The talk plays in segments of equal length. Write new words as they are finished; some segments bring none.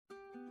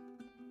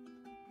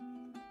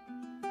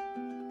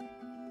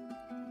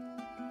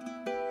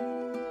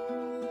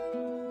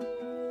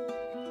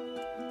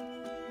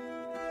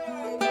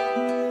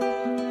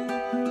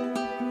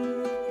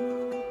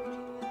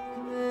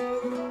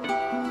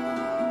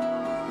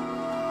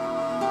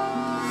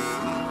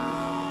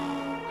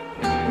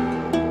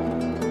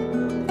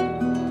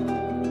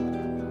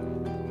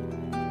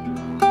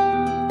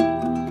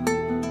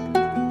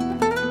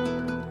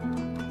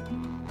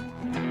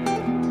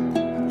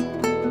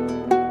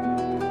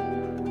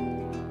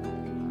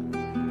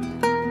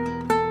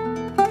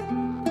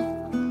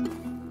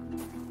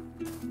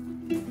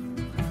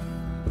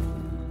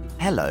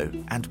Hello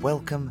and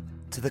welcome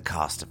to The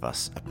Cast of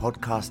Us, a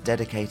podcast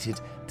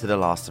dedicated to The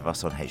Last of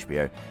Us on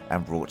HBO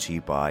and brought to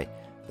you by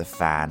the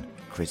Fan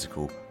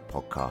Critical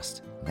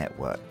Podcast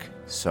Network.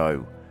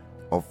 So,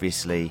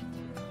 obviously,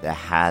 there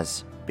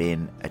has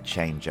been a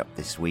change up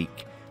this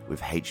week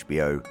with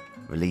HBO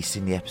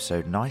releasing the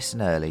episode nice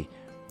and early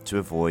to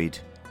avoid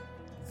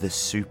the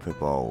Super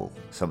Bowl,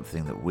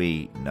 something that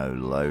we know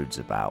loads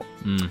about.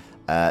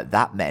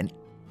 That meant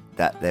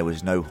that there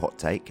was no hot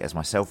take, as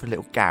myself and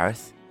little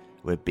Gareth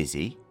were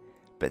busy,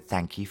 but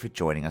thank you for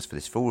joining us for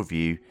this full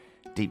review,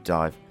 deep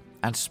dive,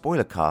 and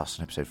spoiler cast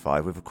on episode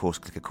 5, with, of course,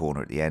 Click a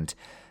Corner at the end.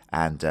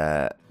 And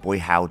boy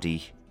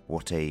howdy,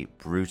 what a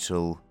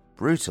brutal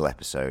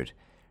episode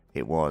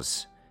it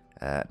was.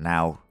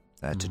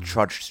 To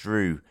trudge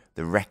through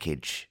the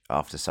wreckage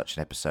after such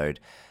an episode,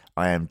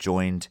 I am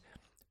joined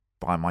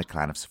by my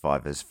clan of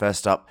survivors.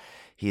 First up,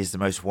 he is the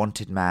most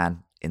wanted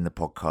man in the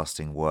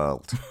podcasting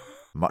world.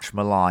 Much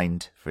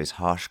maligned for his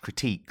harsh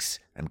critiques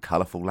and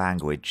colourful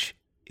language.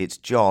 It's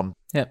John.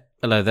 Yep,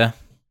 hello there.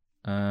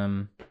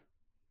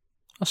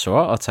 That's all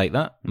right, I'll take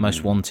that.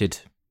 Most wanted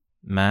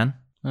man.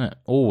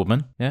 Or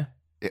woman, yeah.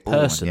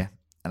 Person. Woman, yeah.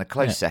 And a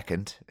close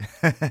second,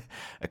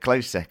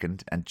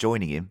 and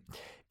joining him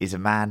is a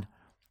man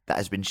that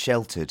has been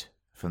sheltered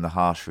from the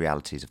harsh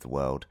realities of the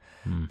world.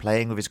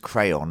 Playing with his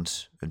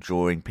crayons and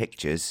drawing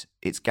pictures,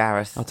 it's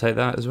Gareth. I'll take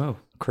that as well.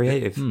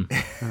 Creative.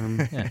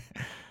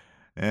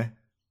 Yeah.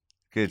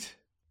 Good.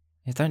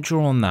 Yeah, don't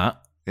draw on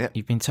that. Yep.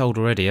 You've been told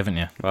already, haven't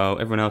you? Well,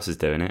 everyone else is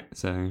doing it,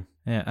 so...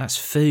 Yeah, that's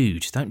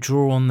food. Don't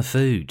draw on the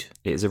food.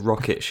 It's a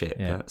rocket ship,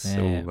 that's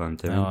all I'm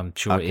doing. No, I'm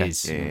sure it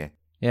is.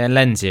 Yeah.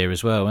 Len's here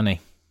as well, isn't he?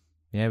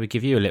 Yeah, we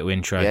give you a little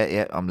intro.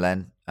 Yeah, I'm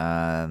Len.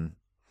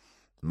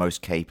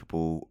 Most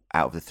capable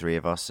out of the three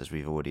of us, as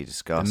we've already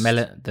discussed.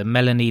 The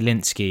Melanie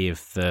Linsky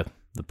of the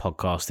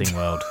podcasting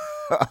world.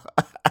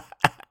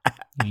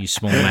 You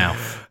small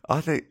mouth. I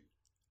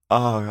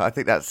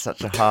think that's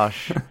such a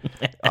harsh...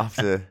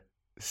 after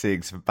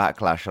seeing some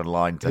backlash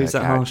online to Who's her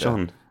that character. harsh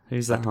on?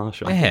 Who's that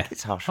harsh on? Yeah,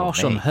 it's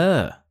harsh on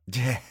her.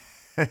 Yeah.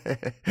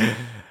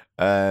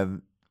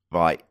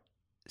 Right.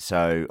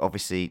 So,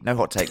 obviously, no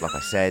hot take, like I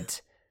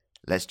said.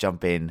 Let's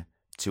jump in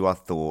to our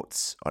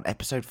thoughts on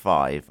episode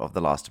 5 of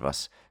The Last of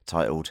Us,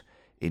 titled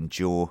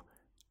Endure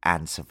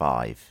and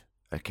Survive.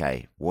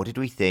 Okay, what did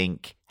we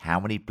think? How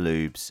many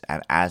bloobs?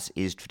 And as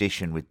is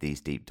tradition with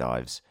these deep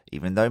dives,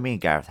 even though me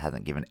and Gareth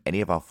hadn't given any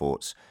of our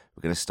thoughts,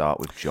 we're going to start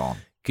with John.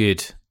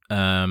 Good.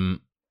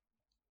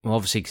 Well,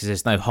 obviously, because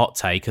there's no hot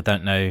take, I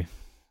don't know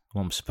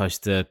what I'm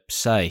supposed to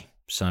say,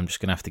 so I'm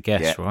just going to have to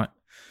guess, right?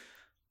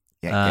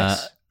 Yeah,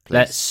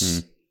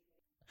 guess.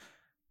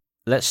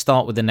 Let's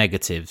start with the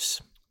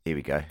negatives. Here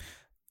we go.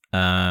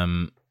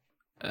 And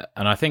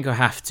I think I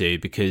have to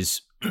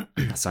because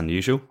That's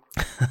unusual.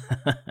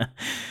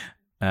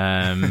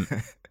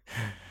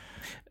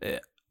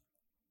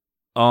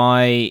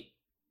 I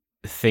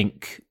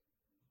think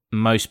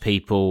most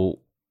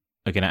people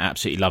are going to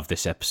absolutely love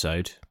this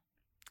episode.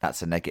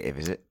 That's a negative,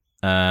 is it?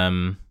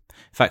 In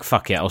fact,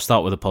 fuck it. I'll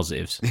start with the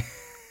positives.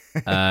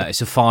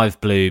 It's a 5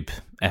 bloob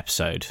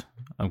episode.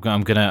 I'm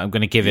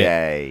gonna give it.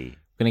 Yay. I'm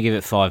gonna give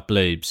it 5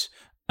 bloobs.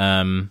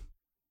 And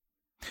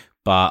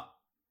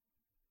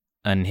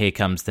here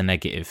comes the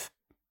negative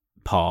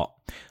part.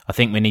 I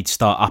think we need to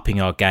start upping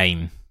our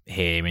game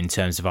here in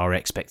terms of our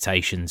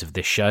expectations of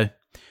this show,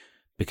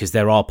 because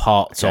there are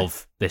parts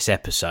of this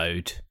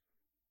episode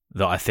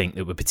that I think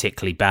that were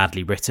particularly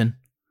badly written,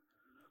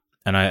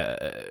 and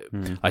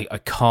I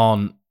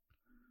can't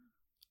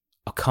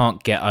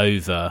get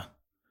over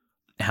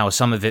how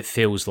some of it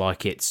feels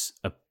like it's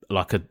a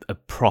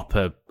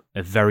proper,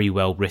 a very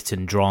well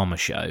written drama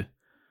show,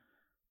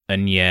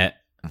 and yet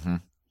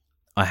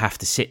I have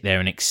to sit there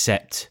and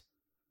accept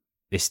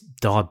this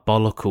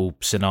diabolical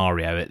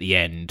scenario at the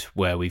end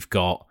where we've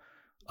got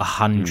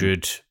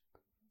 100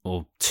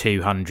 or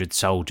 200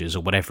 soldiers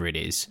or whatever it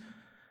is,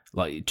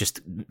 like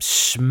just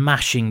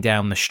smashing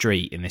down the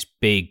street in this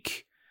big,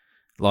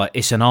 like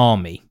it's an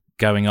army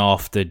going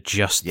after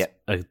just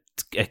a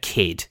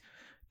kid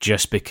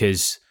just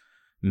because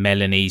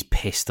Melanie's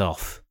pissed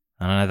off.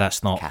 I know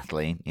that's not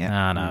Kathleen.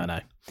 Yeah. No.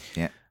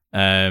 Yeah.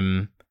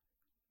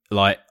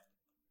 Like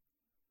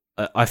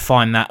I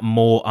find that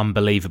more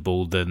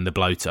unbelievable than the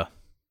bloater.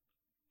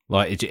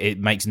 Like it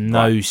makes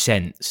no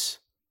sense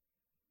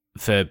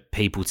for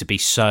people to be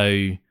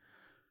so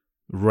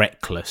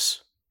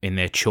reckless in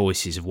their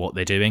choices of what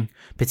they're doing,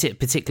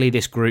 particularly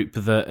this group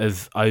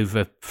of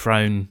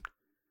overthrown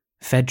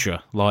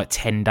Fedra like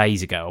 10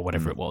 days ago or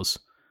whatever it was.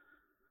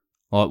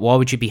 Like, why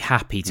would you be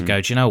happy to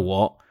go, do you know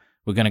what?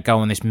 We're going to go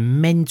on this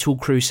mental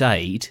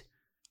crusade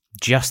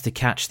just to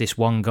catch this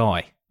one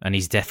guy and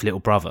his deaf little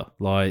brother.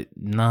 Like,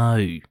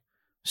 no.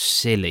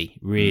 Silly.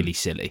 Really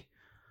silly.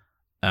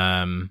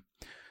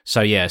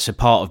 So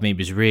part of me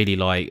was really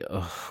like,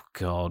 oh,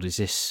 God, is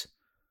this...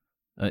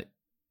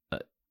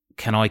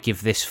 can I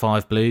give this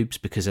 5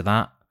 bloobs because of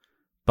that?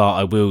 But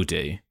I will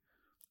do.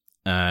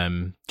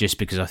 Just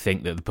because I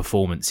think that the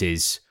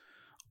performances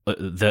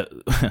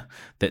that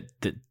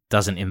that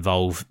doesn't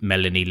involve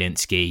Melanie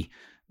Linsky,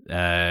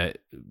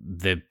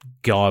 the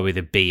guy with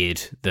a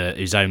beard that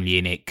is only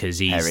in it because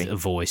he's Perry. a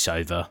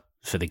voiceover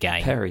for the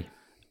game. Perry.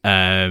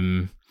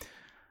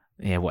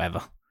 Yeah,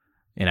 whatever.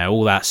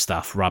 All that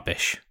stuff,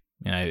 rubbish.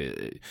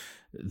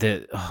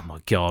 Oh my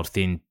God,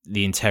 the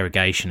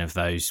interrogation of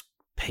those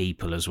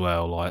people as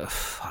well. Like,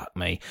 fuck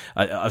me.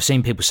 I've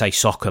seen people say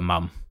soccer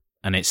mum,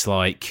 and it's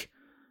like,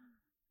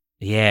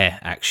 yeah,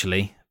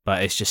 actually,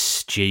 but it's just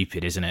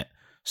stupid, isn't it?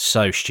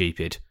 So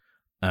stupid.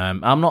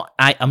 I'm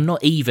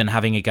not even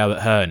having a go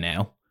at her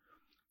now,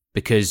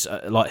 because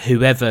like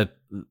whoever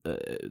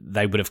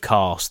they would have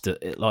cast,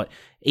 like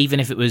even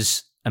if it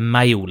was a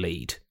male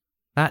lead,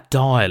 that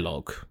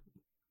dialogue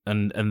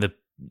and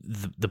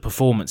the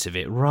performance of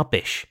it,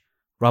 rubbish.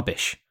 They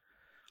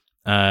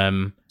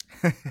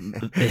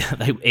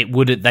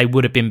would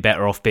have been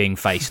better off being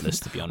faceless,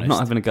 to be honest. I'm not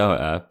having a go at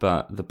her,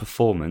 but the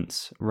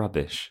performance,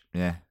 rubbish.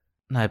 Yeah.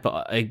 No,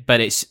 but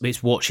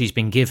it's what she's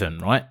been given,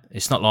 right?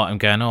 It's not like I'm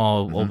going,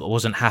 I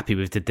wasn't happy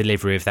with the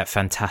delivery of that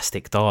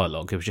fantastic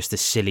dialogue. It was just a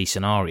silly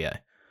scenario,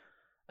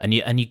 and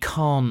you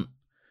can't.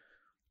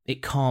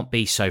 It can't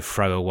be so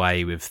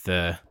throwaway with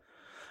the.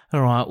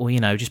 All right,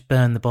 well, just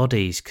burn the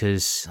bodies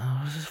because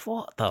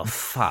what the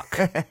fuck?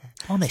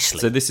 Honestly.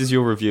 So this is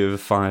your review of a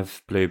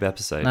 5 Bloob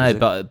episode. No,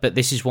 but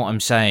this is what I'm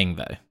saying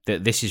though.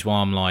 That this is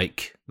why I'm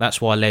like. That's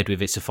why I led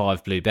with it's a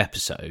 5 Bloob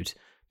episode.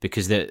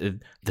 Because the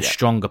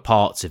stronger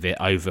parts of it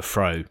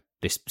overthrow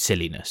this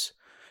silliness.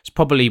 It's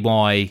probably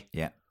why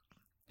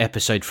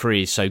episode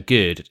 3 is so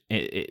good,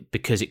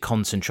 because it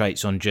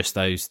concentrates on just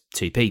those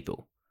two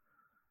people.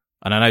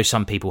 And I know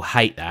some people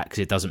hate that because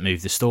it doesn't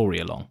move the story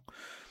along.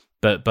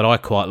 But I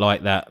quite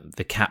like that,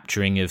 the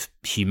capturing of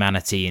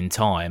humanity in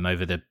time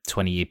over the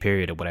 20-year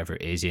period or whatever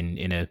it is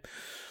in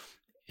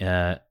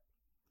an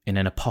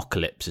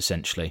apocalypse,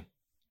 essentially.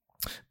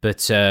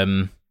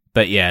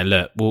 But yeah,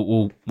 look,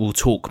 we'll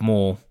talk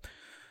more,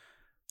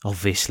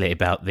 obviously,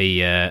 about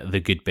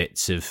the good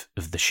bits of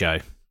the show,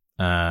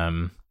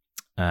 and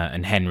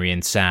Henry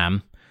and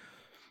Sam.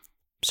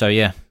 So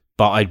yeah,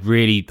 but I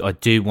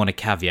do want to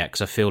caveat,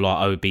 because I feel like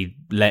I would be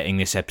letting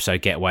this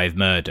episode get away with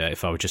murder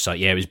if I was just like,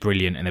 yeah, it was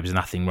brilliant and there was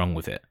nothing wrong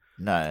with it.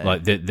 No,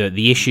 like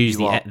the issues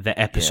that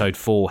episode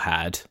 4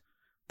 had,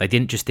 they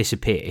didn't just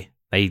disappear;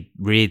 they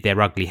reared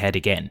their ugly head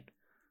again.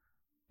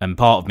 And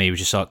part of me was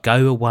just like,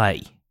 go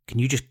away. Can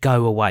you just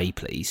go away,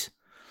 please?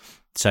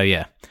 So,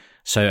 yeah.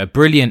 So, a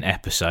brilliant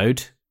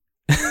episode.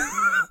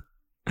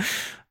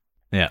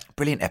 Yeah.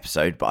 Brilliant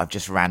episode, but I've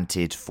just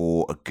ranted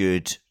for a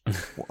good,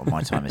 what on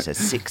my timer says,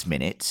 6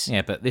 minutes.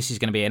 Yeah, but this is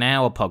going to be an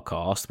hour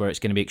podcast where it's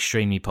going to be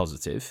extremely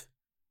positive.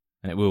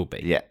 And it will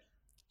be. Yeah.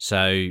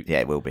 So...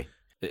 yeah, it will be.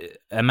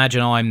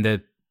 Imagine I'm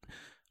the...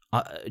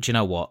 do you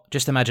know what?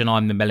 Just imagine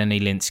I'm the Melanie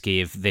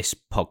Linsky of this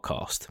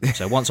podcast.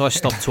 So once I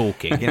stop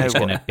talking, it's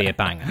going to be a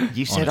banger.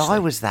 You said honestly. I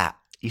was that.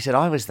 You said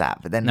I was that,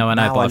 but then no, I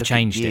know, now but I I've look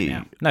changed at it you,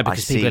 now. No,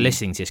 because I people are see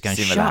listening to this going,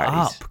 shut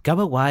similarities. up, go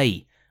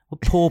away.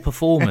 What poor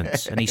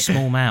performance, and his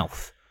small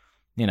mouth.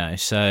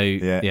 So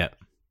yeah.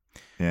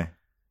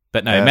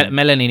 But no,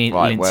 Melanie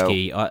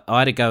Linsky, I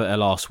had a go at her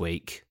last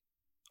week.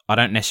 I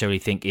don't necessarily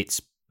think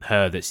it's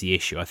her that's the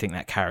issue. I think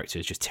that character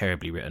is just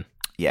terribly written.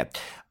 Yeah,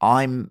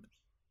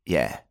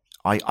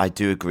 I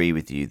do agree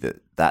with you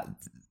that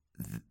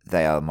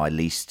they are my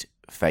least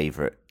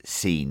favourite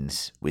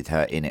scenes with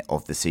her in it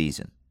of the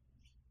season.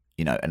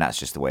 And that's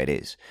just the way it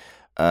is.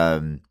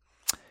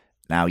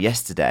 Now,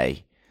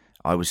 yesterday,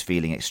 I was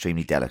feeling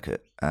extremely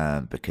delicate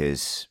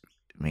because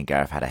me and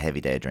Gareth had a heavy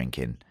day of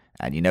drinking.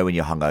 And when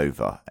you're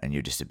hungover and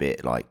you're just a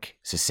bit like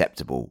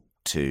susceptible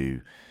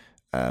to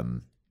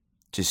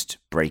just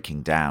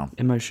breaking down.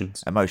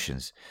 Emotions.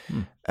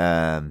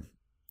 I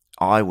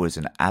was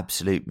an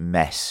absolute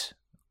mess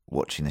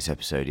watching this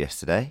episode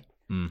yesterday.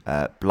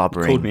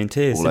 Blubbering called me in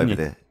tears, all over you?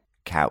 the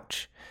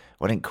couch.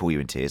 Well, I didn't call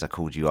you in tears. I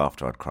called you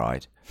after I'd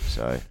cried.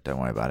 So don't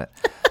worry about it.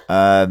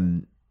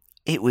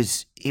 It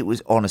was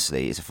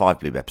honestly, it's a 5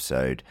 Bloob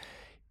episode.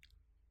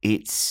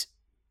 It's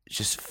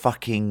just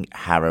fucking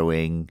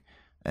harrowing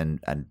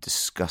and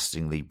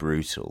disgustingly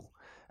brutal.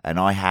 And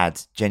I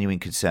had genuine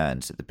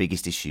concerns that the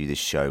biggest issue this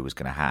show was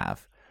going to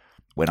have,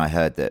 when I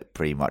heard that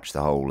pretty much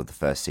the whole of the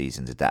first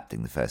season's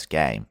adapting the first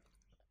game,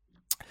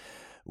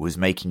 was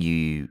making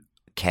you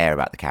care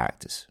about the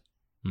characters.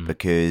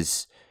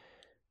 Because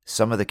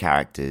some of the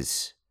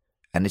characters,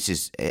 and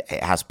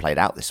it has played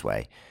out this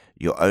way,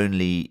 you're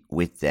only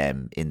with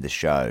them in the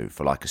show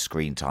for like a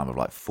screen time of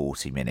like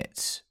 40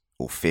 minutes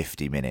or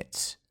 50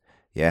 minutes.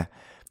 Yeah.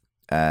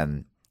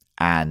 And,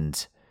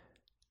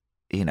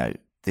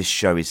 this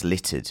show is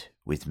littered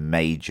with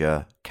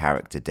major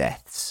character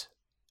deaths.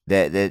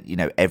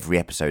 Every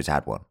episode's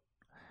had one.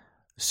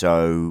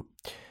 So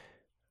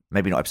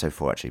maybe not episode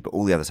 4 actually, but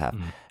all the others have.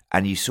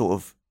 And you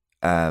sort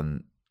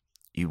of,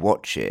 you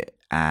watch it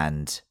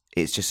and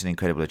it's just an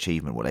incredible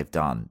achievement what they've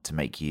done to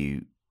make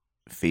you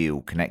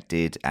feel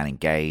connected and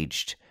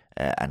engaged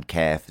and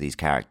care for these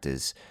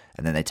characters,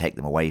 and then they take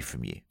them away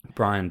from you.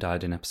 Brian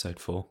died in episode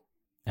 4.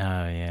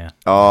 Oh, yeah.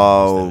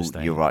 Oh,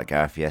 you're right,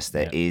 Gareth. Yes,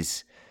 there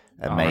is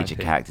a major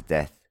R.I.P. character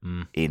death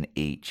in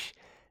each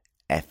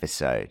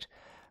episode.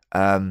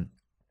 The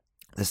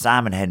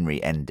Sam and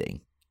Henry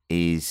ending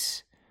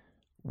is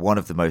one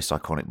of the most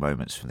iconic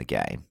moments from the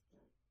game.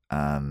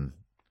 And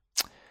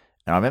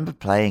I remember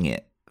playing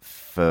it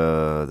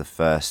for the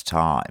first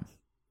time,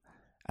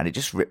 and it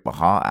just ripped my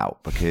heart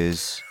out,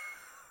 because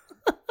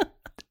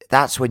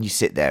that's when you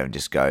sit there and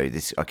just go,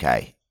 this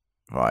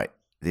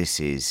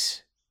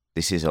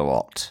is a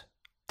lot.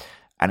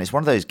 And it's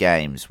one of those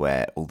games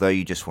where, although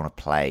you just want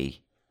to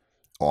play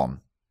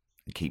on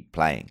and keep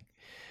playing,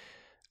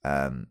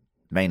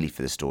 mainly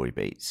for the story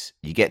beats,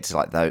 you get to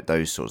like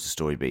those sorts of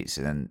story beats,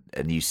 and then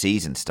a new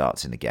season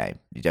starts in the game.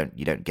 You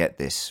don't get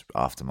this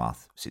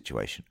aftermath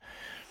situation,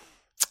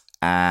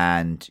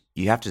 and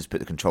you have to just put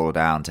the controller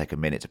down, take a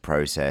minute to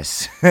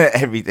process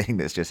everything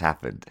that's just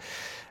happened.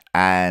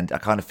 And I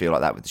kind of feel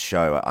like that with the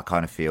show. I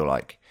kind of feel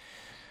like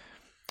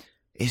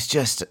it's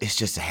just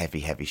a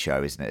heavy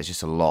show, isn't it? It's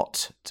just a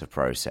lot to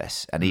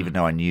process. And even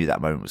though I knew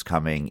that moment was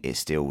coming, it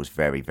still was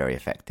very, very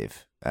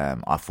effective.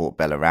 I thought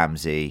Bella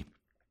Ramsey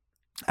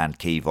and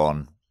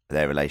Kevon,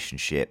 their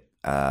relationship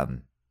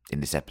in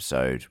this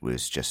episode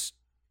was just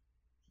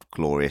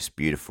glorious,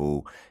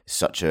 beautiful.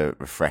 Such a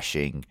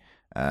refreshing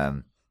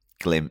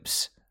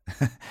glimpse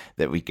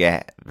that we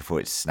get before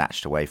it's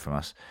snatched away from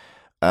us.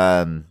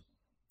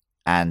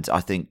 And I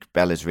think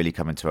Bella's really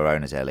come into her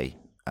own as Ellie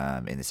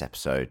in this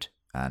episode.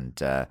 And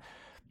the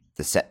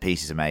set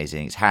piece is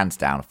amazing. It's hands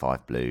down a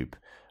 5 bloob.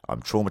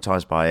 I'm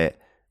traumatized by it,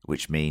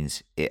 which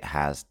means it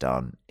has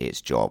done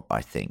its job,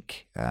 I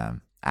think.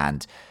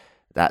 And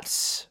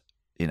that's,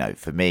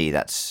 for me,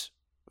 that's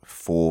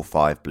 4 or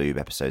 5 bloob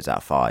episodes out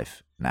of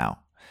 5 now.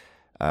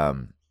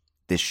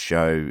 This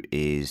show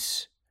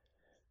is,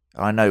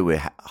 I know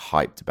we're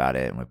hyped about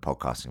it and we're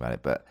podcasting about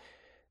it, but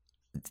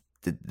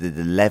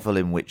the level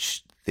in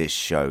which this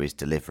show is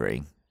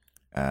delivering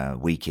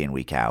week in,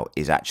 week out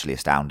is actually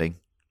astounding.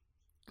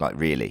 Like,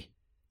 really.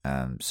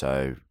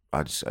 So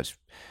I just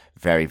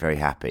very, very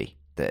happy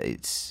that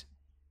it's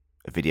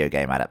a video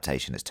game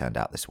adaptation that's turned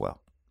out this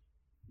well.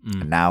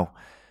 And now,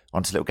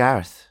 on to little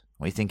Gareth.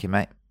 What are you thinking,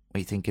 mate? What are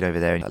you thinking over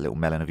there in that little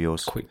melon of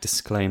yours? Quick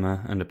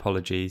disclaimer and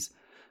apologies.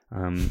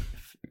 The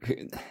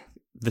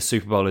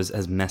Super Bowl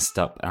has messed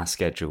up our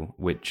schedule,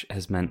 which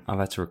has meant I've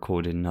had to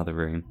record in another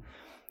room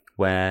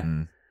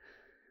where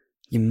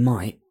you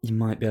might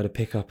be able to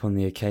pick up on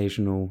the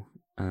occasional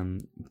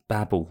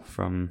babble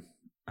from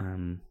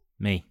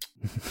me.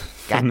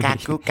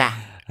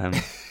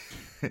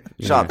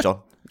 Shut up,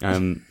 John.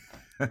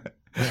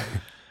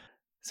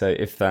 So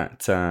if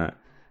that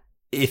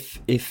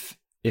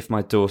if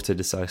my daughter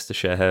decides to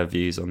share her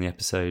views on the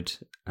episode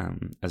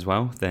as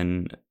well,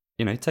 then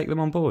take them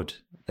on board.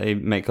 They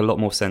make a lot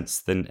more sense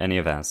than any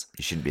of ours.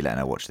 You shouldn't be letting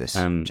her watch this,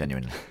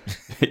 genuinely.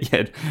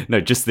 Yeah, no,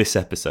 just this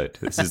episode.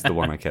 This is the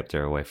one I kept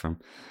her away from.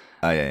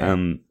 Oh yeah.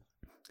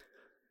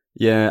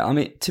 Yeah, I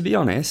mean, to be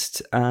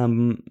honest,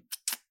 I'm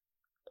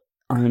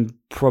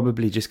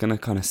probably just going to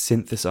kind of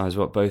synthesize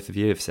what both of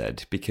you have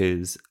said,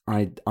 because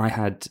I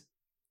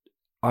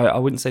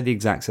wouldn't say the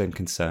exact same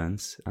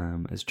concerns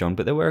as John,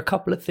 but there were a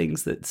couple of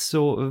things that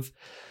sort of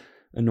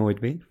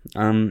annoyed me.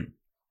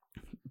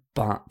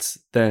 But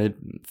they're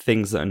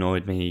things that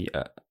annoyed me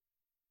at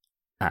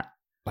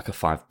like a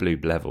 5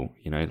 bloob level.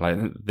 Like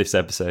this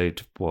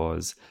episode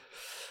was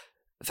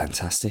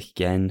fantastic.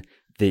 Again,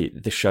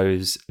 the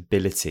show's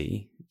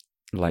ability,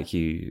 like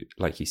you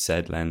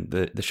said, Len,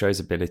 the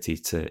show's ability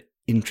to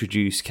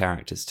introduce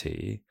characters to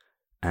you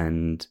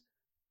and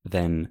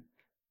then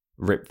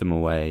rip them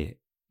away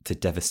to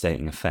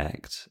devastating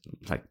effect,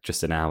 like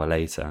just an hour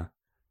later,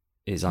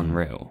 is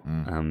unreal.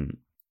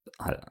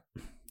 I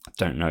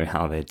don't know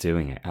how they're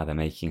doing it, how they're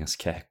making us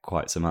care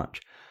quite so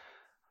much.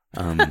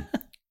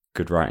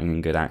 Good writing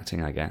and good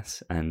acting, I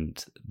guess,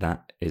 and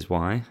that is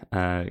why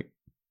I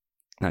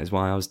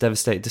was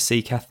devastated to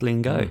see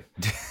Kathleen go.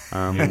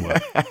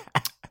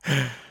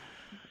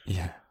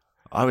 Yeah,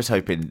 I was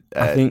hoping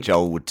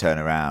Joel would turn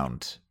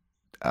around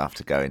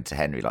after going to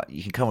Henry, like,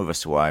 you can come with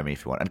us to Wyoming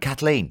if you want. And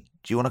Kathleen,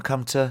 do you want to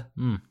come to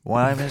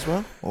Wyoming as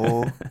well?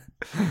 Or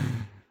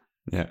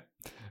yeah.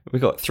 We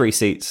got 3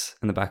 seats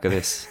in the back of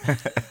this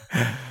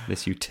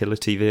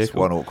utility vehicle. It's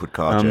one awkward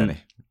car journey.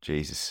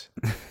 Jesus.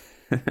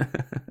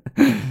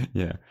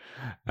 Yeah.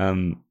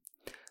 I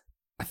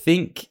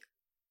think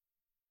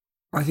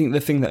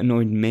the thing that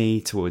annoyed me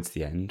towards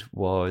the end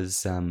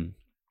was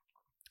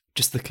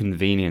just the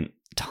convenient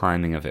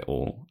timing of it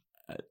all.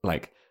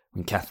 Like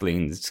when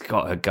Kathleen's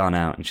got her gun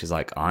out and she's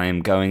like, "I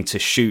am going to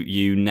shoot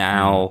you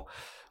now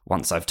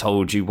once I've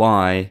told you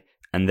why,"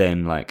 and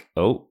then like,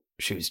 oh,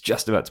 she was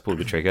just about to pull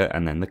the trigger,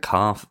 and then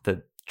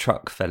the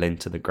truck fell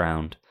into the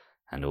ground,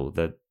 and all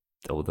the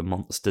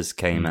monsters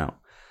came out.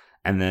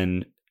 And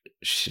then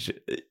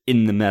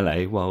in the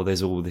melee, while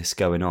there's all this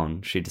going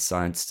on, she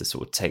decides to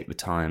sort of take the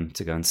time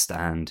to go and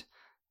stand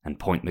and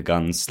point the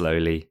gun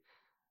slowly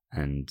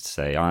and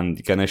say, "I'm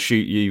gonna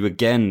shoot you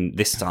again,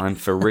 this time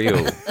for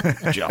real,"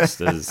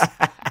 just as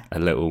a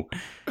little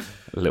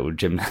a little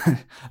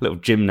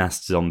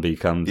gymnast zombie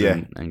comes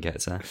and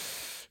gets her.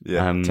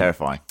 Yeah,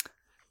 terrifying.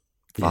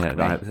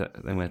 Yeah,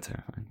 they were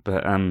terrifying.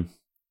 But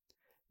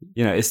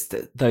it's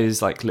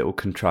those like little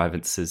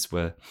contrivances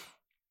that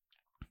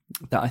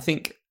I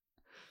think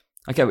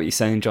I get what you're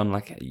saying, John.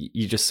 Like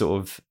you just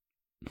sort of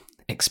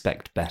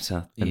expect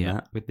better than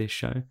that with this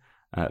show,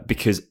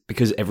 because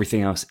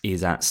everything else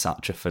is at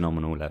such a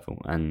phenomenal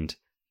level, and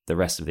the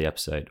rest of the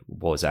episode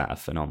was at a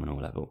phenomenal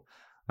level.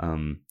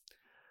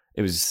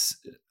 It was,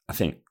 I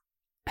think,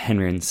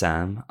 Henry and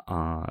Sam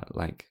are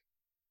like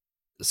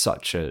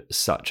such a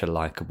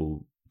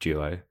likable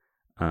duo,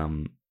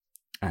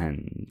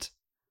 and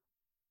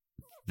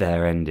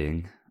their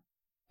ending,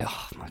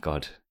 oh my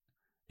god,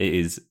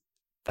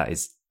 that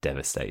is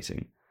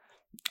devastating.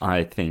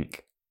 I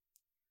think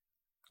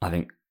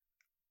that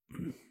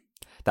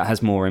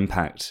has more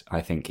impact,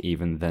 I think,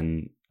 even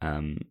than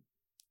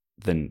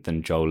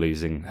Joel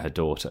losing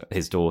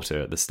his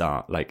daughter at the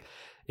start. Like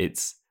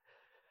it's,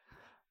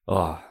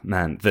 oh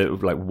man,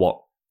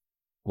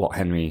 what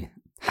Henry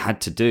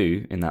had to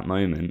do in that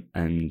moment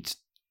and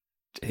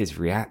his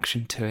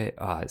reaction to it.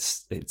 Oh,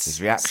 it's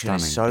his reaction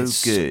stunning. is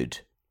so good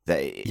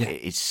that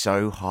it's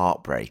so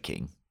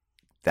heartbreaking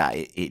that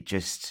it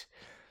just,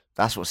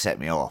 that's what set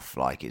me off.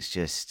 Like it's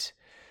just,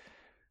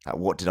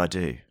 what did I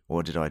do?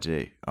 What did I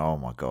do? Oh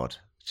my god!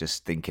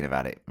 Just thinking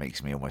about it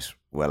makes me almost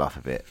well up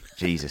a bit.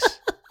 Jesus,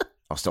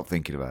 I'll stop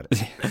thinking about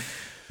it.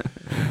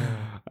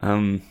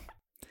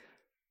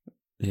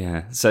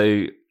 Yeah.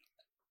 So,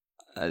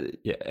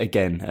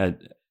 again,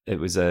 it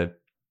was a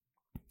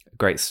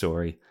great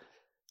story.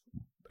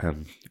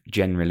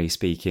 Generally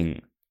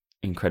speaking,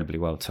 incredibly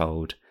well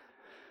told.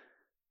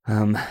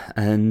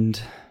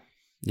 And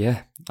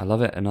yeah, I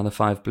love it. Another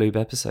 5 Bloob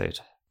episode.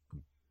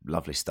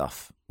 Lovely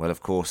stuff. Well,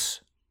 of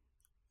course,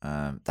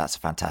 that's a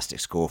fantastic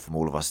score from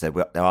all of us. There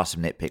are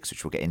some nitpicks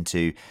which we'll get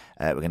into.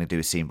 We're going to do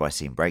a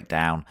scene-by-scene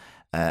breakdown.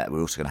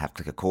 We're also going to have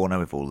Clicker Corner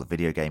with all the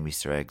video game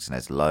Easter eggs, and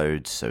there's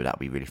loads, so that'll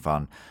be really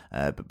fun.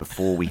 But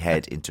before we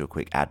head into a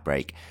quick ad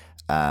break,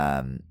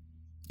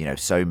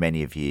 so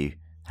many of you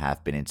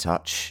have been in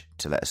touch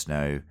to let us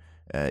know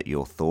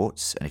your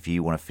thoughts, and if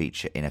you want to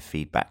feature in a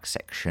feedback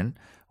section,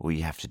 all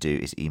you have to do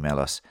is email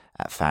us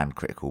at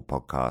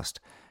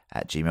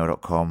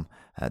fancriticalpodcast@gmail.com.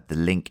 The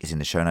link is in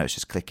the show notes.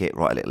 Just click it,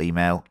 write a little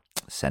email,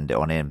 send it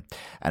on in.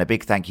 And a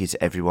big thank you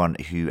to everyone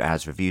who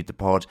has reviewed the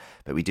pod.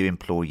 But we do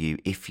implore you,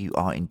 if you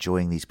are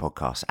enjoying these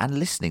podcasts and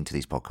listening to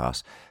these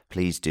podcasts,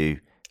 please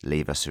do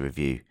leave us a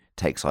review.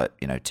 Takes 2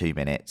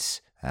 minutes.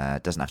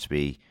 Doesn't have to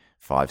be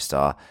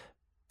 5-star.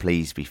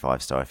 Please be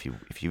 5-star if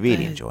you're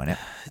really enjoying it.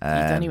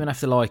 You don't even have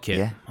to like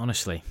it,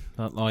 honestly.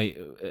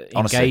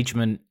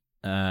 Engagement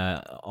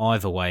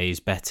either way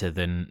is better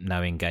than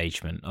no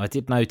engagement. I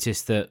did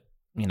notice that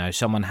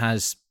someone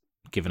has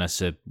given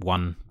us a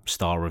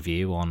 1-star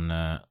review on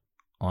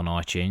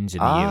iTunes in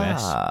the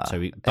US.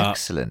 So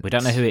excellent. We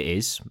don't know who it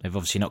is. They've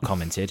obviously not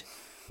commented.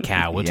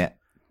 Coward. Yeah.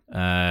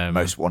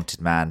 Most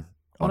wanted man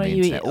on the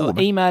internet.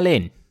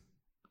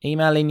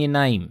 Email in your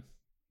name.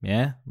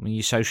 Yeah,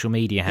 your social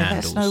media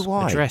handles, let us know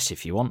why. Address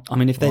if you want. I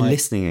mean, if they're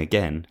listening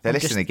again,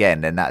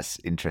 then that's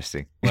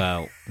interesting.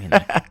 Well,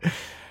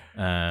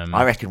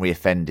 I reckon we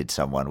offended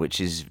someone, which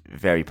is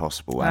very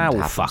possible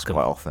and happens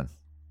quite often.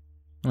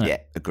 Yeah,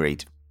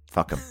 agreed.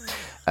 Fuck them.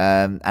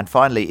 And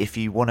finally, if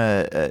you want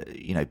to,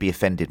 be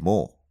offended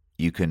more,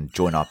 you can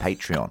join our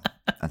Patreon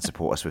and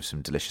support us with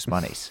some delicious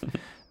monies.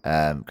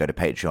 Go to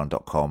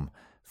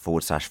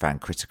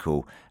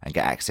patreon.com/fancritical and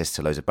get access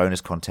to loads of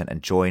bonus content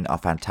and join our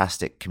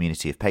fantastic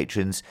community of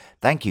patrons.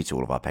 Thank you to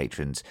all of our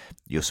patrons.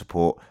 Your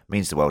support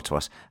means the world to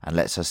us and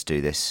lets us do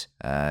this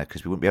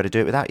because we wouldn't be able to do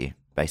it without you,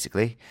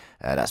 basically.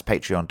 That's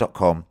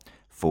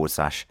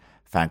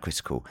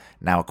patreon.com/fancritical.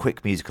 Now a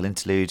quick musical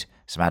interlude,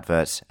 some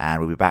adverts,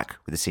 and we'll be back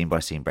with a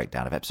scene-by-scene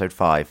breakdown of episode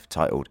 5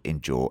 titled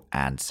Endure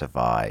and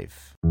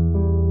Survive.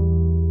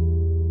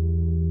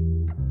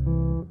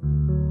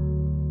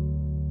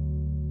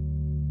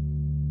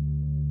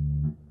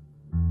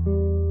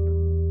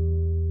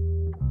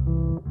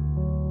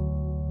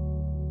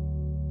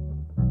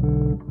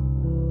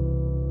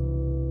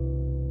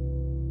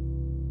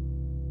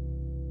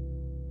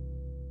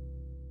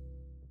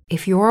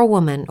 If you're a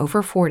woman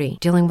over 40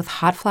 dealing with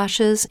hot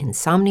flashes,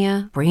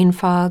 insomnia, brain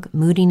fog,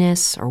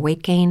 moodiness, or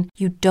weight gain,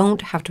 you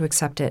don't have to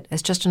accept it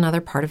as just another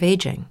part of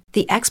aging.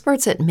 The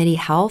experts at MIDI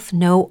Health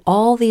know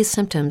all these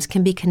symptoms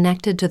can be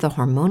connected to the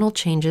hormonal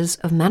changes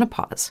of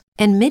menopause.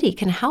 And MIDI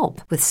can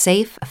help with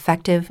safe,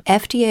 effective,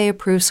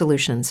 FDA-approved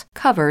solutions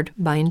covered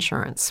by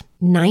insurance.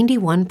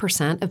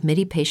 91% of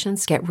MIDI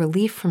patients get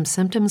relief from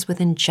symptoms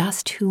within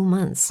just 2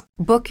 months.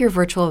 Book your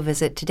virtual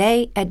visit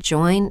today at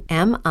joinmidi.com.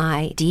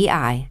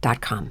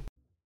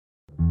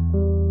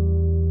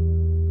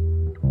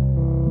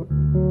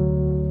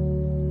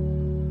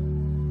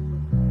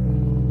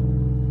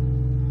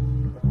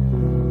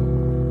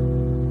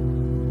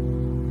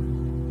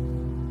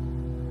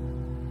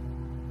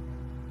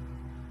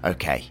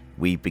 Okay,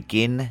 we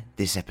begin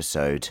this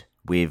episode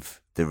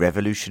with the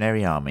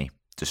Revolutionary Army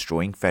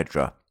destroying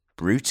Fedra,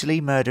 brutally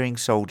murdering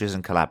soldiers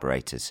and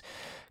collaborators.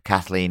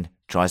 Kathleen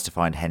tries to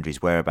find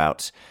Henry's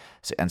whereabouts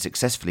and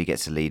successfully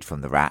gets a lead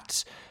from the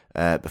rats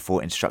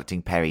before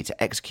instructing Perry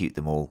to execute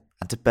them all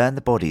and to burn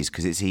the bodies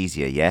because it's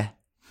easier, yeah?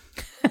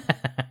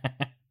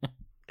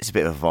 It's a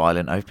bit of a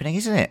violent opening,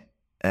 isn't it?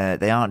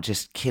 They aren't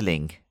just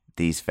killing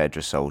these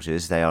Fedra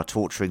soldiers, they are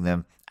torturing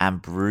them and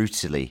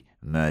brutally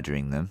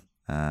murdering them.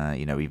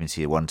 We even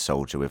see one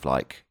soldier with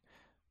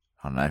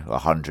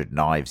 100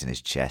 knives in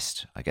his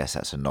chest. I guess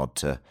that's a nod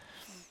to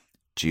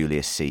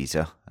Julius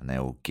Caesar, and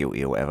they're all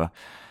guilty or whatever.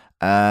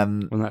 Well,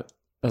 that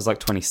was like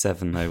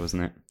 27 though,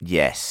 wasn't it?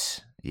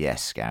 Yes,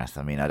 Gareth.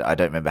 I mean, I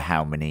don't remember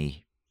how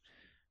many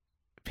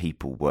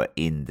people were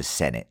in the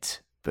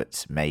Senate,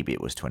 but maybe it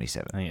was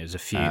 27. I think it was a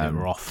few that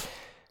were off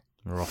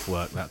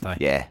work that day.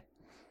 Yeah.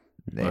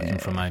 Working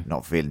from home.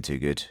 Not feeling too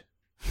good.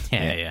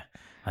 Yeah.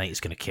 I think it's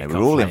going to kick off.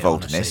 We're all later,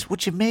 involved honestly. in this. What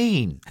do you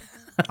mean?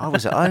 I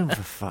was at home,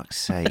 for fuck's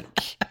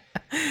sake.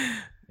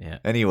 Yeah.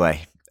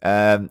 Anyway,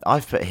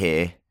 I've put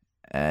here,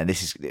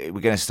 we're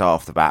going to start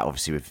off the bat,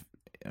 obviously, with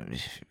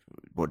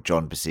what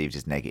John perceives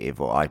as negative,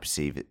 what I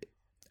perceive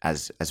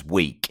as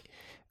weak,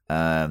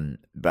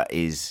 but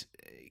is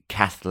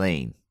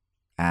Kathleen.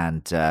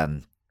 And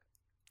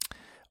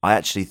I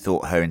actually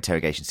thought her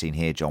interrogation scene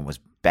here, John, was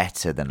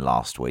better than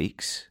last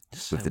week's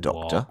with the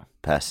Doctor,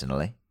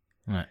 personally.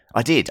 Right.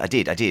 I did.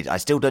 I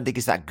still don't think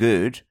it's that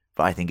good,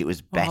 but I think it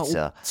was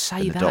better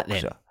say than the that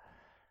Doctor.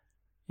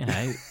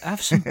 then.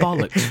 Have some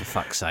bollocks for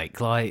fuck's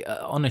sake. Like,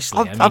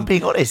 honestly, I'm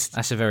being honest.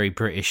 That's a very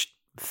British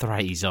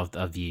phrase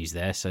I've used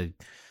there. So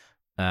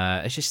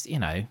it's just,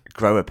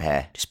 Grow a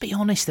pair. just be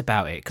honest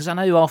about it. Because I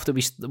know after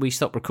we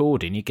stop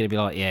recording, you're going to be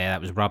like, yeah,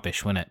 that was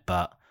rubbish, wasn't it?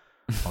 But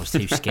I was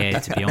too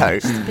scared to be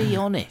honest. Be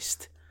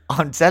honest.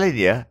 I'm telling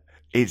you,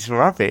 it's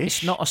rubbish.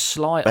 It's not a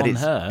slight but on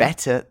it's her.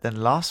 better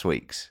than last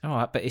week's. All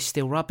right, but it's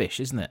still rubbish,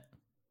 isn't it?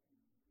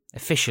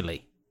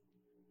 Officially.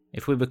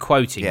 If we were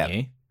quoting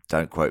you.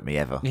 Don't quote me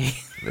ever,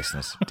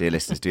 listeners. Dear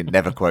listeners, do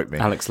never quote me.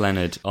 Alex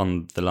Leonard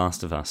on The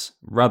Last of Us.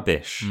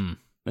 Rubbish.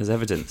 There's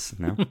evidence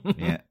now.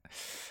 Yeah.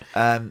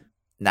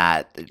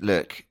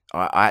 Look,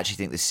 I actually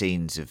think the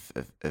scenes of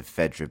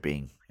Fedra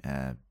being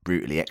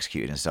brutally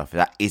executed and stuff,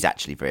 that is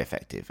actually very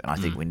effective. And I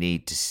think we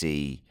need to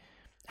see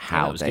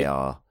how they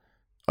are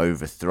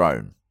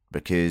overthrown,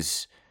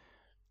 because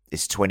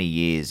it's 20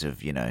 years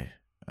of,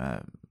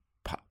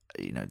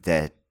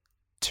 their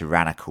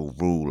tyrannical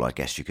rule, I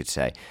guess you could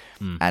say.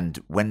 And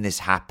when this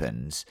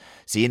happens,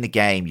 see, in the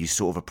game, you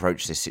sort of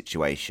approach this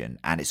situation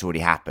and it's already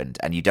happened,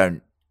 and you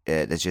don't,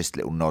 there's just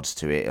little nods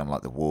to it on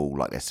like the wall,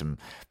 like there's some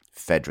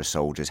Fedra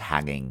soldiers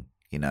hanging,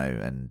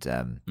 and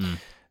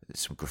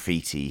some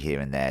graffiti here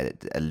and there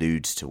that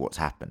alludes to what's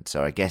happened.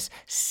 So I guess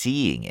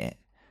seeing it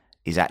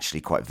is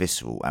actually quite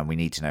visceral, and we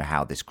need to know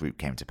how this group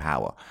came to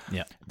power.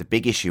 Yeah. The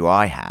big issue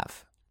I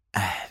have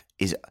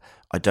is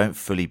I don't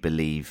fully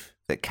believe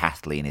that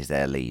Kathleen is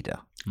their leader.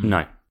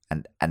 No.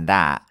 And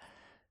that,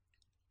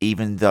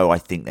 even though I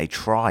think they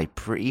try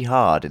pretty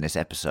hard in this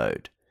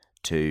episode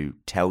to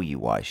tell you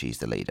why she's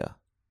the leader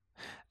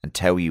and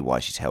tell you why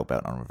she's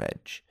hell-bent on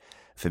revenge,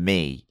 for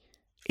me,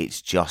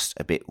 it's just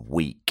a bit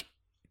weak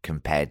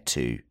compared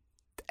to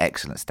the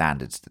excellent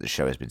standards that the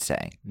show has been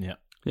setting. Yeah.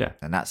 Yeah.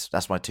 And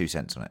that's my 2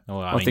 cents on it.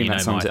 Well, I think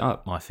that sums it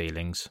up. My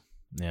feelings.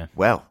 Yeah.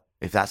 Well,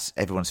 if that's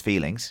everyone's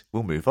feelings,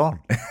 we'll move on.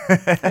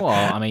 Well,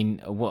 I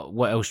mean,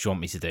 what else do you want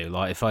me to do?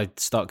 Like, if I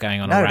start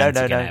going on a rant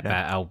again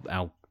about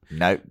how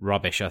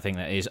rubbish I think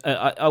that is,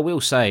 I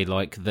will say,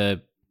 like,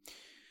 the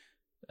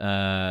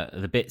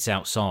bits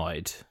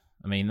outside,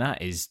 I mean,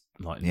 that is,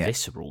 like,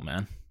 visceral,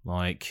 man.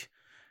 Like,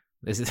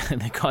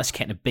 the guy's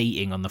getting a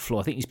beating on the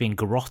floor. I think he's being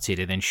garroted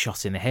and then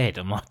shot in the head.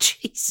 I'm like,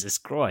 Jesus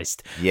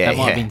Christ. Yeah, that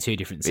might have been 2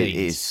 different scenes. It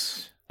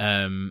is.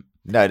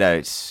 No,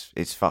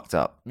 it's fucked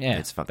up. Yeah,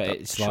 it's fucked but up.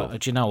 it's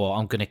like, do you know what?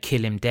 I'm gonna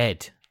kill him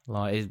dead.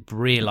 Like, it's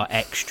really like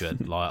extra.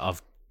 Like,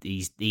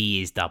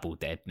 he is double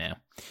dead now.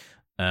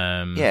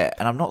 Yeah,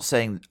 and I'm not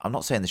saying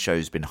the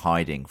show's been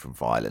hiding from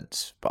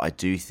violence, but I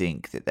do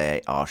think that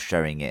they are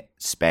showing it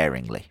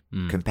sparingly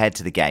compared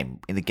to the game.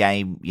 In the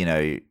game,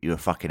 you're a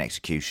fucking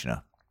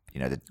executioner.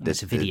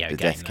 It's a video game,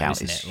 death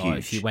count isn't is it? huge. Like,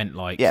 if you went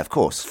like of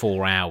course,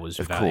 4 hours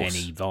Of without course.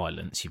 any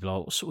violence, you'd be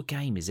like, what sort of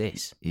game is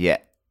this? Yeah.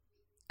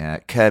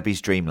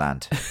 Kirby's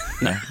Dreamland.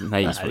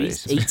 Mate, That's what it He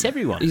is. eats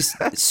everyone. he's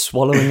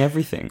swallowing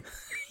everything.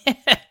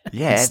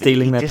 Yeah,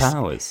 Stealing he their just-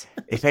 powers.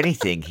 If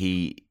anything,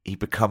 he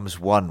becomes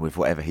one with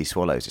whatever he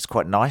swallows. It's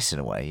quite nice in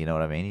a way, you know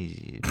what I mean?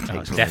 He takes I'd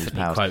all his definitely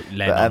powers. quote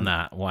Len But, on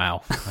that.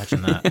 Wow,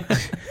 imagine that.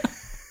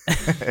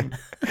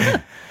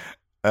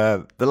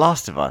 The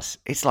Last of Us,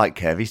 it's like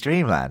Kirby's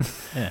Dreamland.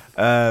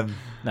 Yeah.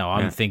 No,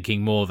 I'm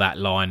thinking more that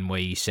line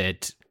where you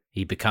said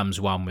he becomes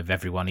one with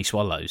everyone he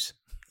swallows.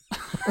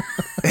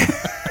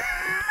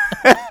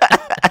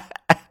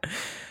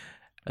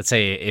 I'd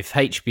say if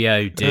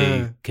HBO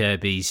do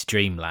Kirby's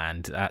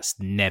Dreamland, that's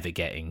never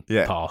getting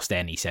past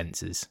any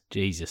censors.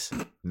 Jesus.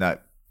 No.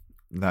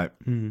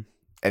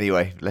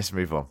 Anyway, let's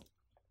move on.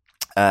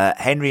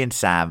 Henry and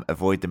Sam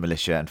avoid the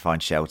militia and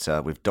find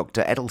shelter with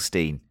Dr.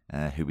 Edelstein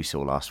who we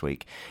saw last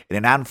week. In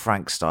an Anne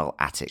Frank-style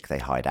attic, they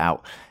hide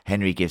out.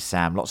 Henry gives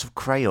Sam lots of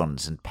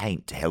crayons and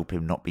paint to help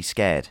him not be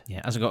scared.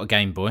 Yeah, hasn't got a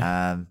Game Boy.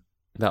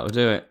 That'll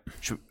do it.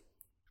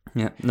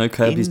 Yeah, no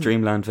Kirby's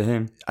Dream Land for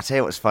him. I'll tell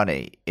you what's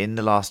funny. In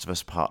The Last of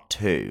Us Part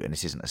 2, and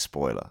this isn't a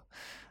spoiler,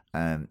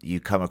 you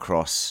come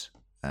across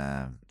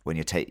when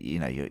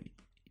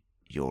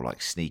you're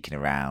like sneaking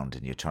around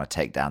and you're trying to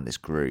take down this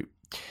group.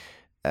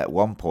 At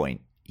one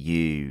point,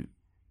 you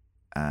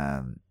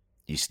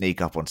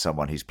sneak up on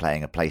someone who's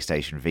playing a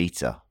PlayStation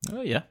Vita.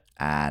 Oh yeah,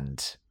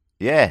 and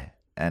they're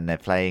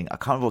playing. I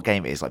can't remember what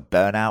game it is, like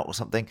Burnout or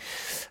something.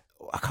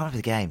 I can't remember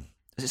the game.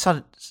 Is it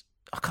something?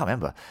 I can't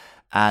remember.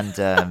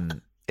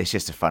 And it's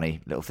just a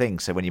funny little thing.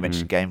 So when you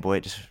mentioned Game Boy,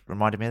 it just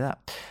reminded me of that.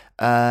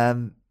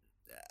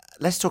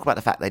 Let's talk about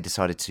the fact they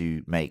decided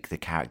to make the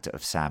character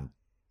of Sam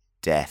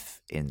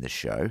deaf in the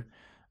show.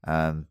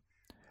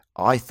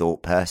 I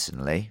thought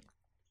personally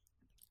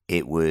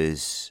it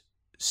was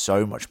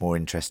so much more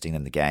interesting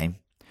than the game,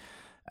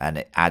 and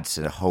it adds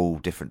a whole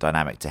different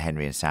dynamic to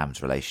Henry and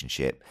Sam's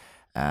relationship.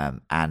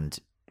 But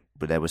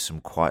there was some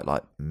quite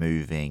like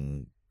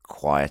moving,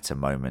 quieter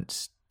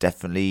moments,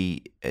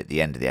 definitely at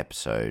the end of the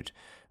episode,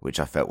 which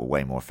I felt were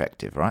way more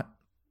effective, right?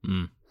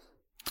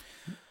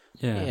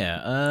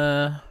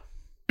 Yeah.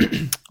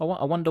 I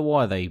wonder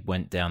why they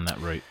went down that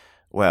route.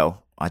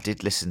 Well, I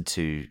did listen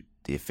to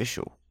the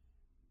official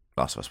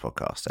Last of Us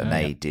podcast, and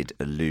they did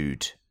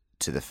allude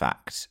to the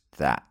fact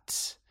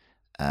that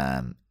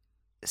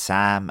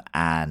Sam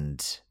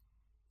and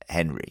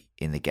Henry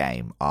in the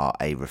game are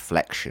a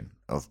reflection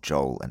of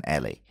Joel and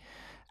Ellie.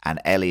 And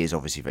Ellie is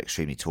obviously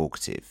extremely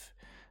talkative.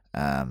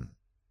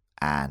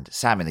 And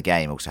Sam in the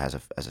game also has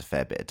a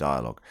fair bit of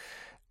dialogue.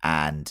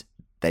 And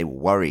they were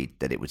worried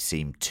that it would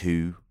seem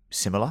too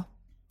similar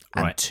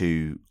and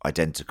too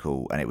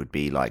identical, and it would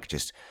be like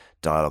just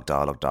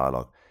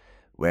dialogue.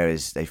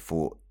 Whereas they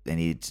thought they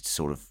needed to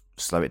sort of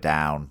slow it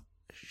down,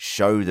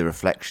 show the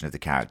reflection of the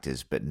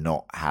characters, but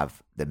not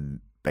have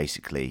them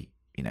basically,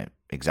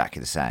 exactly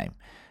the same.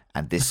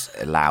 And this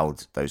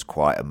allowed those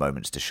quieter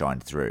moments to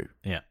shine through.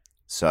 Yeah.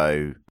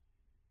 So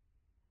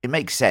it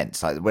makes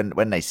sense. Like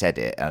when they said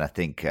it, and I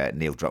think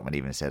Neil Druckmann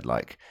even said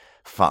like,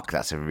 "Fuck,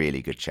 that's a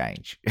really good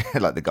change."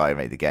 Like the guy who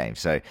made the game.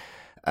 So,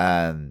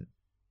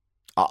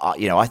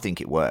 I think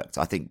it worked.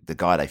 I think the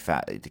guy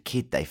the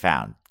kid they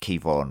found,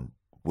 Kevon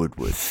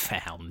Woodward,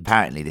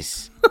 apparently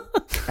this.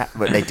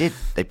 But they did.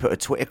 They put a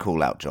Twitter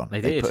call out, John.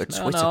 They did. Put a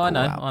Twitter call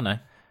out. I know.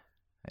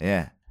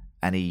 Yeah,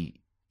 and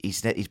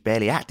he's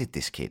barely acted.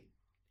 This kid.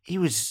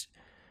 His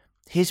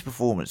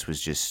performance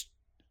was just.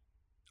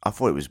 I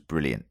thought it was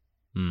brilliant.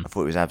 I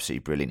thought it was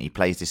absolutely brilliant. He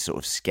plays this sort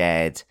of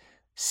scared,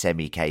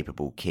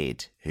 semi-capable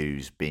kid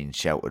who's been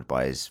sheltered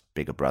by his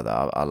bigger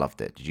brother. I loved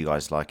it. Did you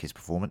guys like his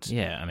performance?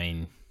 Yeah, I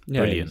mean,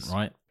 brilliant,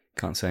 right?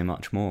 Can't say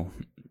much more.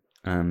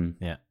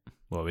 Yeah.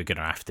 Well, we're going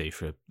to have to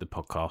for the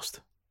podcast.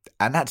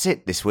 And that's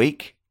it this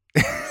week.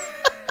 I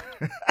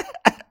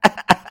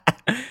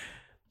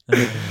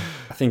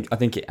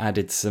think it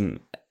added some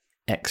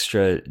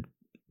extra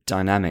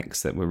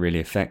dynamics that were really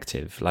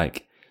effective.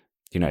 Like,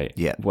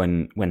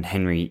 when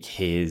Henry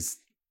hears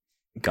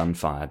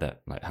gunfire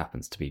that like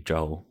happens to be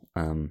Joel,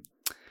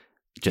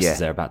 as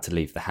they're about to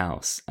leave the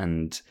house,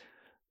 and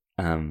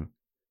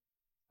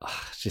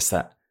just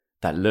that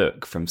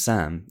look from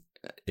Sam,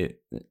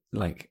 it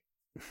like.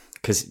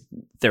 Because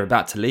they're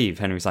about to leave,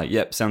 Henry's like,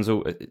 "Yep, sounds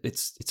all.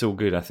 It's all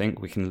good. I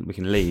think we can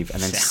leave." And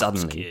then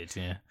suddenly, good,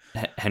 yeah.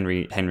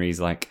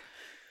 Henry's like,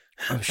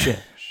 "Oh shit,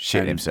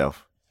 shit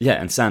himself." Yeah,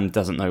 and Sam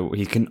doesn't know.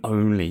 He can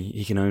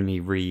only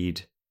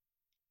read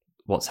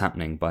what's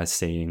happening by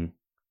seeing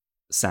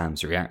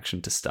Sam's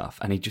reaction to stuff,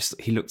 and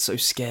he looked so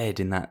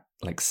scared in that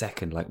like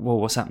second, like, "Whoa,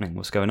 what's happening?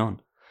 What's going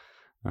on?"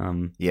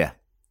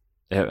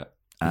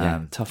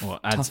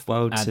 Tough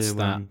world to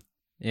that.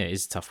 Yeah, it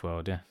is a tough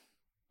world. Yeah.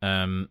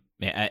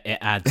 It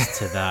adds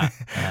to that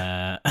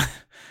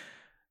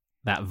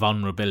that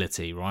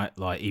vulnerability, right?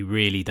 Like he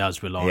really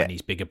does rely on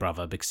his bigger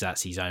brother because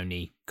that's his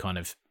only kind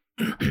of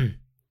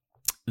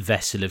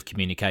vessel of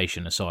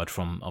communication aside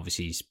from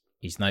obviously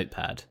his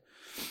notepad.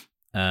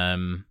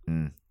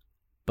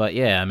 But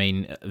yeah, I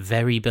mean,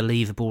 very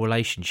believable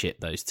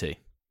relationship, those two.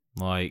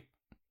 Like,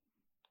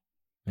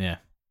 yeah,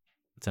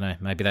 I don't know.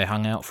 Maybe they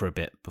hung out for a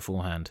bit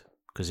beforehand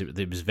because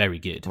it was very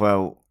good.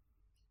 Well,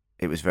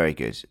 it was very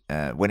good.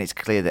 When it's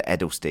clear that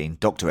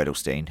Dr.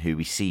 Edelstein, who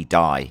we see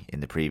die in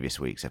the previous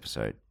week's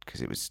episode,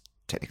 because it was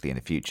technically in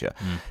the future,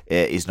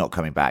 is not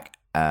coming back.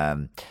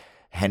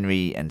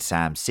 Henry and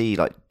Sam see,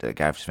 like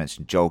Gareth just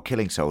mentioned, Joel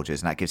killing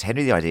soldiers, and that gives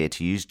Henry the idea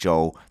to use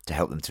Joel to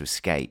help them to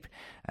escape.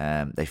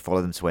 They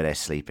follow them to where they're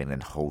sleeping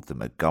and hold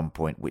them at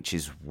gunpoint, which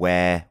is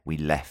where we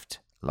left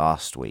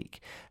last week.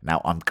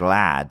 Now, I'm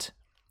glad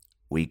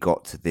we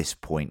got to this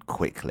point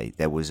quickly.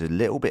 There was a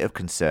little bit of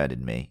concern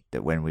in me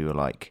that when we were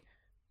like,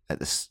 at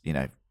this,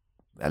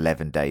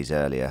 11 days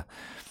earlier,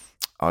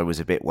 I was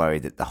a bit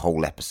worried that the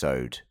whole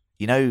episode,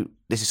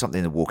 this is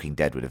something The Walking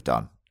Dead would have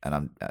done,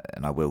 and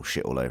I will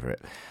shit all over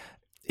it.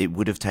 It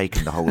would have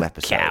taken the whole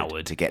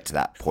episode to get to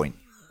that point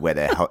where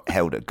they're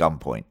held at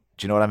gunpoint.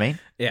 Do you know what I mean?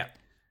 Yeah.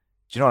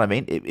 Do you know what I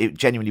mean? It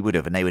genuinely would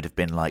have, and they would have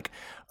been like,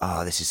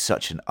 "Oh, this is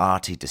such an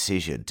arty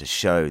decision to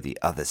show the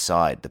other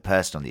side, the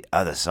person on the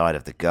other side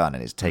of the gun,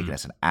 and it's taken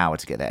us an hour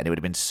to get there." And it would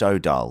have been so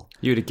dull.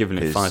 You would have given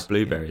it 5 Because-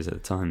 blueberries at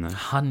the time, though.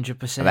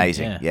 100%.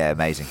 Amazing, Yeah.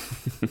 amazing.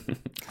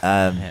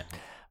 Yeah.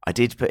 I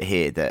did put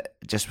here that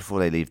just before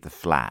they leave the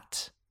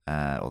flat,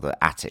 or the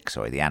attic,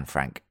 sorry, the Anne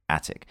Frank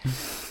attic,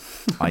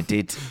 I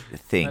did I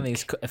think, think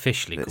it's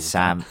officially that called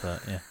Sam- that,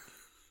 but yeah.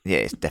 yeah,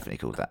 it's definitely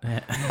called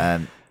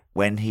that.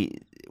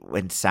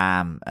 When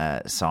Sam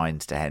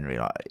signs to Henry,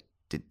 like,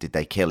 did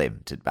they kill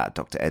him about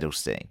Dr.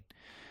 Edelstein?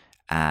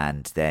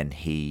 And then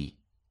he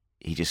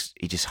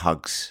just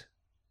hugs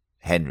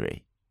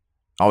Henry.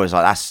 I was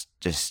like, that's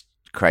just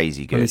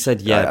crazy good. And he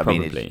said, yeah, I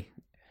mean, probably.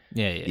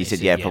 Yeah, he said,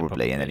 yeah,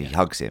 probably, and then he yeah.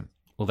 hugs him.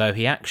 Although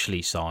he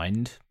actually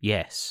signed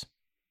yes.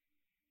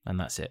 And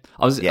that's it.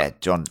 Yeah,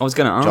 John. I was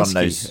going to ask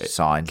John knows you,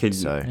 sign. could,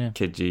 So Yeah.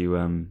 could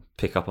you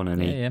pick up on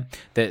any Yeah.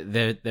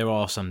 There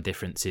are some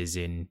differences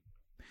in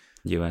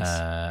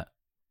US?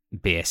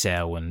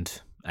 BSL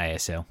and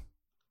ASL.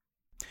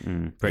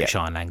 Mm. British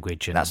Sign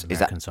Language and Is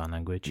American Sign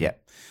Language. Yeah.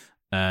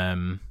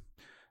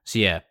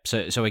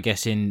 So I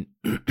guess in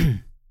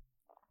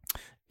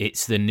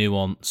it's the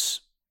nuance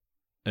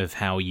of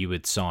how you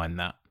would sign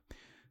that.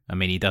 I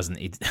mean, he doesn't.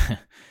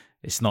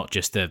 It's not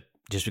just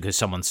because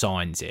someone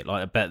signs it.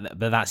 Like, but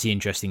that's the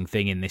interesting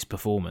thing in this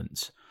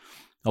performance.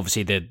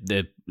 Obviously,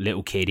 the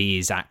little kid, he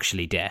is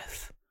actually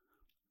deaf.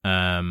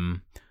 I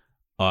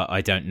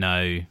don't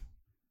know.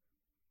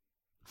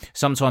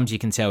 Sometimes you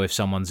can tell if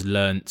someone's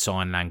learnt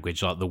sign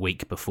language like the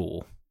week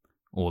before,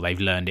 or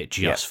they've learned it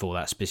just for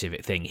that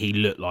specific thing. He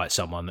looked like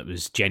someone that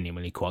was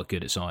genuinely quite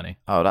good at signing.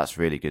 Oh, that's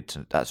really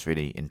good. That's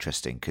really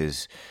interesting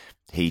because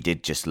he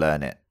did just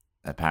learn it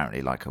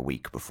apparently like a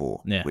week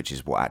before, which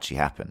is what actually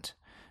happened.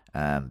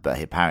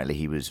 But apparently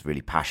he was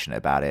really passionate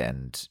about it,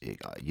 and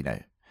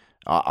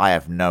I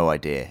have no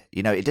idea.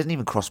 It doesn't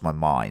even cross my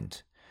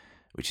mind,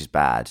 which is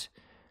bad,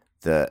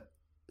 that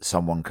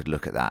someone could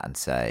look at that and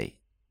say,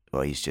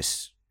 "Well, he's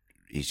just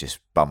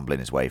bumbling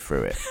his way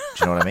through it." Do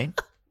you know what I mean?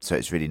 So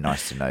it's really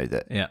nice to know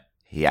that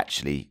he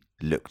actually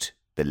looked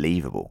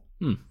believable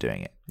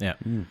doing it. Yeah.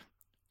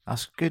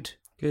 That's good.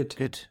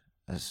 Good.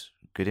 That's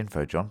good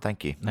info, John.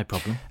 Thank you. No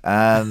problem.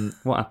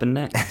 What happened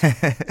next?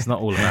 It's not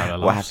all about our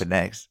lives. What happened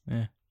next?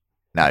 Yeah.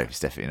 No, it's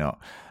definitely not.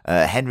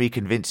 Henry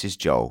convinces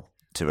Joel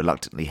to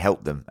reluctantly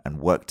help them and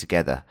work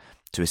together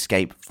to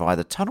escape via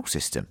the tunnel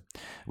system,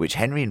 which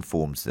Henry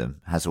informs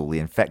them has all the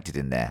infected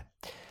in there.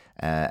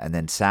 And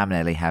then Sam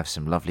and Ellie have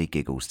some lovely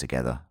giggles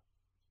together.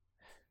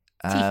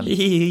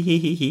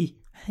 Obviously,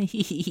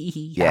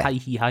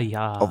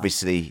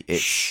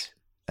 it's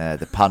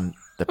the pun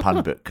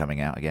book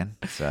coming out again.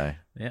 So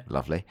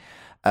lovely.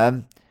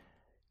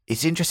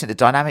 It's interesting. The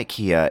dynamic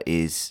here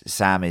is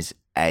Sam is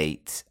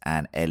 8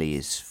 and Ellie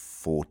is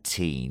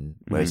 14,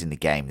 whereas in the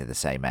game they're the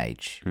same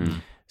age.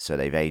 So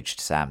they've aged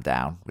Sam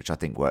down, which I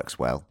think works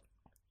well.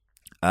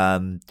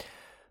 I've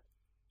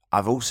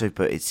also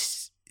put,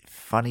 it's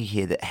funny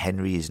here that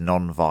Henry is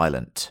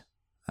non-violent.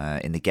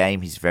 In the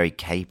game, he's very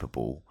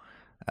capable,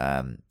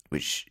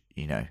 which,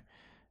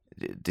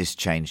 this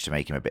change to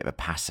make him a bit of a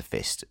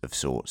pacifist of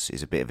sorts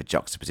is a bit of a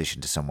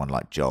juxtaposition to someone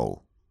like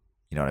Joel.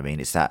 You know what I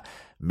mean? It's that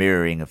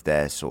mirroring of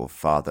their sort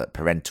of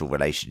parental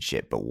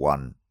relationship, but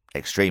one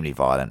extremely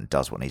violent and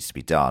does what needs to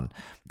be done.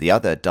 The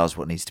other does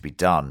what needs to be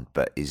done,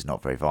 but is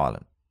not very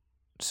violent.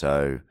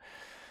 So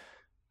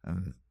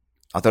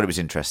I thought it was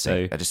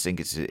interesting. I just think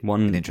it's an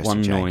interesting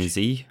one change.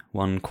 Noisy,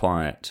 one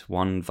quiet,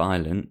 one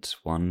violent,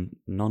 one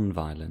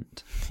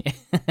non-violent.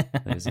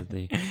 Those are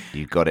the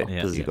You got it.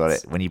 Yeah. You got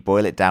it. When you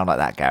boil it down like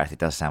that, Gareth, it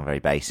does sound very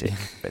basic.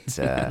 But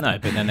No,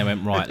 but then they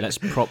went, right,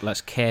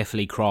 let's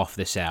carefully craft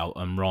this out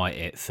and write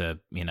it for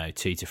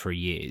 2 to 3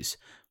 years.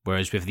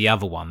 Whereas with the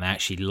other one, they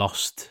actually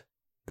lost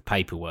the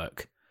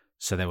paperwork,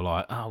 so they were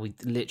like, "Oh, we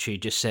literally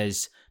just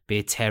says be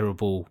a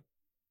terrible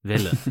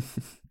villain."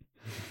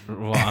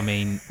 Well, I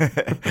mean,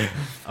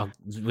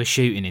 we're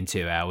shooting in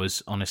 2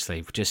 hours.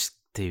 Honestly, just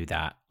do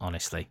that.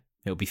 Honestly,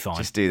 it'll be fine.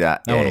 just do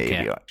that. No one will you'll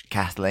care. be right.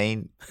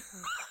 Kathleen.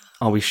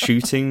 Are we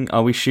shooting?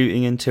 Are we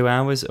shooting in 2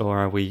 hours, or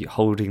are we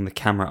holding the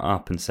camera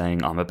up and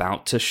saying "I'm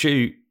about to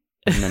shoot"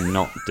 and then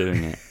not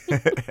doing it?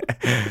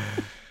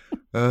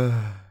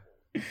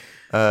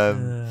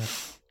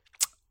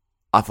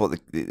 I thought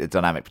the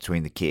dynamic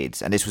between the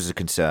kids, and this was a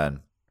concern,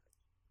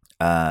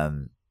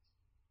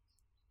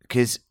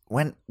 because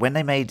when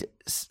they made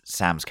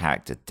Sam's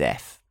character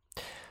deaf,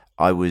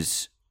 I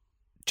was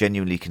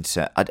genuinely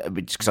concerned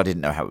because I didn't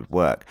know how it would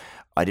work.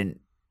 I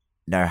didn't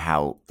know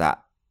how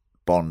that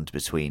bond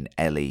between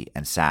Ellie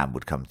and Sam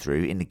would come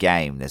through. In the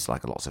game, there's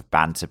like lots of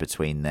banter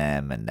between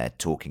them, and they're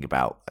talking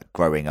about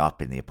growing up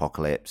in the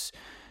apocalypse.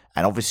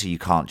 And obviously you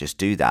can't just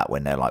do that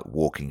when they're like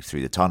walking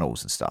through the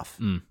tunnels and stuff.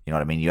 You know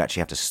what I mean? You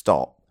actually have to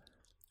stop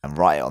and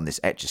write it on this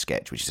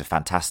Etch-a-Sketch, which is a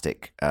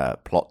fantastic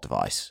plot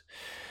device,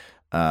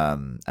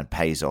 and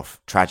pays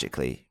off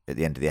tragically at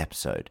the end of the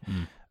episode.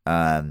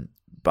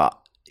 But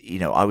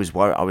I was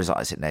worried. I was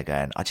like sitting there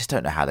going, I just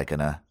don't know how they're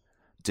gonna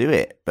do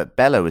it. But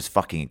Bella was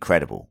fucking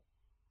incredible.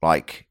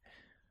 Like,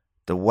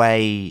 the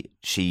way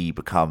she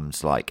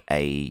becomes like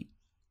a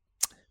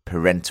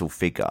parental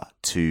figure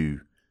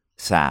to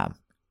Sam,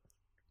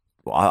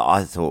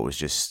 I thought was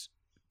just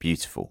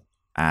beautiful.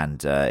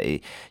 And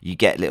you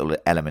get little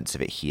elements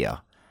of it here.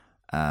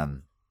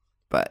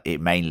 But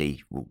it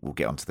mainly, we'll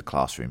get onto the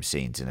classroom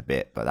scenes in a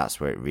bit, but that's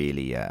where it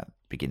really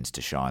begins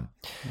to shine.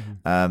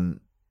 Mm-hmm.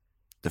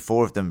 The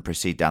four of them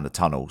proceed down the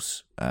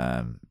tunnels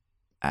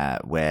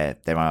where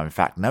there are, in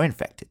fact, no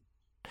infected.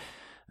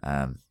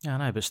 I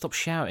know, but stop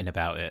shouting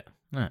about it.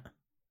 No.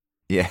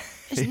 Yeah.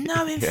 There's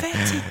no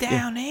infected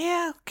down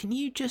here. Can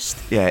you just...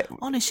 Yeah.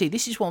 Honestly,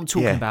 this is what I'm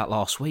talking about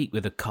last week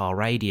with the car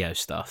radio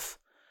stuff.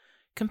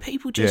 Can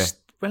people just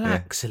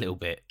relax a little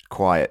bit?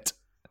 Quiet.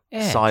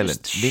 Yeah,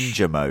 silent.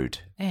 Ninja mode.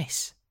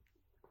 Yes.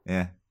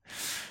 Yeah.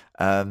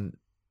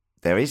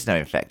 There is no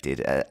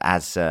infected,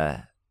 as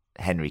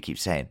Henry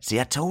keeps saying. See,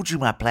 I told you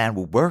my plan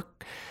will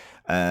work.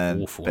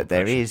 Awful but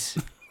there is...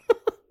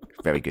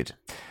 Very good.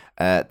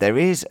 There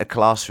is a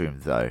classroom,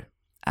 though,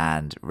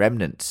 and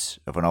remnants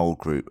of an old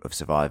group of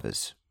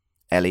survivors.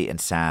 Ellie and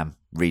Sam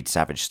read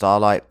Savage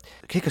Starlight,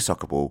 kick a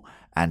soccer ball,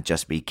 and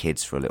just be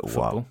kids for a little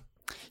while.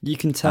 You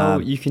can tell.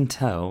 You can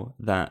tell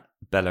that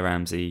Bella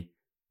Ramsey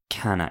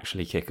can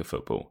actually kick a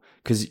football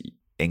because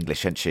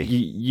English, isn't she?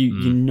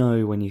 You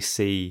know when you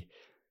see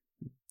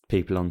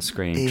people on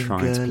screen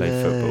trying to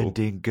play football.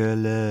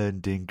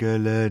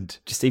 England.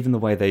 Just even the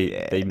way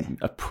they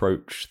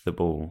approach the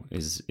ball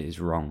is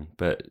wrong,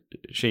 but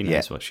she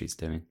knows what she's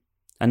doing.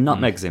 And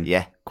nutmegs him.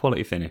 Yeah.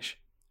 Quality finish.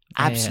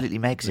 Absolutely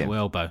megs him.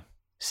 Elbow.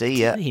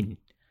 See ya.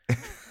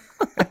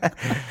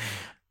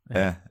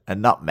 A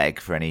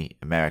nutmeg, for any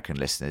American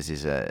listeners,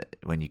 is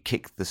when you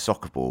kick the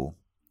soccer ball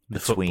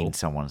between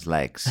someone's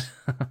legs.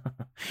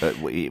 But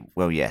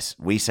yes,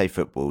 we say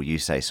football, you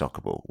say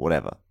soccer ball,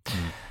 whatever.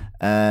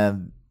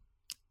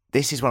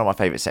 This is one of my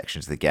favourite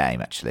sections of the game,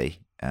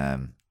 actually,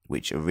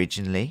 which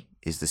originally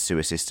is the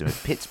sewer system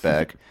of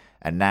Pittsburgh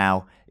and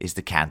now is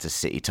the Kansas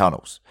City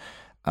tunnels.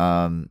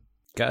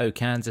 Go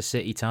Kansas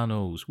City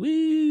tunnels.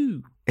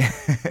 Woo!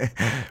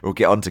 We'll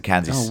get on to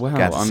Kansas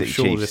City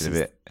sure Chiefs this in a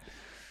is bit.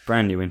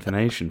 Brand new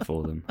information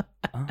for them.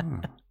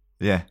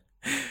 Yeah.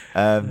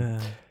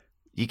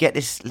 You get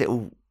this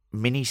little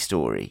mini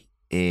story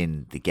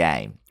in the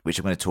game, which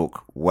I'm going to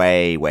talk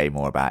way, way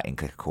more about in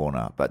Clicker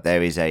Corner, but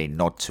there is a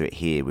nod to it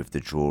here with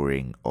the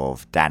drawing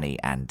of Danny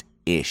and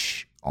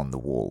Ish on the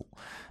wall.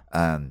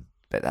 But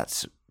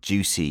that's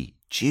juicy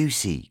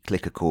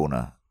Clicker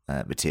Corner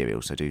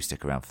material, so do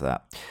stick around for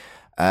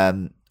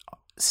that.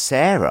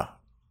 Sarah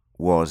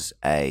was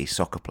a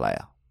soccer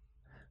player,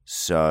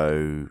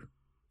 so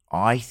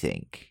I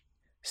think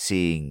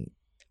seeing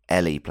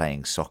Ellie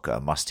playing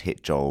soccer must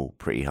hit Joel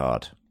pretty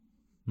hard.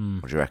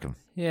 What do you reckon?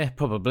 Yeah,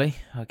 probably,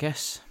 I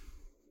guess.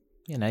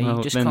 You know,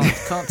 you just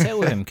can't tell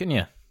with him, can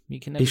you?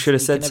 He should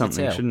have said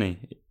something, shouldn't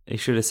he? He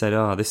should have said,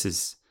 "Oh, this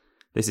is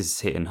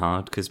hitting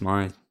hard because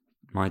my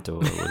daughter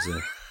was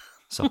a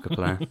soccer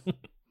player.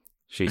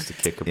 She used to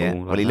kick a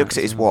ball." Well, he looks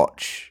at his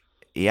watch.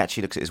 He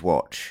actually looks at his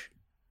watch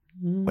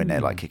when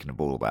they're like kicking a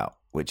ball about,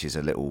 which is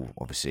a little,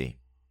 obviously,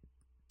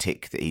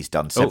 tick that he's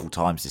done several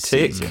times this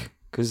season.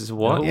 Because it's a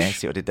watch. Yeah,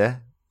 see what I did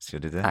there?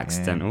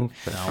 Accidental.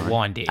 Yeah. I'll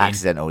wind it in.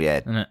 Accidental, yeah.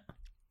 Isn't it?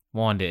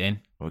 Wind it in.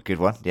 Well, good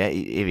one. Yeah,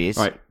 here he is.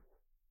 Right.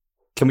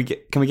 Can we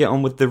get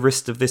on with the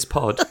rest of this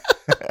pod?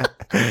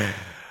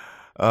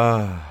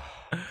 Oh,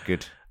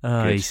 good.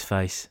 Oh, good. his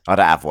face. I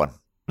don't have one.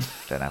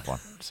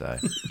 So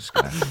I'm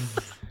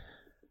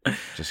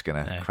just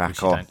gonna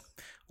crack on.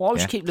 Why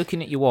would you keep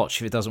looking at your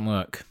watch if it doesn't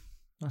work?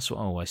 That's what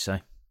I always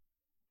say.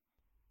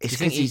 It's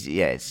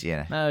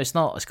because No, it's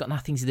not. It's got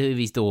nothing to do with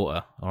his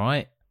daughter. All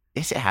right.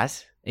 Yes, it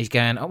has. He's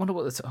going, I wonder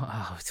what the...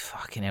 it's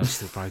fucking hell, it's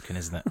still broken,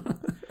 isn't it?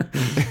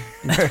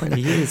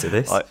 20 years of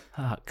this.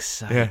 Fuck's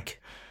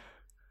sake.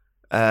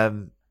 Yeah,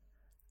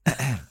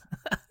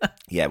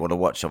 well, the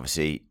watch,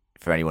 obviously,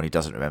 for anyone who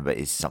doesn't remember,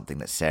 is something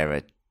that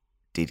Sarah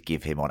did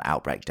give him on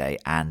Outbreak Day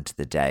and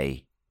the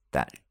day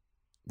that,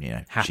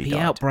 Happy she died.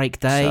 Outbreak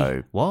Day.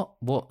 So... What?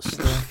 What's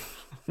the...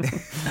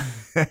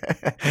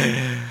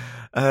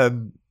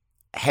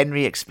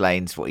 Henry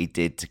explains what he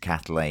did to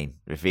Kathleen,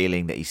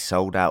 revealing that he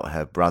sold out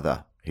her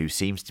brother, who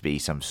seems to be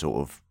some sort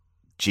of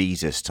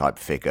Jesus-type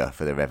figure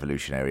for the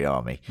Revolutionary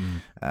Army.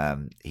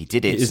 He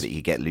did it so that he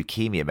could get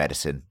leukemia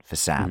medicine for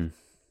Sam.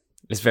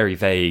 It's very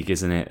vague,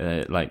 isn't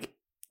it? Like,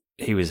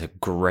 he was a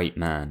great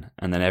man,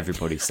 and then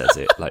everybody says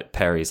it. Like,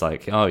 Perry's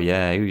like, oh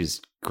yeah, he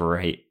was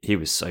great. He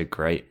was so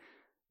great.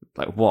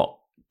 Like, what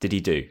did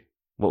he do?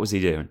 What was he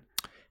doing?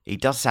 He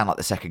does sound like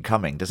the Second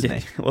Coming, doesn't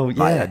he? Well,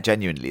 yeah. Like,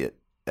 genuinely,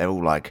 they're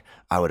all like,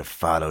 I would have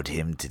followed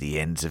him to the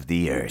ends of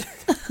the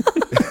earth.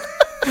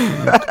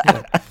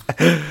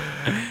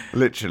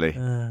 Literally.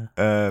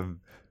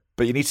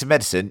 But you need some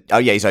medicine. Oh,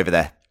 yeah, he's over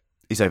there.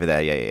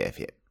 Yeah.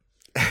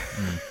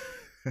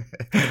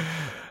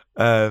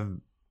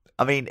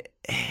 I mean,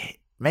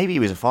 maybe he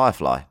was a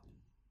firefly,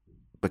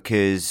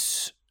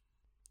 because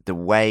the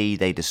way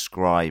they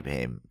describe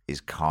him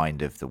is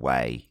kind of the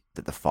way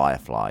that the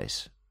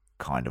fireflies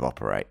kind of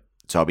operate.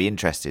 So I'll be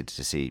interested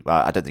to see.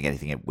 Well, I don't think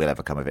anything will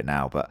ever come of it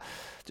now, but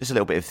just a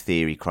little bit of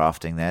theory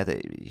crafting there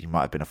that he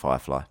might have been a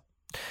Firefly.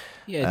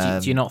 Yeah,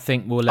 do you not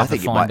think we'll ever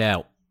find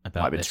out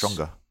about might have been this?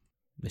 Stronger.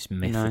 This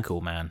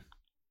mythical man,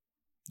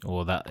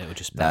 or that it will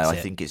just. No, I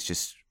think it's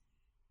just.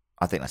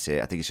 I think that's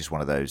it. I think it's just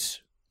one of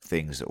those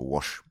things that will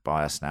wash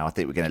by us now. I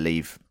think we're going to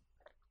leave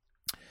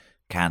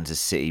Kansas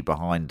City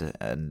behind,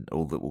 and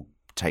all that we'll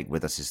take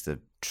with us is the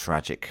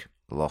tragic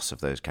loss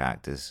of those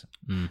characters.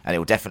 And it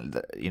will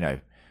definitely,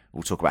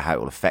 we'll talk about how it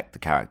will affect the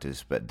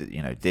characters, but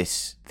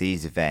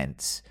these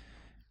events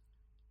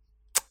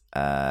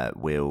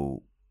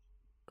will,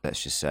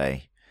 let's just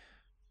say,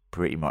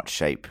 pretty much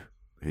shape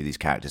who these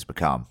characters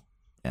become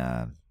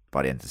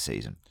by the end of the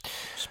season.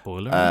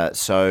 Spoiler.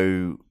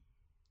 So,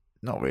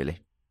 not really.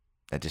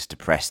 They're just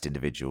depressed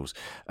individuals.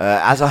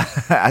 As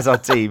our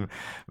team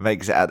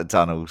makes it out the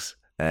tunnels,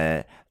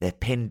 they're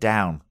pinned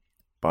down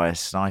by a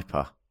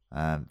sniper.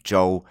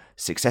 Joel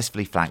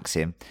successfully flanks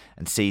him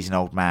and sees an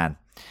old man.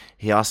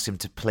 He asks him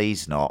to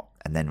please not,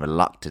 and then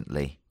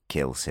reluctantly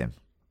kills him.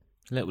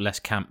 A little less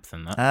camp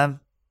than that.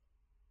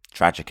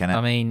 Tragic, innit?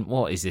 I mean,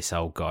 what is this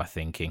old guy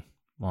thinking?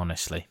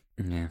 Honestly.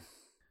 Yeah.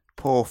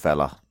 Poor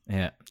fella.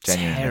 Yeah.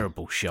 Genuinely.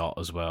 Terrible shot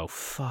as well.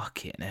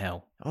 Fucking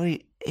hell. Oh,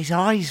 his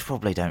eyes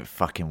probably don't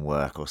fucking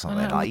work or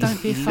something. Know,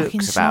 don't be a he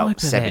fucking looks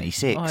about sniper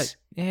 76.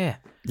 then.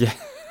 Yeah.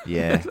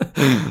 Yeah.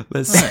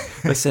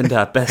 Let's send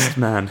our best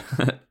man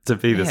to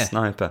be the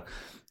sniper.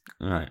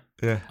 All right.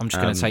 Yeah. I'm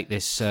just going to take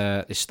this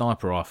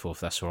sniper rifle, if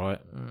that's all right.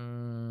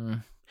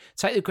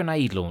 Take the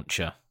grenade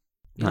launcher.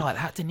 You like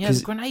that, didn't you?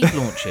 The grenade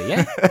launcher,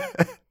 yeah?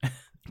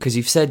 Because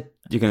you've said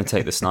you're going to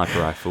take the sniper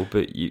rifle,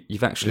 but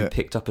you've actually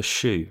picked up a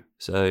shoe.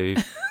 So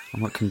I'm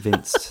not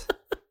convinced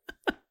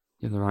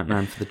you're the right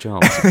man for the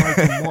job.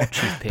 Broken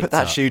watch you've picked Put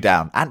that up. shoe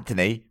down.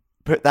 Anthony,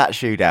 put that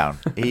shoe down.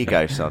 Here you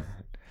go, son.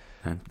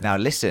 Now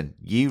listen,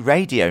 you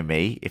radio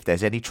me if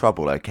there's any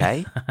trouble,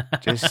 okay?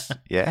 Just,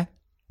 yeah?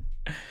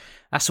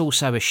 That's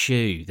also a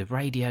shoe. The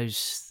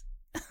radio's...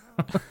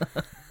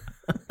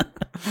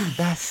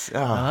 That's,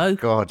 Hello?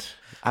 God,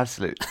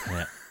 absolute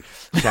Yeah.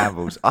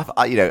 shambles. I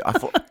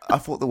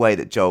thought the way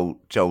that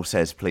Joel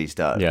says please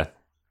don't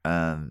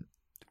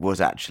was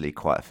actually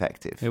quite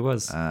effective. It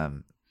was.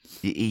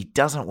 He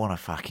doesn't want to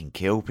fucking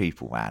kill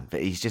people, man,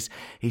 but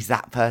he's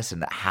that person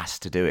that has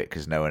to do it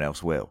because no one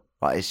else will.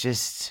 Like, it's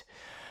just,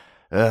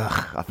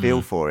 I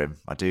feel for him.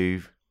 I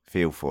do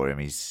feel for him.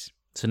 It's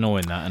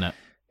annoying, that, isn't it?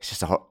 It's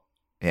just a hot.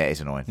 Yeah,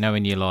 it's annoying.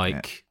 Knowing you're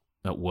like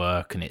at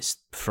work and it's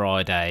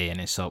Friday and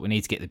it's like, we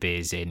need to get the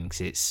beers in because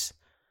it's,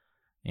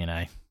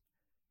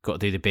 got to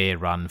do the beer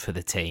run for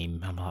the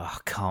team. I'm like, I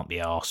can't be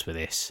arsed with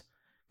this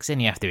because then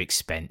you have to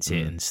expense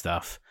it and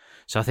stuff.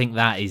 So I think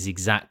that is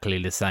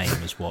exactly the same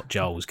as what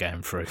Joel's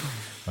going through,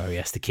 where he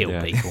has to kill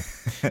people.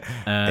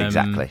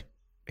 Exactly.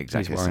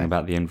 He's worrying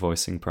about the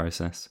invoicing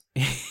process.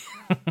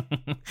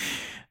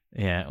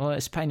 Yeah, well,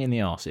 it's a pain in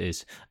the arse, it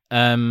is.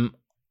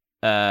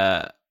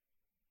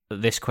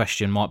 This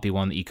question might be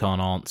one that you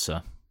can't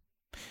answer.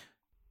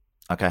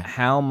 Okay.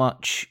 How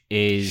much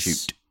is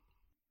Shoot.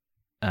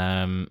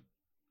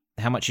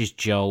 How much is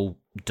Joel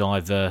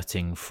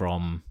diverting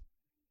from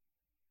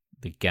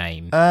the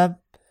game?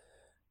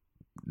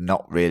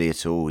 Not really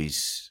at all.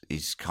 He's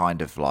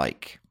kind of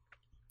like,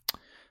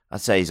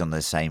 I'd say he's on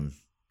the same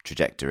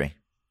trajectory,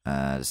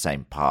 the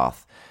same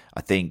path.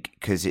 I think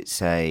because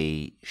it's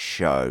a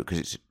show, because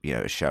it's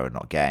a show and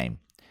not a game.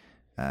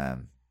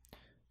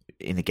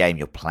 In the game,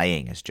 you're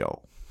playing as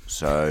Joel,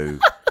 so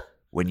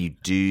when you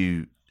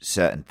do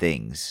certain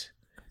things,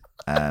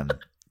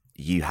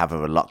 you have a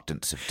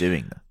reluctance of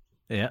doing them.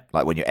 Yeah,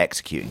 like when you're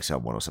executing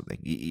someone or something,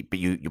 but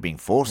you're being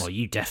forced. Well,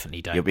 you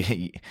definitely don't.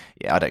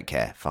 I don't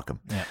care. Fuck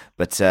them. Yeah.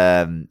 But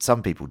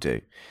some people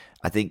do.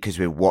 I think because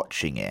we're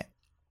watching it,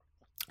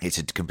 it's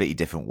a completely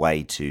different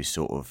way to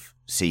sort of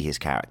see his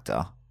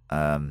character.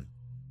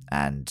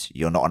 And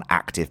you're not an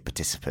active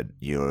participant;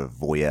 you're a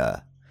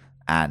voyeur.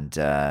 And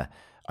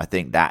I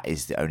think that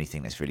is the only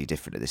thing that's really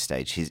different at this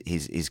stage.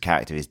 His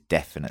character is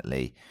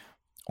definitely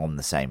on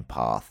the same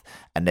path,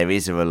 and there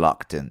is a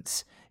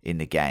reluctance in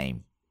the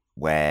game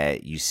where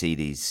you see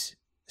these,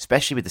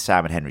 especially with the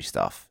Sam and Henry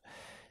stuff,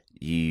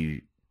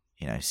 you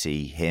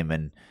see him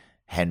and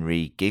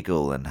Henry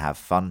giggle and have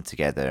fun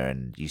together,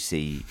 and you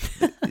see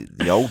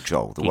the old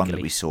Joel, the one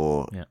that we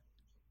saw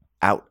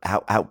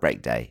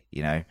Outbreak Day,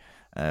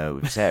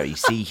 with Sarah. You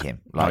see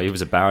him. He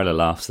was a barrel of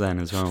laughs then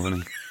as well,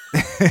 wasn't he?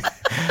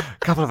 A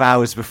couple of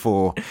hours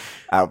before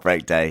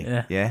Outbreak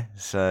Day. Yeah.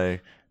 So,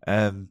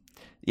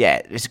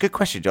 it's a good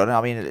question, John.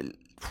 I mean,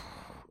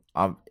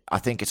 I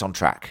think it's on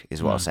track,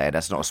 is what I'll say.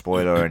 That's not a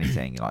spoiler or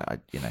anything.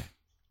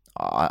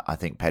 I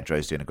think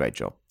Pedro's doing a great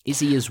job. Is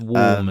he as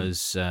warm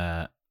as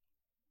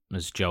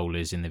Joel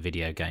is in the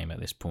video game at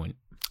this point?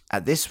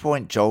 At this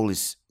point, Joel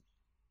is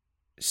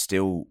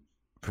still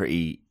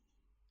pretty.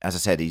 As I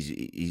said,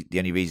 he's the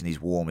only reason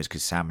he's warm is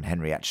because Sam and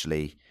Henry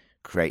actually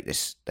create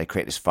this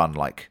fun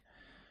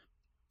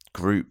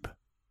group.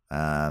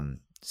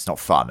 It's not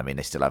fun. I mean,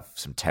 they still have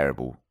some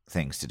terrible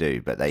things to do,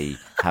 but they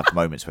have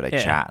moments where they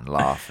chat and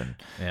laugh and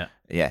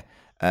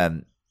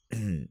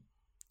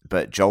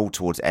But Joel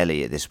towards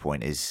Ellie at this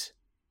point is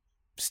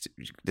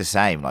the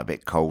same, like a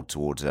bit cold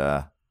towards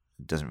her.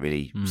 Doesn't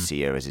really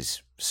see her as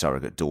his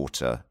surrogate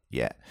daughter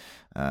yet,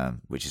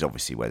 which is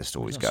obviously where the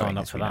story's going. Signed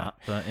up for that,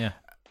 but yeah.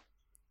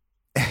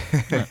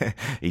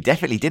 He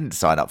definitely didn't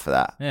sign up for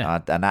that. Yeah.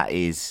 And that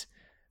is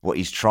what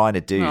he's trying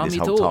to do this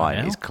whole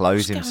time, is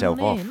close himself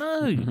off.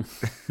 No.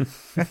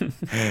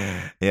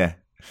 Yeah.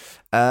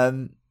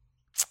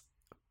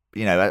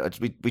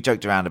 We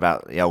joked around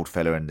about the old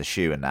fella and the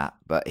shoe and that,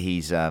 but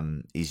he's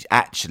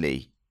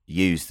actually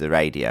used the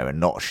radio and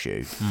not a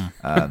shoe,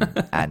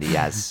 and he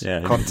has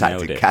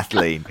contacted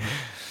Kathleen,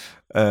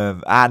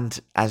 and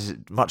as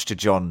much to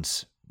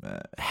John's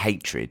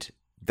hatred,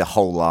 the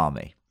whole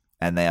army,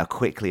 and they are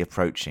quickly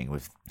approaching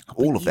with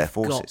all of their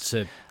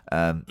forces.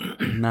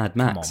 Mad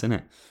Max, isn't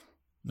it?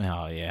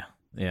 Oh yeah.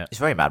 It's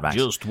very Mad Max.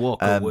 Just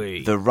walk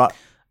away.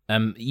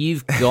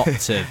 You've got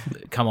to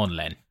come on,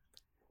 Len.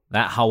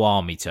 That whole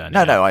army turn.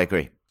 No, I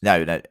agree.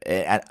 No.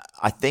 And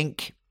I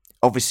think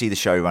obviously the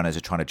showrunners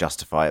are trying to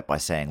justify it by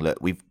saying, "Look,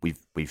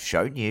 we've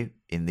shown you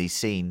in these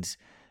scenes,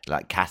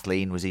 like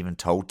Kathleen was even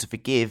told to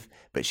forgive,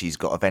 but she's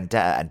got a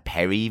vendetta." And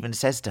Perry even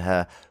says to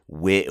her,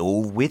 "We're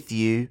all with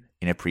you,"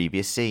 in a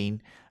previous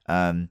scene.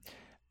 And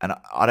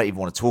I don't even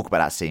want to talk about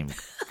that scene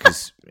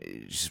because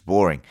it's just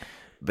boring.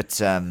 But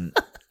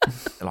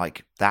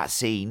like that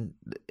scene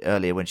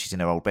earlier when she's in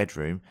her old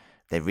bedroom,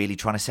 they're really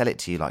trying to sell it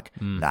to you like,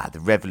 nah, the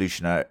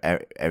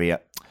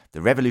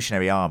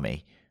Revolutionary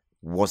Army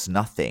was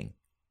nothing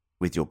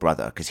with your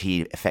brother because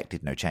he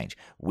effected no change.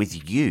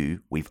 With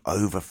you, we've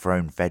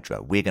overthrown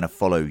Fedra. We're going to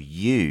follow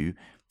you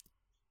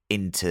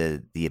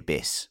into the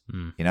abyss,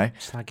 you know?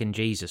 Slagging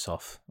Jesus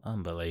off.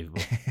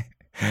 Unbelievable.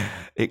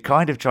 It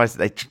kind of tries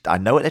to, I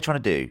know what they're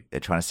trying to do. They're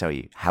trying to sell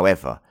you.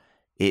 However,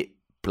 it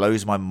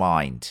blows my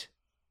mind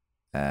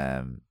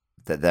that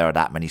there are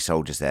that many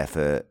soldiers there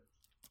for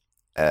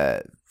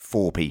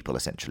 4 people,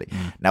 essentially.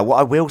 Now, what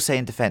I will say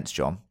in defense,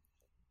 John,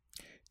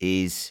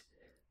 is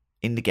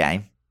in the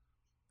game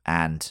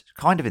and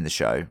kind of in the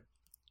show,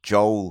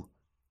 Joel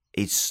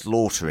is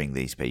slaughtering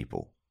these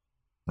people,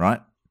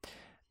 right?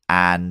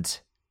 And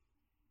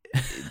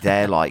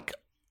they're like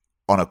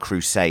on a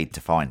crusade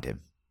to find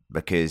him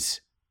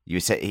because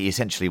he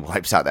essentially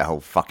wipes out their whole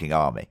fucking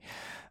army.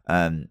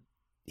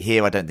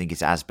 Here, I don't think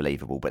it's as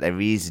believable, but there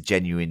is a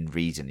genuine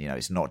reason. You know,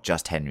 it's not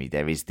just Henry.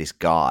 There is this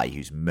guy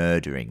who's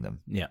murdering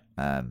them. Yeah.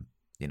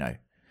 You know,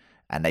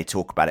 and they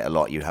talk about it a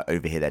lot. You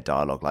overhear their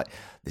dialogue, like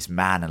this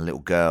man and a little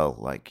girl.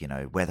 Like, you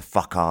know, where the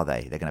fuck are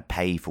they? They're going to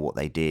pay for what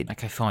they did.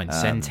 Okay, fine.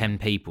 Send 10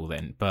 people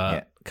then,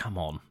 but come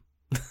on.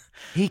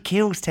 He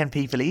kills 10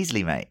 people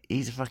easily, mate.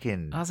 He's a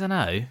fucking. I don't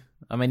know.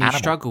 I mean, he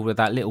struggled with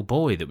that little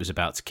boy that was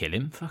about to kill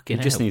him. Fucking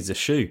He just needs a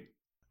shoe.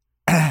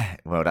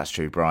 Well, that's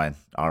true, Brian.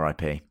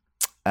 R.I.P.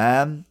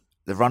 The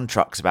run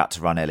truck's about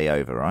to run Ellie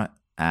over, right?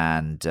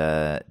 And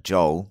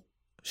Joel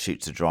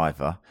shoots the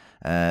driver.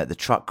 The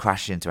truck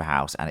crashes into a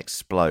house and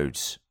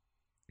explodes.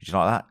 Did you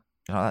like that?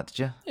 You like that, did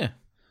you? Yeah.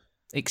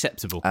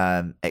 Acceptable.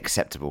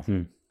 Acceptable.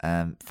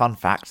 Fun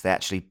fact, they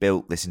actually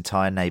built this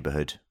entire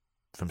neighbourhood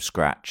from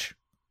scratch.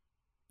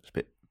 It's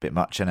a bit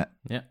much, isn't it?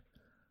 Yeah.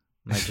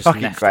 Just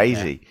fucking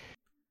crazy.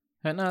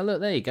 No, look,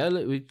 there you go.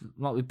 Look,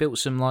 we built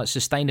some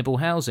sustainable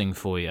housing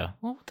for you.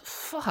 What the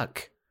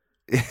fuck?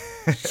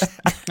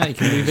 Now you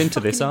can move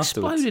into this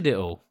afterwards. Exploded it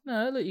all.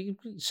 No, look,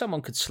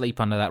 someone could sleep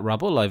under that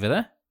rubble over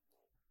there.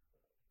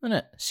 Isn't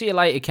it? See you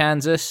later,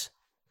 Kansas.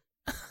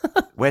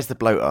 Where's the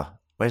bloater?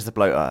 We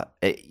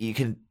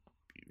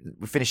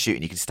finished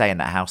shooting. You can stay in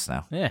that house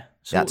now. Yeah,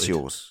 sorted. That's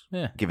yours.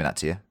 Yeah, giving that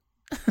to you.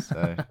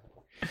 So.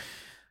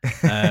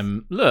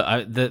 Look,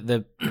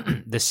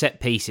 the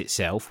set piece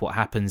itself, what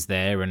happens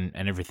there, and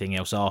everything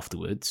else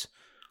afterwards.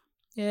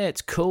 Yeah,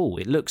 it's cool.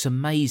 It looks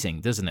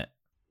amazing, doesn't it?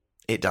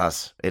 It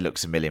does. It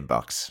looks $1 million.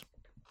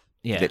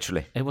 Yeah,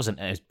 literally. It wasn't.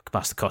 It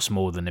must have cost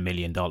more than $1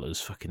 million.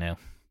 Fucking hell.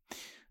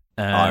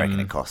 I reckon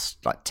it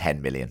cost like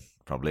 10 million,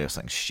 probably, or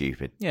something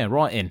stupid. Yeah,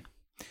 write in.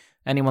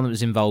 Anyone that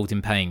was involved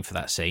in paying for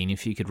that scene,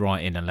 if you could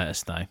write in and let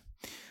us know.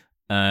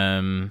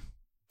 I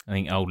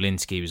think old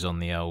Linsky was on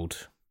the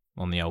old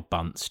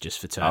bunts just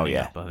for turning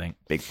up. I think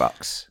big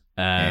bucks.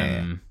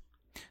 Yeah,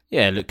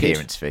 look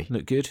appearance good. fee.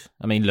 Look good.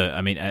 I mean,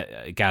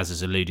 Gaz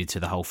has alluded to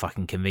the whole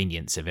fucking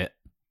convenience of it,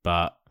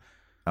 but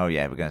oh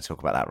yeah, we're going to talk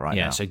about that right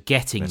now. Yeah, so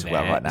getting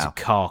there is a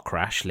car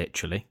crash,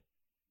 literally.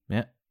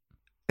 Yeah.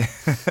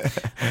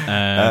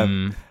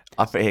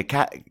 I put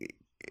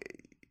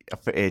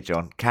here,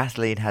 John.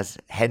 Kathleen has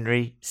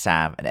Henry,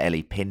 Sam, and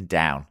Ellie pinned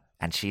down,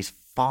 and she's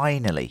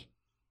finally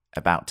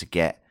about to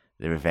get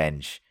the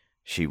revenge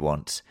she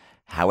wants.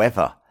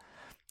 However,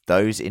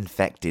 those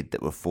infected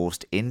that were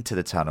forced into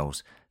the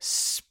tunnels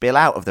spill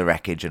out of the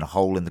wreckage and a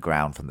hole in the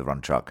ground from the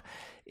run truck.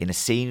 In a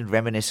scene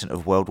reminiscent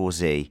of World War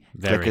Z,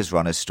 clickers,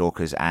 runners,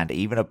 stalkers, and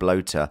even a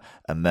bloater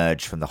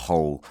emerge from the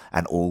hole,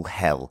 and all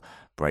hell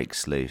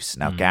breaks loose.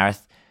 Now,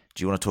 Gareth,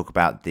 do you want to talk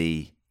about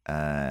the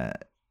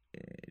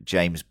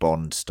James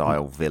Bond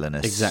style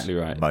villainous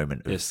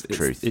moment of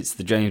truth? It's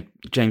the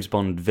James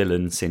Bond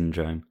villain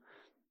syndrome.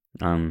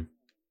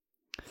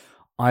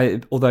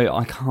 although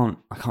I can't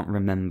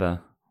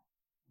remember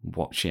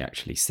what she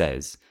actually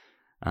says,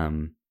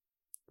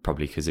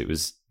 probably because it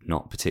was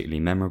not particularly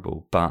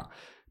memorable, but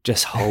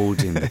just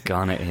holding the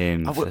gun at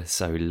him for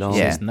so long.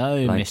 Yeah. No,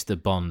 Like-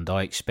 Mr. Bond,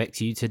 I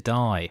expect you to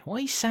die. Why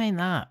are you saying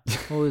that?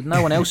 Well,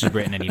 no one else has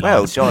written any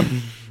Well, lines.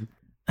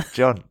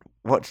 John,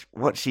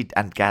 what she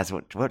and Gaz,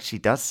 what she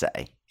does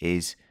say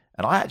is,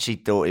 and I actually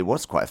thought it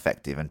was quite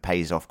effective and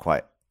pays off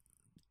quite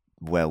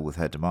well with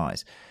her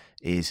demise,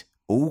 is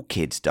all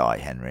kids die,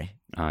 Henry.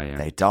 Oh yeah.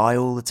 They die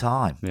all the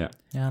time. Yeah.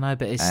 Yeah, I know,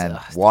 but it's And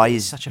why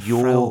it's is such a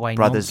your throwaway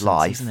brother's nonsense,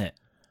 life isn't it?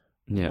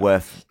 Yeah.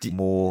 Worth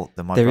more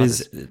than my There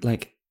brother's? is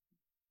like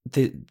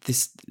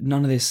this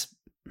none of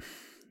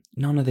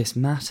this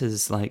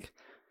matters. Like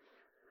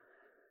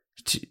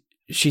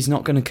she's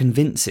not going to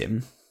convince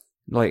him.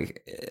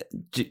 Like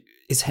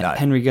is No.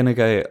 Henry going to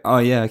go, oh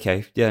yeah,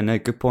 okay, yeah, no,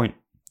 good point.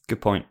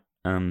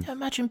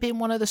 Imagine being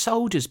one of the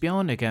soldiers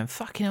behind her going,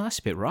 fucking hell, that's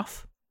a bit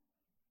rough.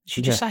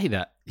 She just say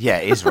that. Yeah,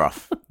 it is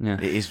rough. Yeah.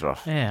 It is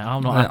rough. Yeah,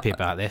 I'm not Well, happy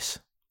about this.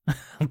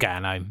 I'm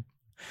going home.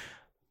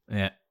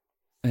 Yeah.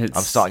 It's,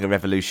 I'm starting a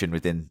revolution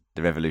within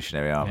the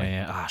Revolutionary Army.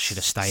 Yeah, I should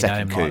have stayed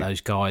Second home coup. like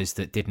those guys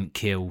that didn't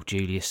kill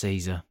Julius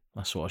Caesar.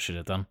 That's what I should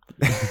have done.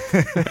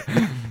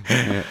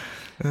 Yeah.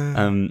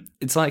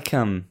 It's like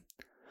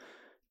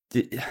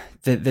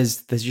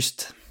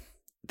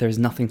there's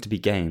nothing to be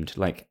gained.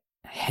 Like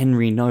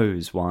Henry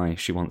knows why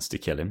she wants to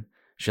kill him.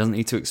 She doesn't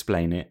need to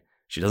explain it.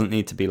 She doesn't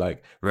need to be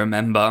like,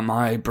 remember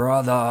my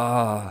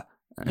brother.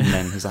 And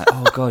then he's like,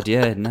 oh God,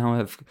 yeah,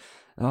 now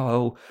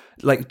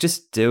like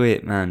just do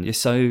it, man.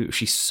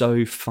 She's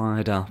so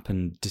fired up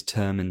and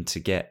determined to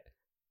get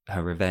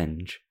her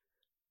revenge.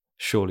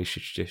 Surely she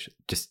should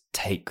just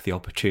take the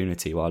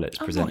opportunity while it's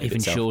I'm presented not even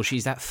itself. sure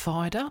she's that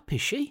fired up, is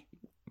she?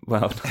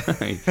 Well,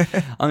 no.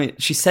 I mean,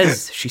 she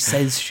says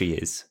she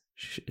is.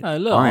 Oh,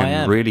 look, I I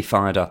am am. really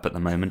fired up at the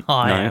moment.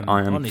 I am.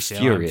 I am Honestly, I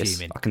am furious.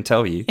 fuming. I can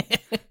tell you.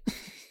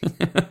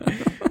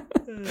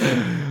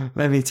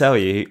 Let me tell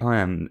you, I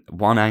am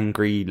one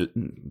angry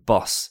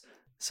boss.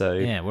 So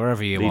Yeah,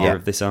 wherever you leader are.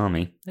 of this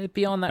army. They're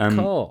beyond that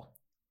car.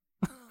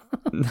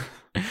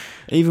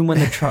 Even when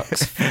the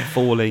truck's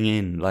falling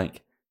in,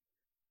 like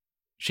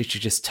she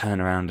should just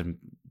turn around and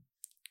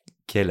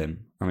kill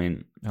him. I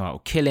mean, All right, well,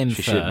 kill him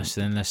She first,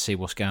 then let's see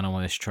what's going on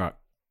with this truck.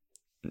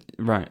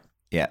 right?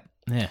 Yeah.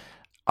 Yeah.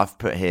 I've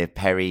put here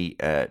Perry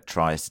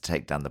tries to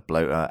take down the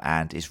bloater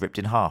and is ripped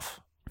in half.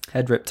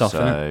 Head ripped off.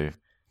 innit?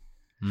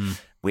 So,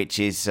 which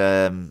is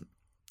a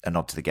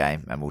nod to the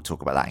game, and we'll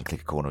talk about that in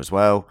Clicker Corner as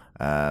well.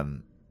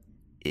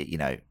 You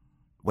know,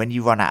 when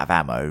you run out of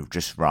ammo,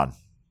 just run.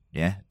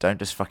 Yeah, don't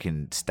just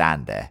fucking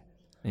stand there.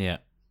 Yeah.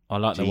 I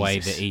like the way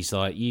Jesus. that he's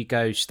like, you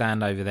go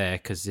stand over there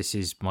because this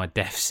is my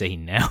death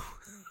scene now.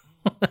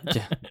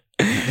 Yeah.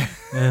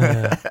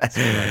 That's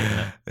great, isn't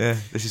it? Yeah,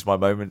 this is my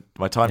moment,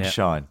 my time to Yeah.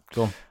 shine.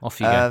 Go on, off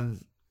you go.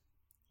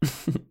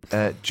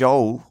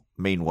 Joel,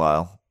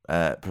 meanwhile,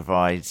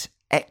 provides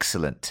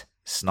excellent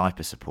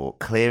sniper support,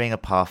 clearing a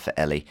path for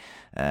Ellie,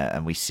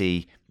 and we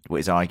see what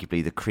is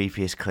arguably the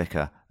creepiest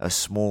clicker, a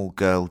small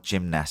girl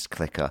gymnast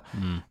clicker.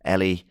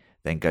 Ellie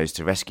then goes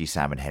to rescue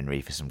Sam and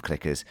Henry for some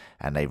clickers,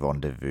 and they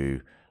rendezvous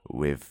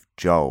with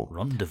Joel.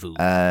 Rendezvous.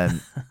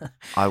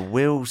 I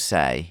will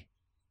say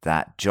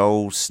that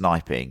Joel's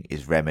sniping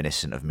is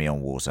reminiscent of me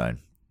on Warzone.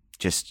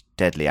 Just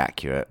deadly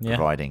accurate, Yeah.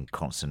 providing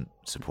constant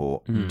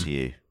support to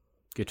you.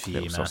 Good for you,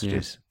 Little man.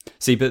 sausages.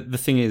 See, but the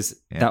thing is,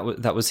 Yeah.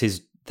 that was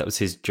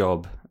his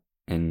job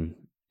in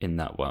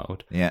that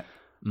world. Yeah.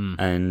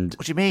 And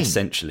What do you mean?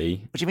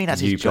 Essentially, What do you mean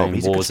that's you his job? playing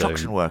He's a Warzone-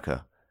 construction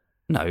worker.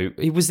 No,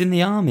 he was in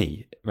the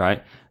army,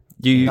 right?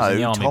 You No, in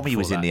the army Tommy before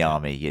was in that, the yeah.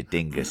 army, you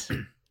dingus.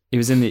 he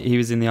was in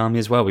the army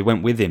as well. We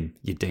went with him,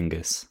 you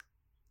dingus.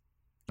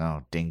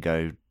 Oh,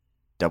 dingo,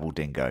 double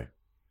dingo.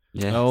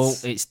 Yes. Oh,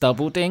 it's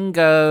Double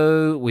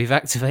Dingo. We've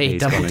activated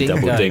He's Double gone and Dingo.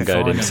 Double Dingoed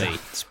Finally.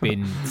 himself. It's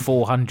been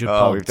 400 Oh,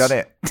 pods. we've done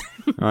it.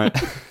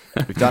 Right.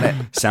 We've done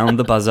it. Sound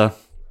the buzzer.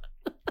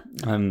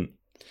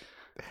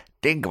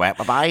 Dingo out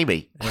my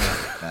baby.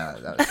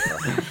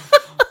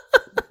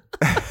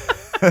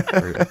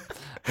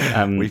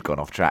 We've gone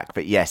off track.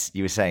 But yes,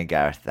 you were saying,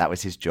 Gareth, that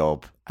was his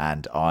job,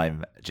 and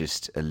I'm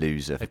just a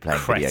loser for playing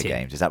video cretin.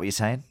 games. Is that what you're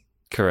saying?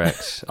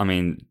 Correct. I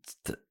mean,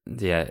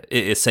 yeah,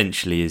 it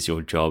essentially is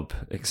your job,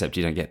 except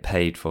you don't get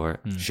paid for it.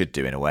 Should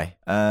do in a way.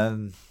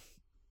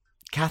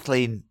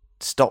 Kathleen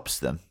stops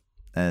them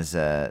as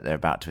they're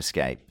about to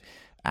escape,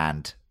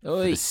 and for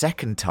Oi. the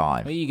second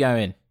time Where are you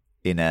going?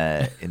 in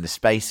the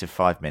space of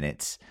 5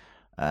 minutes,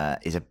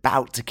 is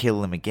about to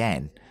kill them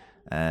again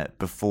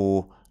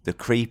before the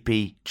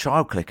creepy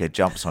child clicker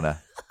jumps on her.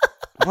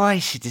 Why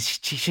she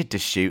should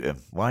just shoot him?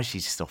 Why is she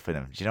stopping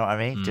him? Do you know what I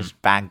mean? Just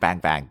bang, bang,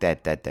 bang,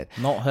 dead, dead, dead.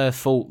 Not her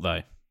fault,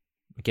 though.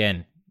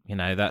 Again,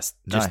 that's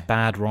just No.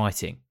 bad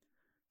writing.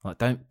 Like,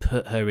 don't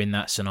put her in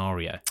that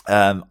scenario.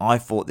 I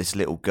thought this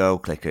little girl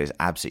clicker is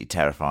absolutely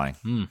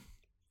terrifying.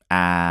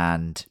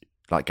 And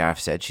like Gareth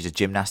said, she's a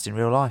gymnast in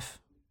real life.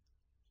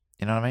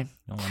 You know what I mean?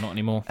 No, not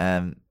anymore.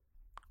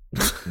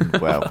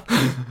 Well,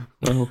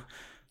 Well,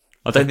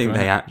 I don't think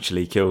they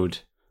actually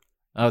killed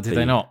Oh, did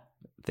they not?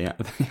 The,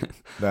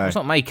 No. It's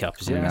not makeup,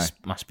 is it? No. That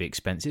must be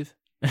expensive.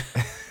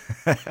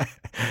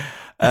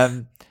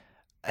 In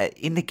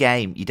the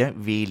game, you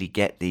don't really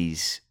get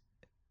these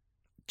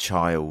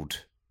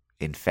child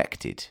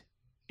infected.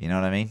 You know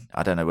what I mean?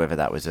 I don't know whether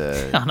that was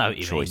a I know what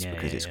you choice mean, yeah,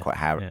 because yeah, it's yeah. quite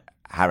Yeah.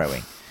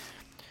 harrowing.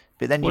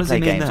 But then What you does play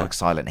he mean games there? like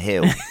Silent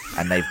Hill,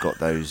 and they've got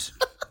those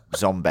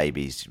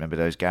zombabies. Remember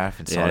those, Gareth,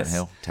 in Silent Yes.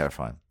 Hill?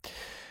 Terrifying.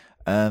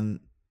 But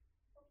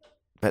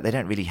they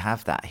don't really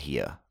have that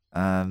here.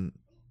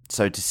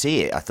 So to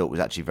see it, I thought was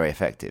actually very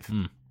effective.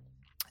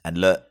 And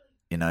look,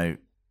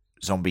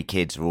 zombie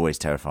kids are always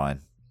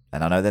terrifying.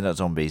 And I know they're not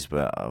zombies,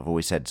 but I've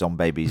always said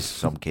zombabies,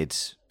 zom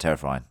kids,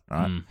 terrifying.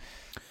 Right?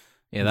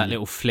 Yeah, that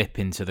little flip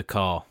into the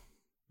car.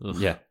 Ugh.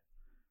 yeah.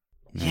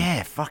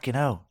 Yeah, fucking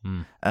hell.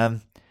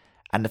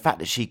 And the fact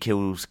that she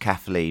kills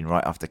Kathleen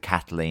right after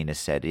Kathleen has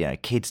said,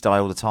 kids die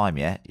all the time,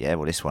 yeah? Yeah,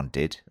 well, this one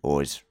did,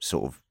 or is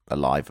sort of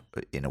alive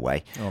in a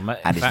way,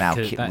 and is now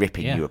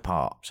ripping you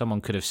apart.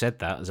 Someone could have said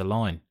that as a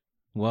line.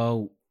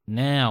 Well,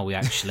 now we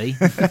actually,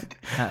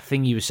 that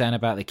thing you were saying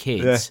about the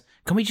kids,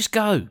 can we just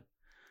go?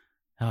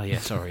 Oh, yeah,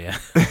 sorry, yeah.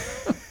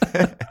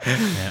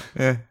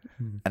 Yeah.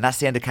 And that's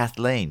the end of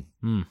Kathleen.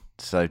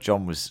 So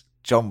John was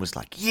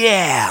like,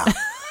 yeah,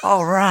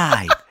 all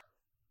right.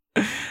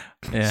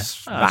 Yeah,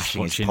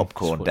 Smashing his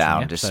popcorn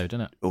down, just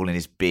all in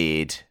his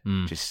beard,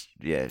 just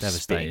spitting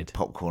Devastated.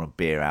 popcorn and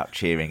beer out,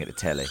 cheering at the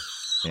telly.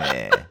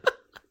 Yeah,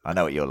 I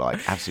know what you're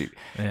like. Absolute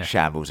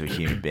shambles of a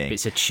human being.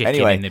 Bits of chicken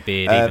Anyway, in the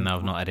beard, even though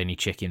I've not had any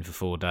chicken for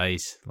 4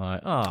 days.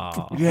 Like,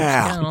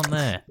 yeah, what's going on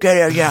there?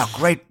 Yeah,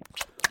 great.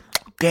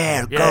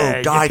 Yeah,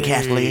 go die,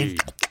 Kathleen.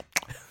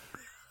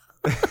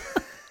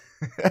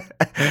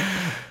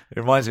 It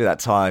reminds me of that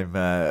time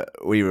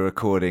we were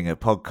recording a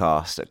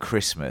podcast at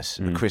Christmas,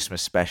 a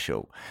Christmas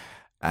special,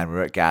 and we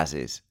were at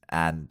Gaz's,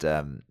 and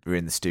we were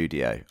in the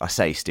studio. I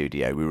say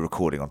studio, we were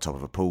recording on top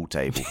of a pool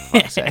table, for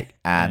fuck's sake.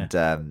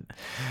 And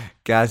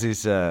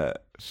Gaz's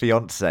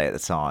fiance at the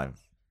time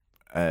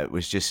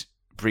was just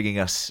bringing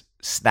us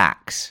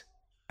snacks,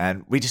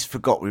 and we just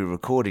forgot we were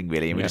recording,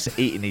 really, and we were just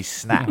eating these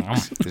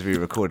snacks as we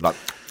were recording. Like,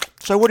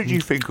 so what did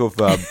you think of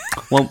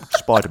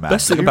Spider-Man?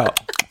 Best thing about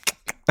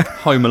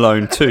Home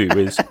Alone 2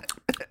 is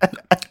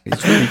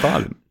it's really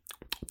violent.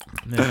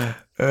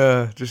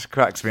 Just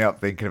cracks me up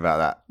thinking about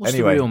that. What's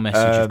Anyway, the real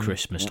message of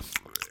Christmas?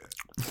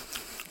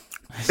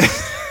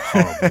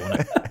 Horrible,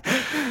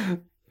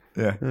 isn't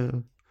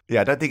it?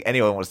 Yeah, I don't think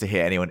anyone wants to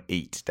hear anyone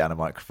eat down a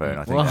microphone.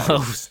 I think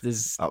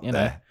there's up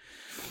there.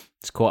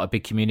 It's quite a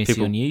big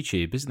community on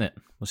YouTube, isn't it?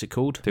 What's it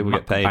called? People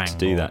get paid to Mukbang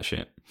do or- that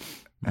shit.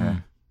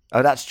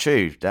 Oh, that's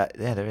true.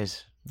 There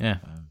is. Yeah.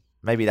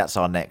 Maybe that's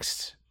our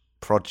next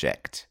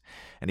project.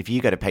 And if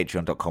you go to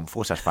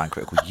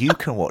patreon.com/fancritical, you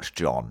can watch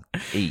John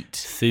eat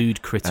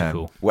Food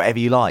critical. whatever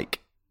you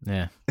like.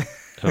 Yeah.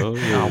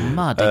 Oh,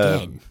 mud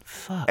again.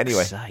 Fuck's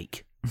anyway.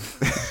 sake.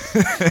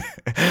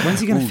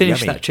 when's he going to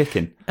finish yummy. that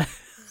chicken?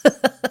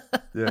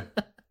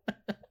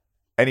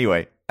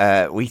 Anyway,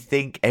 we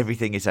think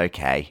everything is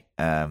okay,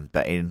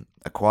 but in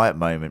a quiet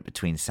moment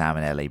between Sam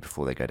and Ellie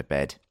before they go to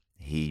bed,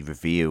 he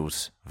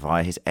reveals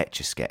via his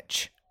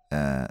Etch-a-Sketch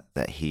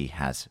that he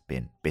has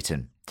been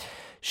bitten.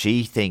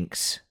 She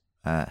thinks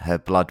her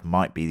blood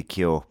might be the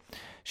cure.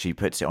 She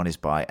puts it on his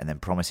bite and then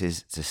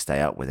promises to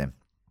stay up with him.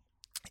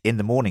 In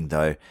the morning,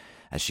 though,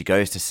 as she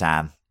goes to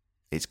Sam,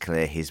 it's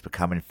clear he's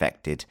become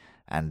infected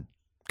and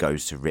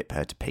goes to rip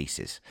her to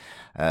pieces.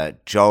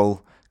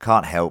 Joel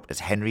can't help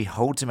as Henry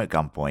holds him at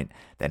gunpoint.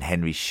 Then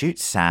Henry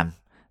shoots Sam,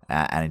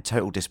 and in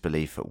total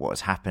disbelief at what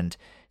has happened,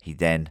 he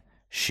then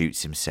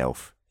shoots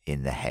himself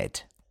in the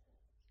head.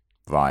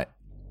 Right.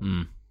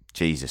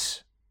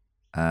 Jesus.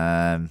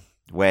 Where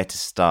to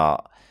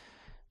start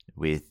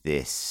with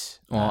this?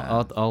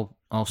 Well,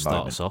 I'll start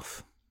moment. us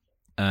off.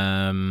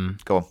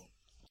 Go on.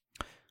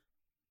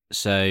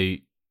 So,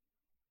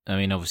 I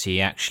mean, obviously,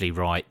 he actually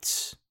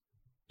writes.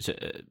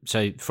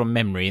 So, from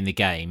memory in the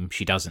game,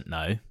 she doesn't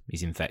know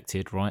he's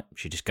infected, right?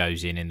 She just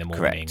goes in the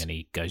morning Correct. and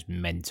he goes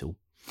mental.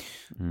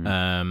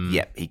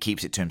 Yeah, he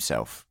keeps it to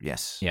himself.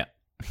 Yes. Yeah,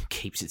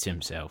 keeps it to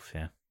himself.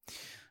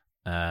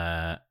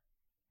 Yeah.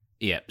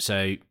 Yeah.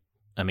 So,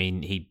 I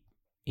mean, he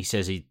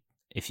says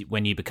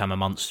when you become a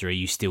monster, are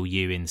you still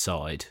you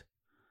inside?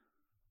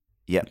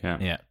 Yep.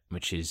 Yeah,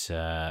 which is,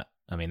 I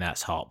mean,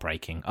 that's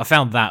heartbreaking. I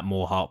found that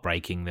more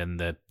heartbreaking than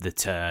the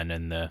turn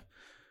and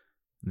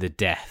the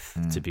death,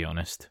 to be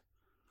honest.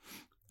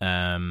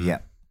 Yeah.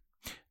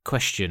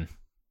 Question.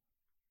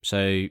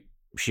 So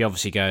she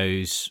obviously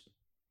goes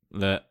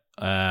that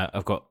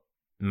I've got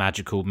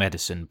magical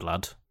medicine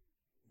blood.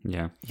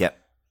 Yeah. Yep.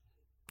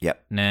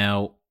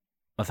 Now,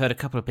 I've heard a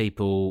couple of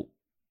people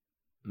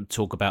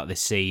talk about this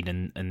scene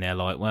and they're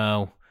like,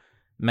 well,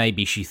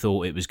 maybe she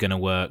thought it was going to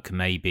work,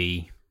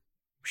 maybe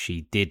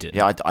she didn't.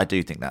 Yeah, I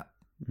do think that.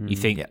 You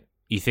think Yeah.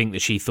 you think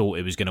that she thought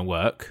it was going to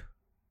work?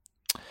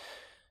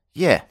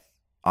 Yeah.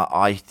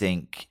 I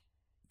think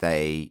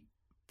they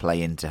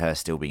play into her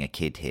still being a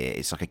kid here.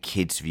 It's like a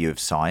kid's view of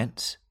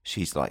science.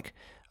 She's like,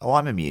 oh,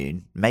 I'm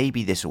immune.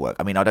 Maybe this will work.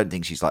 I mean, I don't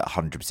think she's like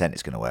 100%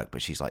 it's going to work,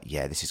 but she's like,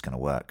 yeah, this is going to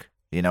work.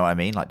 You know what I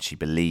mean? Like she's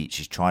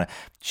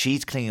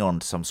she's clinging on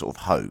to some sort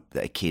of hope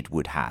that a kid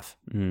would have.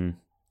 Mm.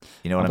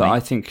 You know what but I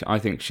mean? I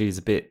think she's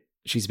a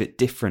bit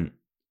different.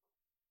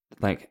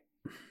 Like,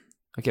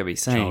 I get what you're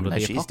saying. Child of No, the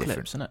she's apocalypse,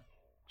 different. isn't it?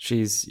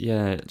 She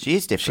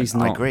is different. She's I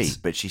not. agree,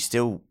 but she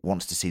still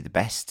wants to see the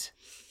best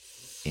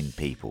in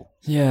people.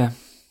 Yeah,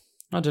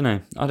 I don't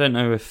know. I don't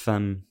know if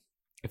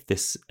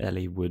this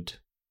Ellie would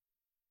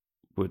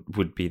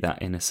be that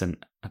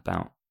innocent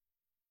about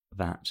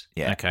that.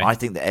 Yeah, Okay. I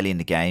think that Ellie in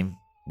the game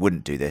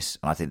wouldn't do this,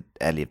 and I think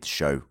Ellie of the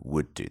show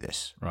would do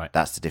this. Right.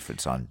 That's the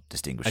difference I'm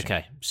distinguishing.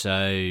 Okay,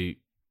 so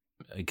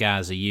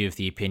Gaz, are you of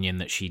the opinion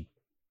that she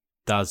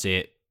does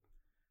it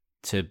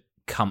to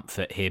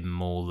comfort him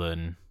more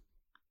than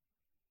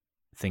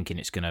thinking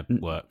it's going to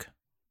work?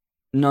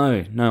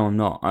 No, I'm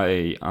not.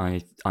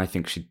 I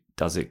think she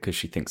does it because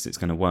she thinks it's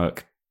going to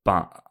work.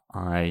 But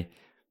I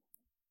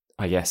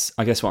guess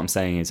what I'm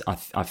saying is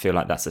I feel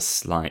like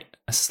that's a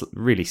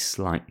really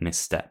slight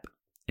misstep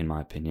in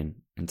my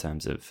opinion in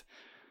terms of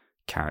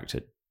character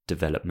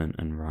development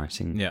and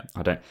writing. Yeah.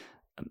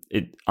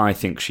 I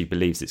think she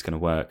believes it's going to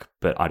work,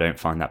 but I don't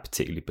find that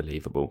particularly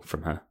believable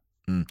from her.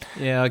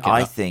 Yeah,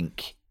 I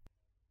think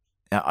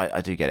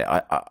I do get it.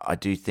 I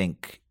do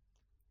think,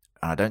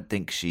 and I don't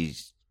think she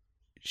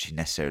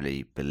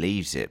necessarily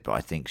believes it, but I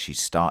think she's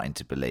starting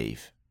to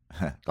believe,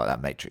 like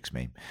that Matrix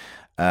meme,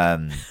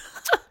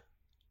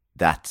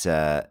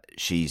 that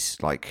she's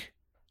like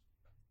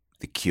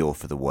the cure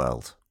for the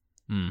world.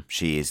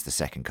 She is the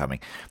second coming.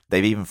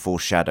 They've even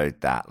foreshadowed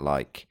that,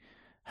 like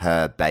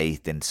her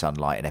bathed in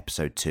sunlight in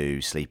episode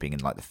 2, sleeping in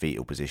like the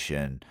fetal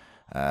position.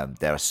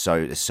 There's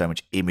so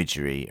much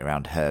imagery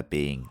around her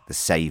being the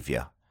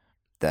savior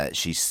that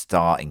she's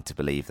starting to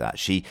believe that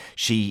she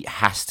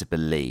has to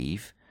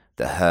believe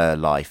that her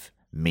life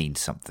means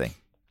something.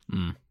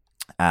 And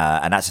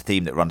that's a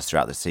theme that runs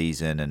throughout the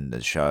season and the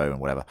show and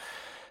whatever,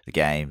 the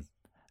game.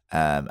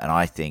 And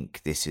I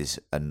think this is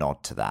a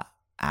nod to that,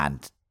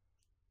 and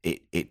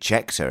it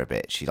checks her a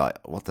bit. She's like,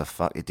 what the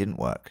fuck, it didn't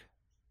work.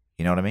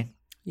 You know what I mean?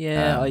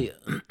 Yeah,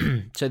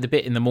 so the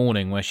bit in the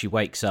morning where she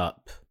wakes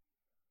up,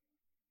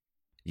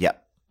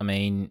 Yep. I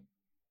mean,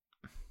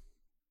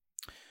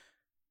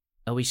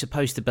 are we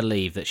supposed to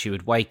believe that she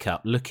would wake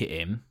up, look at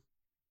him,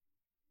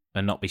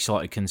 and not be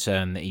slightly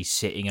concerned that he's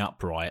sitting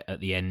upright at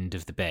the end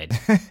of the bed?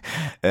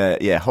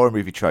 Yeah, horror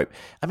movie trope.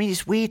 I mean,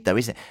 it's weird though,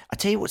 isn't it? I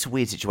tell you what's a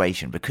weird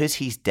situation. Because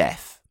he's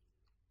deaf,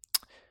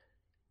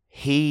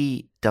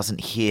 he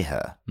doesn't hear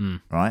her,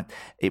 right?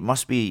 It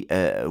must be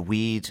a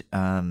weird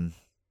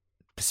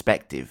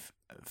perspective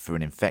for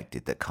an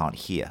infected that can't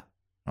hear,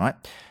 right?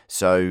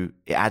 So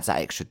it adds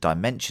that extra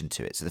dimension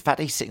to it. So the fact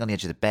that he's sitting on the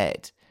edge of the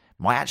bed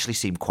might actually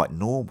seem quite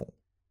normal.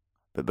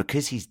 But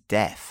because he's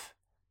deaf,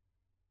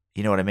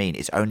 you know what I mean?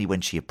 It's only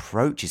when she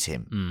approaches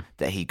him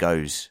that he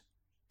goes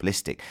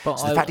ballistic. But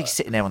so the fact he's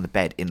sitting there on the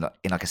bed in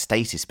like a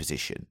stasis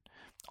position,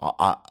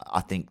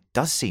 I think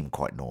does seem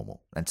quite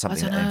normal and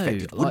something that an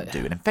infected wouldn't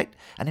do.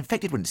 An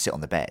infected wouldn't sit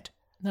on the bed.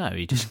 No,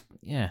 he just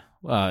yeah.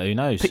 Well, who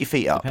knows? Put your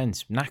feet up.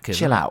 Depends. Knackered.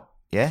 Chill out.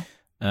 Yeah.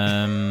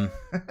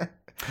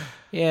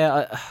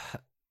 Yeah.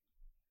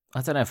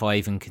 I don't know if I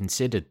even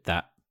considered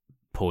that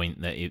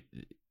point that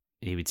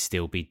he would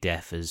still be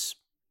deaf as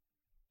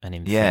an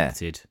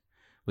infected.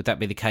 Would that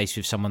be the case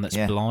with someone that's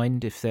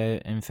blind if they're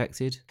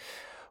infected?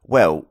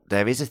 Well,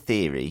 there is a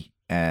theory,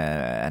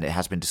 and it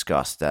has been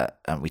discussed that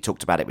we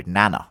talked about it with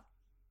Nana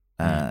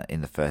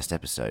in the first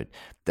episode,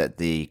 that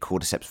the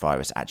cordyceps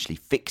virus actually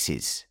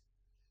fixes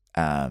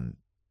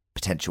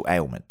potential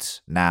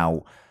ailments.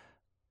 Now,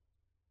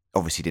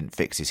 obviously, didn't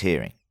fix his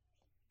hearing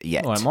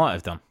yet. Well, it might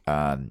have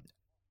done.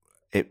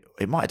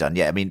 It might have done,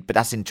 yeah. I mean, but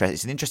that's interesting.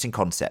 It's an interesting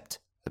concept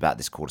about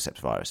this cordyceps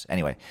virus.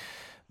 Anyway,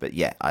 but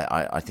yeah,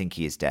 I think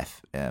he is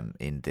deaf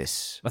in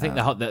this. I think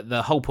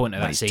the whole point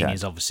of that scene turned.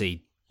 is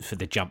obviously for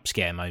the jump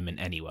scare moment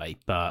anyway.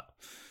 But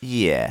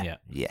yeah.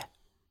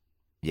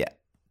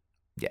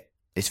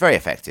 It's very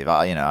effective.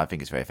 I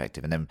think it's very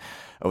effective. And then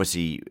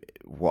obviously,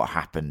 what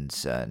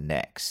happens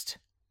next?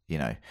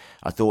 I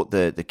thought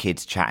the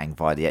kids chatting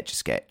via the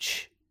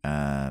Etch-a-Sketch,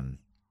 and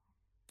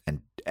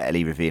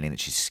Ellie revealing that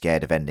she's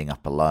scared of ending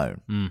up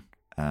alone.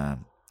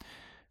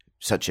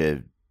 Such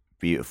a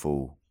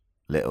beautiful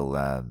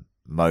little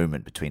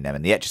moment between them.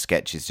 And the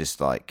Etch-a-Sketch is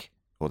just like,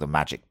 or the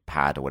magic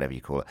pad or whatever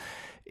you call it,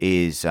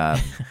 is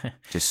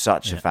just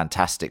such a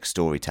fantastic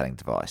storytelling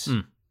device.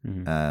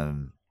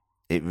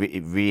 It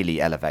really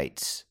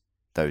elevates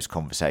those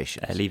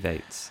conversations.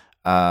 Elevates.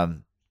 Yeah,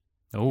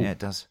 it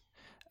does.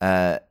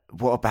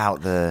 What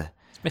about the?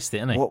 It's missed it,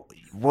 hasn't he?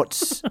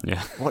 What's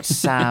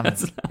Sam?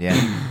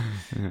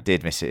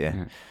 Did miss it.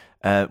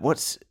 Yeah.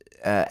 What's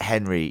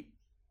Henry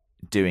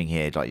doing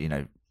here? Like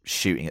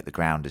shooting at the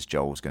ground as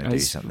Joel's going to do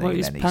something. Well,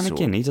 he's and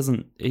panicking.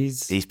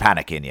 He's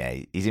panicking.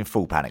 Yeah, he's in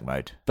full panic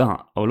mode.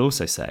 But I'll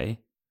also say,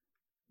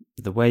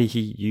 the way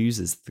he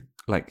uses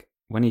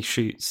when he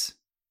shoots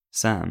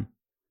Sam,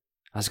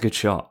 that's a good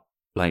shot.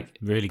 Like,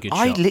 really good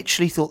shot. I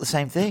literally thought the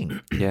same thing.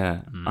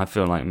 Yeah, I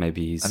feel like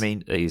maybe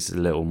he's a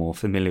little more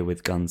familiar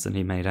with guns than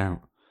he made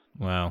out.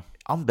 Well,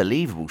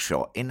 unbelievable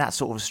shot in that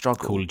sort of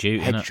struggle. Call of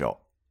Duty, innit? headshot.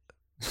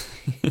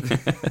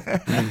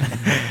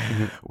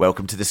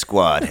 Welcome to the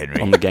squad,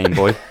 Henry. On the Game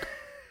Boy.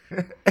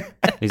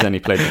 He's only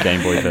played the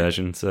Game Boy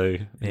version, so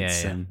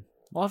it's, Yeah.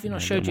 Why have you not a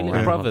showed bit your more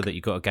little brother analog. that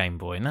you got a Game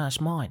Boy? No,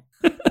 it's mine.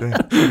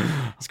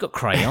 He's got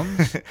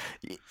crayons.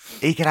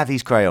 He can have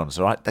these crayons,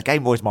 all right? The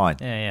Game Boy's mine.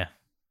 Yeah.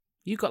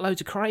 You got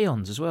loads of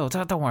crayons as well.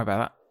 Don't worry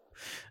about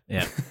that.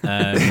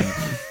 Yeah.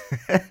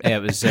 Yeah,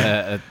 it was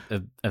a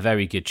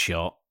very good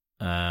shot.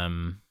 Yeah,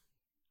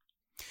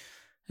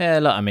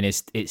 look, I mean,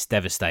 it's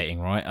devastating,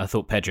 right? I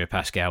thought Pedro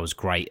Pascal was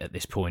great at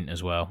this point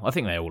as well. I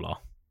think they all are.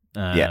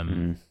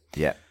 Yeah.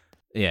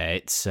 Yeah,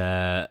 it's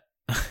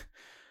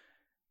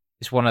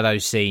it's one of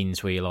those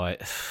scenes where you're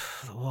like,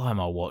 why am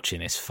I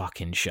watching this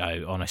fucking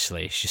show?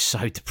 Honestly, it's just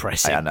so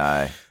depressing. I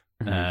know.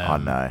 I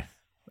Um, know.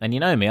 And you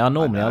know me, I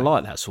know.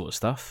 like that sort of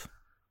stuff.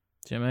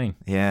 Do you know what I mean?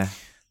 Yeah.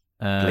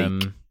 Um,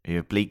 Bleak.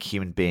 You're a bleak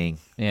human being,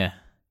 Yeah,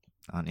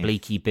 aren't you?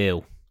 Bleaky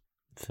Bill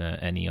for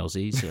any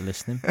Aussies that are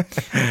listening.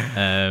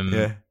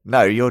 Yeah.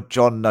 No, you're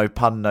John. No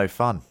pun, no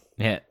fun.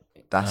 Yeah,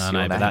 That's I your know,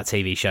 name. but that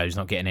TV show's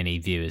not getting any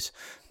viewers.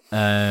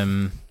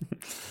 Yeah,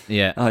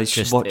 Oh, you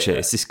should watch it.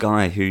 It's this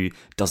guy who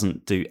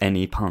doesn't do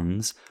any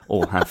puns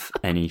or have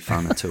any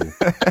fun at all.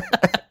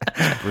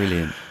 It's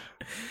brilliant.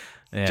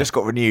 Yeah. Just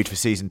got renewed for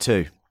season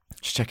 2.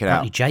 Just check it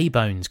Apparently out.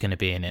 J-Bone's going to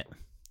be in it.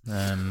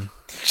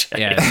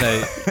 Yeah,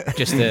 so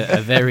just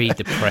a very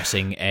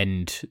depressing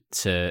end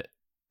to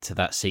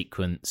that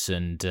sequence.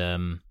 And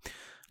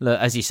look,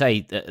 as you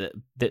say,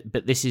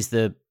 but this is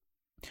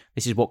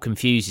what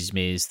confuses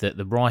me, is that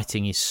the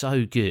writing is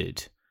so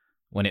good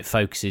when it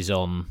focuses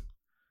on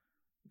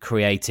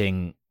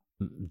creating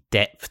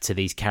depth to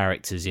these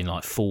characters in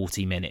like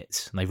 40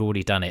 minutes, and they've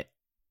already done it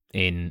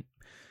in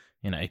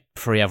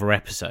 3 other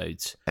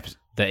episodes.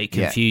 That it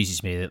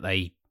confuses me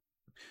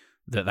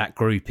that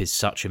group is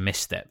such a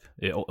misstep.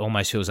 It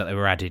almost feels like they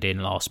were added in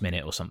last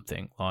minute or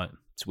something. Like,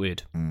 it's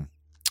weird.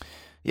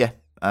 Yeah.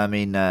 I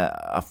mean,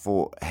 I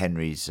thought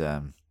Henry's,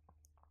 what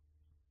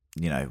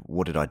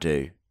did I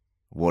do?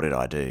 What did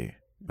I do?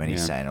 When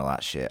he's saying all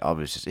that shit. I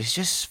was just,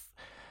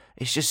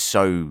 it's just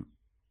so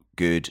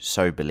good,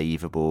 so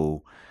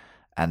believable.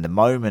 And the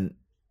moment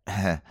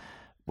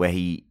where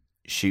he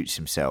shoots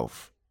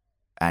himself,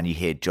 and you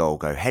hear Joel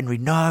go, "Henry,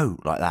 no!"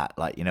 like that,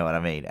 like, you know what I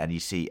mean? And you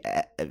see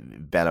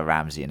Bella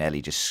Ramsey and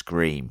Ellie just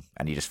scream,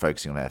 and you're just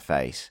focusing on their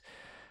face.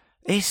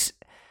 It's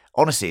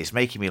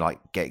making me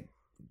like get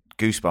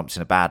goosebumps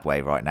in a bad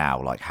way right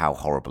now, like how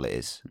horrible it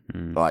is.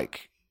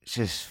 Like, it's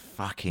just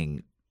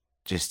fucking,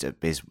 just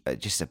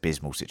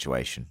abysmal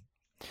situation.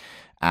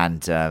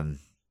 And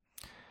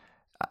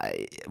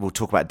we'll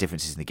talk about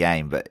differences in the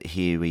game, but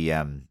here we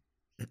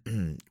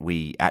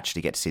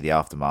actually get to see the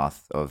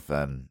aftermath of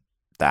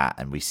that,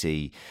 and we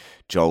see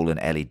Joel and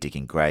Ellie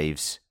digging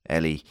graves.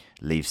 Ellie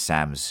leaves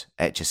Sam's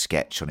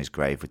Etch-a-Sketch on his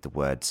grave with the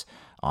words,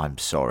 "I'm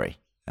sorry."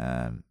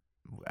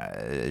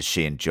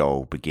 She and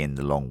Joel begin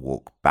the long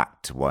walk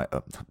back to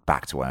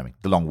Wyoming.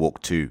 The long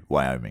walk to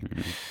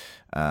Wyoming.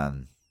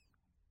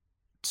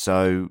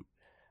 So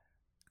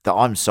the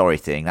 "I'm sorry"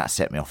 thing, that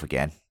set me off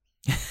again.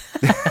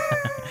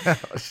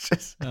 That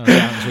was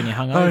when you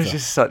hung over. I was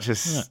just such a.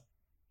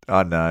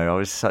 I know, I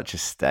was such a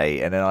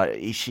state, and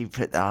then she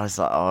put that. I was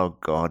like, oh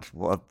god,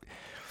 what?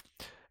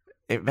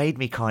 It made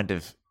me kind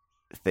of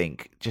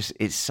think. Just,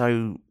 it's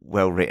so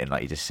well written,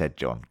 like you just said,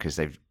 John, because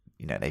they've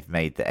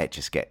made the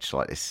Etch-a-Sketch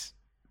like this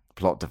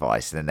plot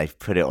device, and then they've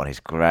put it on his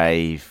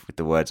grave with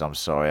the words "I'm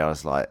sorry." I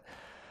was like,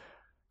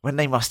 when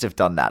they must have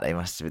done that,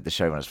 the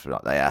show must have been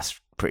like,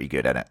 that's pretty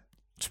good, isn't it?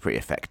 It's pretty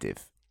effective.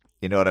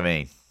 You know what I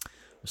mean?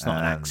 It's not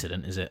an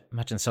accident, is it?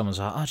 Imagine someone's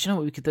like, "Oh, do you know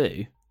what we could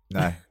do?"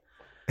 No.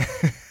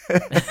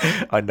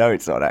 I know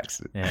it's not an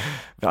accident. Yeah.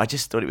 But I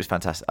just thought it was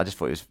fantastic. I just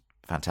thought it was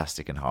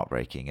fantastic and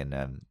heartbreaking.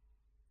 And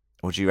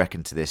what do you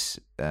reckon to this,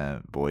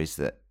 boys,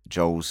 that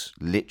Joel's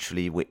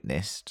literally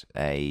witnessed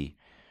a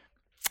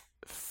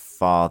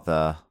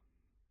father,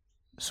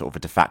 sort of a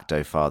de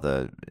facto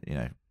father,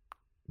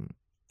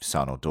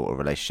 son or daughter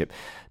relationship,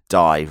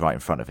 die right in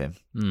front of him.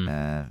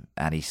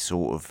 And he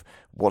sort of,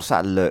 what's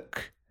that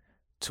look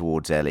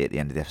towards Ellie at the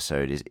end of the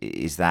episode?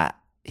 Is that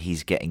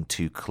he's getting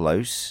too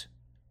close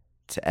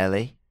to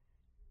Ellie,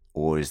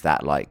 or is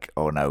that like,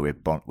 oh no,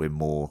 we're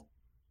more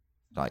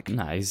like,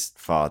 No, he's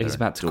father? He's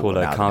about to and call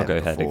daughter her now cargo than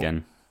ever head before.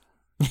 again.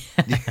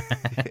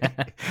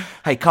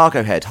 Hey,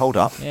 cargo head, hold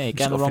up! Yeah, you're He's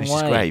going the gotta wrong finish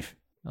his way. grave.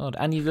 God,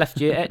 and you've left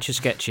your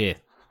Etch-a-Sketch here.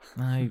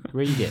 No,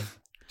 read it. Do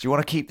you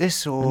want to keep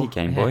this or Any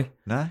Game Boy.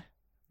 no?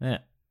 Yeah.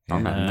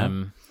 I'm having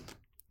that.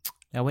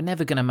 Now, we're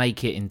never going to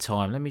make it in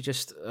time. Let me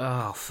just...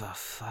 Oh, for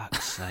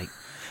fuck's sake.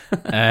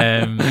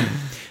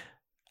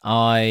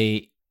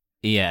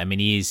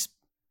 He is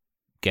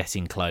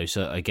getting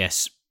closer. I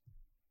guess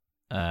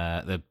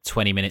the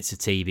 20 minutes of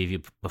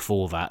TV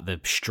before that, the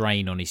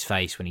strain on his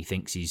face when he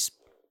thinks he's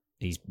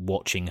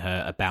watching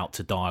her about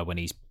to die, when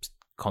he's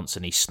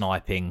constantly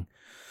sniping,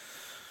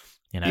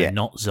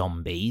 not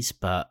zombies,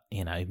 but,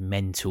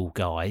 mental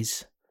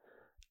guys.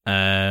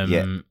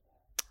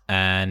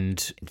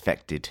 And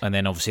Infected.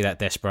 then obviously that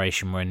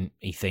desperation when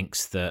he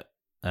thinks that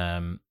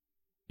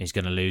he's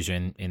going to lose her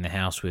in the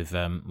house with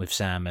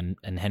Sam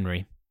and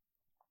Henry.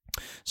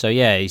 So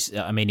yeah, he's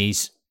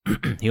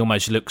he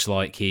almost looks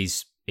like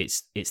it's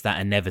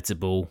that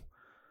inevitable.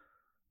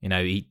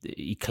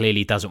 He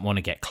clearly doesn't want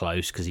to get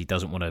close because he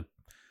doesn't want to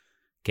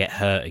get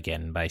hurt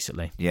again,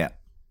 basically. Yeah.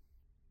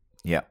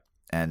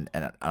 And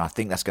I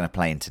think that's going to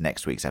play into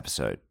next week's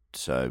episode.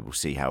 So we'll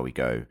see how we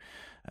go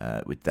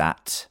with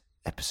that.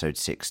 Episode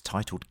 6,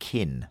 titled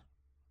Kin,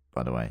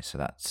 by the way. So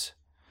that's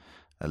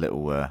a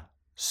little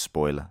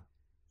spoiler.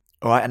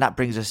 All right, and that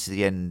brings us to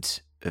the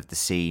end of the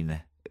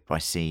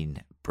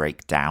scene-by-scene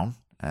breakdown.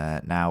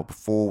 Now,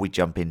 before we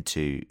jump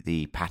into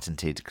the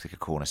patented Clicker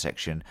Corner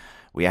section,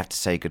 we have to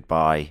say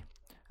goodbye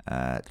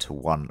to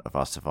one of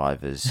our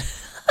survivors.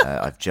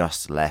 I've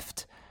just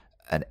left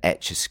an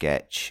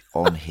Etch-a-Sketch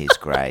on his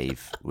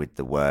grave with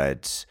the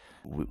words,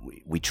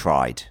 we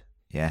tried.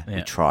 Yeah,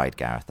 we tried,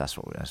 Gareth. That's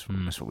what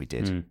we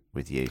did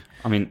with you.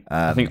 I mean,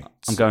 I think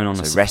I'm going on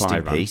a supply rest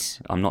in run.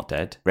 peace. I'm not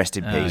dead. Rest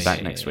in peace.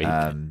 Back next week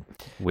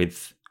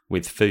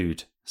with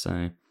food.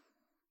 So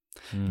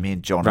me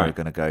and John are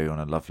going to go on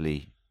a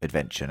lovely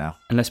adventure now.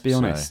 And let's be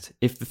honest,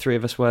 if the three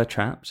of us were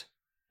trapped,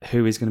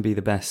 who is going to be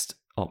the best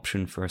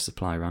option for a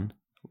supply run?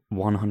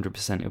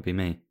 100% it'll be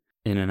me.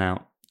 In and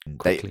out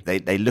quickly.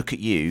 They look at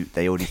you,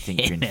 they already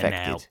think you're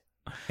infected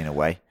in a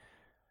way.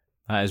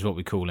 That is what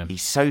we call him.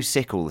 He's so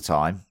sick all the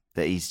time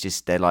that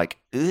they're like,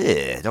 ugh,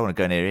 I don't want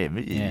to go near him.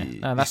 Yeah.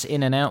 No, that's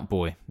in and out,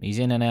 boy. He's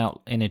in and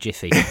out in a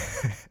jiffy.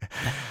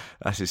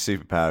 That's his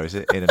superpower, is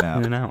it? In and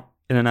out.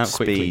 In and out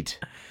quickly. Speed.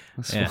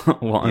 That's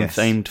what I'm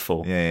famed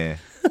for. Yeah.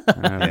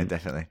 Yeah,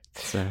 definitely.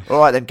 So. All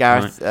right then,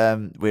 Gareth.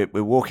 Right.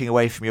 We're walking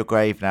away from your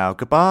grave now.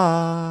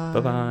 Goodbye.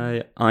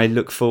 Bye-bye. I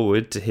look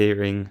forward to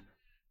hearing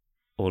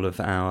all of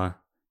our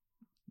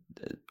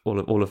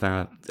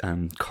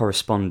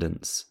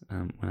correspondence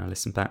when I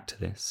listen back to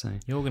this. So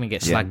you're going to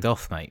get slagged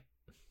off, mate.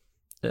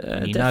 You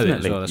definitely. know it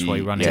as well. That's why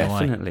you're running away.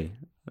 Definitely.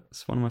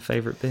 That's one of my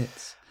favourite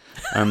bits.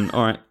 All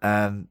right.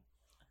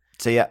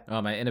 So yeah. All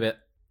right, mate. In a bit.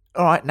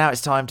 All right. Now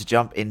it's time to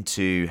jump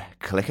into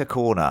Clicker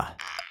Corner.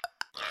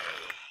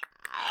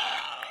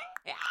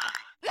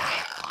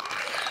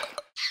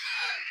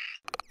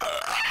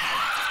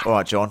 All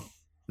right, John.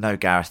 No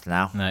Gareth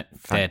now. No,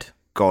 Thank dead.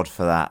 God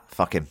for that.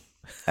 Fuck him.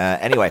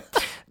 Anyway,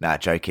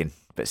 joking,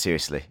 but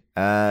seriously.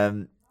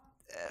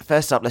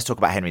 First up, let's talk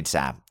about Henry and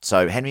Sam.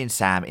 So Henry and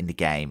Sam in the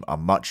game are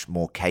much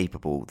more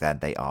capable than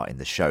they are in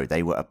the show.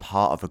 They were a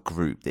part of a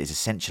group that is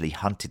essentially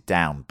hunted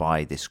down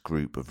by this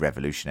group of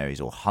revolutionaries,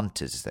 or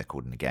hunters as they're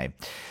called in the game.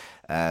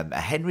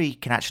 Henry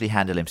can actually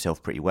handle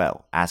himself pretty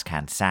well, as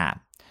can Sam.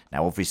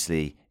 Now,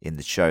 obviously, in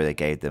the show, they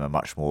gave them a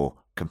much more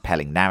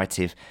compelling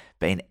narrative,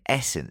 but in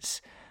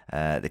essence,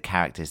 the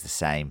character is the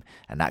same,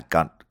 and that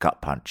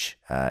gut punch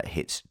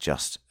hits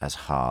just as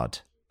hard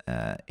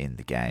in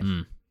the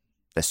game.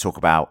 Let's talk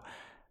about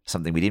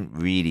something we didn't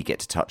really get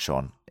to touch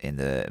on in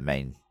the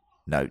main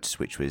notes,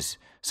 which was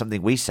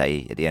something we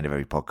say at the end of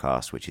every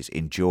podcast, which is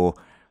endure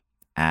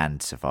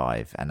and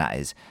survive, and that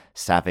is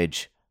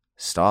Savage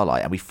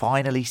Starlight. And we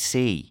finally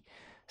see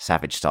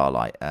Savage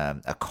Starlight,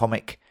 a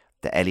comic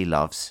that Ellie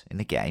loves in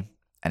the game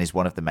and is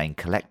one of the main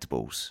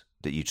collectibles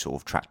that you sort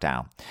of track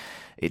down.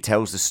 It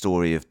tells the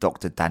story of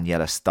Dr.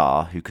 Daniela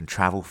Starr, who can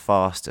travel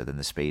faster than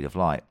the speed of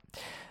light.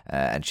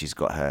 And she's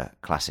got her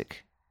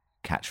classic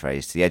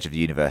catchphrase, to the edge of the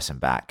universe and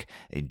back,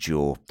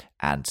 endure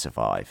and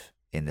survive.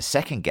 In the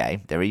second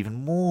game, there are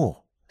even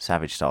more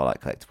Savage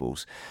Starlight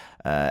collectibles.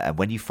 And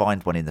when you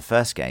find one in the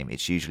first game,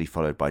 it's usually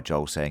followed by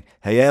Joel saying,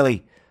 "Hey,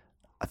 Ellie,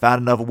 I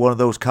found another one of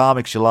those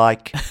comics you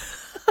like."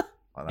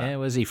 Yeah,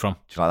 where's he from? Do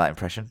you like that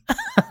impression?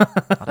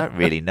 I don't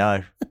really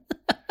know.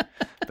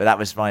 But that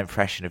was my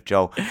impression of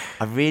Joel.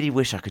 I really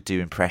wish I could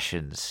do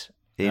impressions.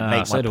 It'd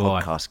make my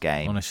podcast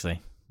game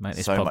honestly make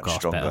this so podcast much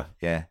stronger. better.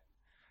 Yeah,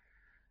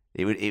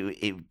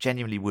 it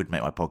genuinely would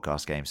make my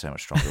podcast game so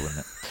much stronger, wouldn't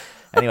it?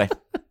 Anyway,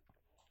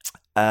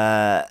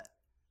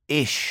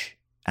 Ish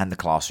and the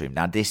Classroom.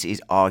 Now, this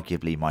is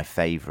arguably my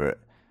favourite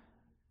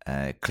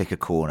Clicker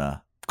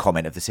Corner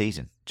comment of the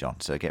season, John.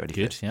 So get ready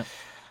for this. Yep.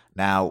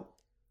 Now,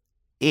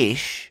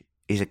 Ish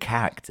is a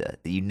character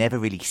that you never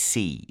really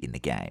see in the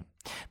game.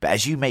 But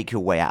as you make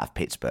your way out of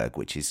Pittsburgh,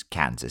 which is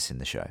Kansas in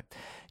the show,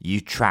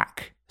 you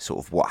track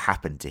sort of what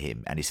happened to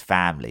him and his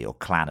family or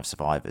clan of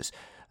survivors,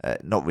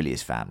 not really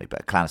his family,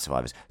 but a clan of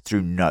survivors,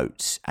 through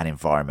notes and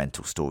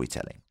environmental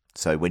storytelling.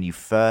 So when you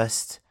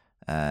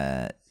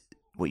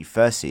what you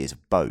first see is a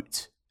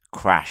boat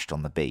crashed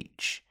on the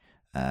beach,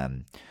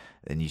 and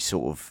you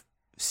sort of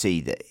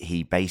see that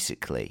he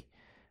basically,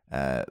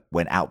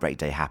 when Outbreak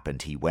Day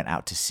happened, he went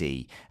out to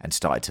sea and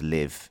started to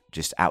live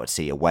just out at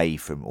sea, away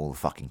from all the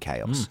fucking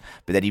chaos.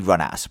 But then he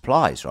run out of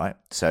supplies, right?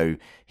 So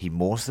he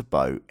moors the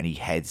boat and he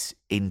heads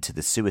into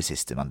the sewer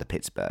system under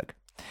Pittsburgh.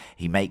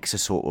 He makes a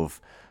sort of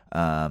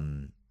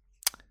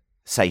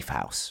safe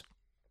house.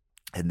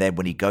 And then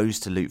when he goes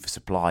to loot for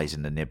supplies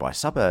in the nearby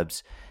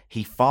suburbs,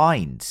 he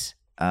finds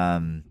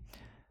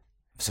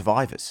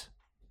survivors.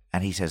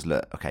 And he says,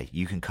 look, okay,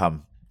 you can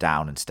come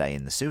down and stay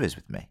in the sewers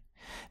with me.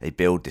 They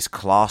build this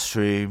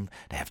classroom,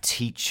 they have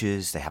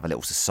teachers, they have a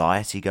little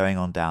society going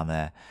on down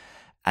there.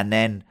 And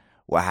then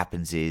what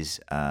happens is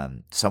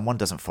someone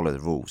doesn't follow the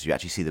rules. You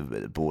actually see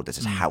the board,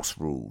 there's house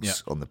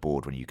rules on the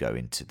board when you go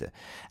into the...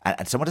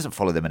 And someone doesn't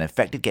follow them, and an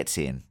infected gets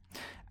in.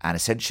 And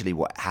essentially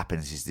what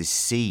happens is this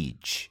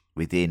siege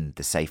within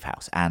the safe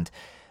house. And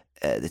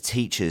the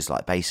teachers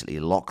like basically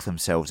lock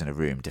themselves in a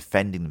room,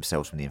 defending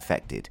themselves from the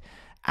infected,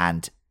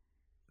 and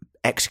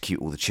execute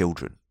all the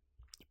children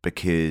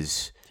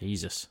because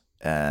Jesus,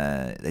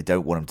 they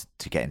don't want them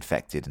to get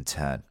infected and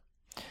turn.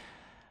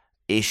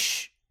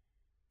 Ish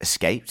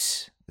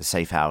escapes the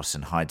safe house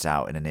and hides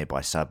out in a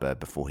nearby suburb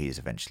before he is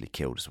eventually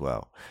killed as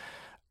well.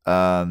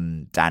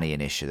 Danny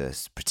and Ish are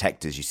the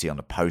protectors you see on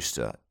the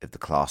poster of the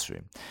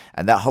classroom,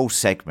 and that whole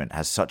segment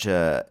has such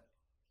a...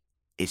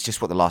 It's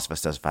just what The Last of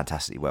Us does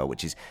fantastically well,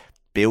 which is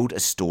build a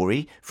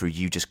story through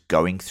you just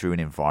going through an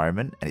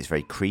environment, and it's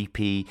very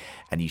creepy,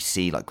 and you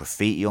see like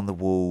graffiti on the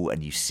wall,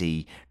 and you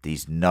see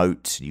these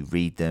notes, and you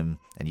read them,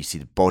 and you see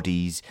the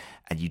bodies,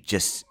 and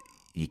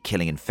you're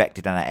killing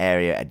infected in that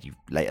area, and you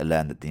later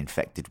learn that the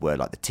infected were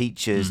like the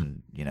teachers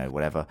and, you know,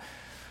 whatever.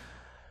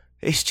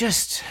 It's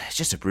just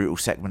a brutal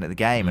segment of the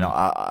game, and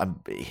I'm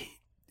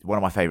one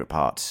of my favourite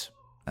parts.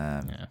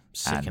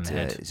 Sick in the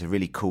head. It's a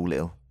really cool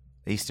little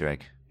Easter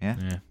egg. Yeah.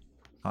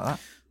 Like that.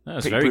 That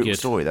was Pretty very brutal good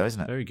story, though,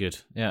 isn't it? Very good.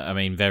 Yeah, I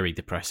mean, very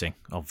depressing,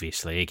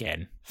 obviously,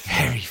 again.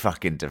 Very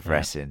fucking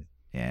depressing.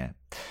 Yeah.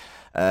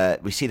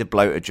 We see the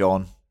bloater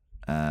John,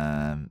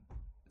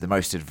 the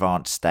most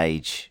advanced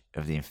stage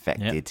of the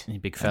infected.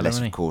 Yep, big fella, Unless,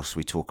 isn't he? of course,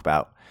 we talk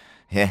about...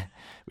 Yeah,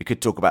 we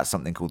could talk about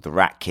something called the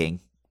Rat King,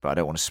 but I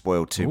don't want to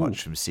spoil too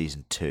much from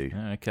Season 2.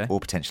 Okay. Or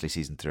potentially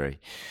Season 3.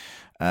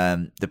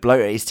 The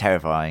bloater is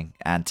terrifying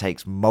and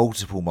takes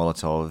multiple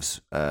Molotovs,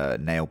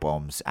 nail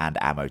bombs,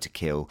 and ammo to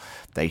kill.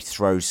 They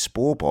throw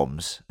spore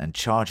bombs and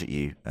charge at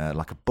you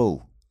like a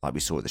bull, like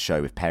we saw at the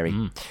show with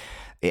Perry.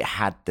 It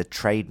had the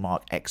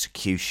trademark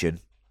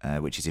execution,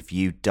 which is if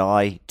you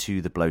die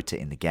to the bloater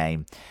in the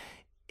game,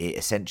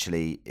 it's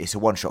a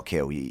one-shot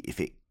kill.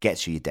 If it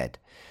gets you, you're dead.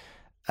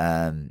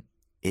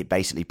 It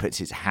basically puts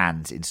its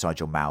hands inside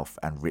your mouth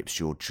and rips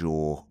your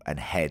jaw and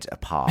head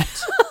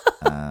apart.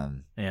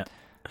 Yeah.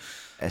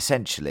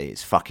 Essentially,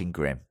 it's fucking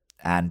grim.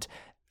 And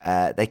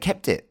they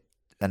kept it.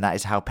 And that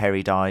is how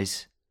Perry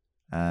dies,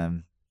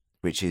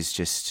 which is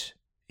just,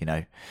 you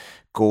know,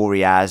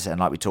 gory as, and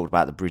like we talked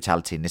about, the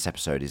brutality in this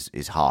episode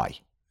is high.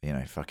 You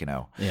know, fucking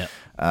hell. Yeah.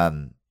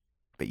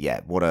 But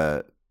yeah, what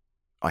a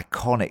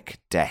iconic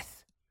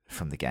death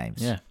from the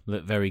games. Yeah,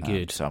 look very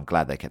good. So I'm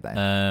glad they kept that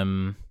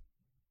in.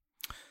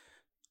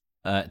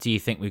 Do you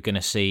think we're going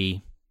to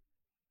see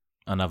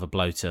another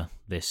bloater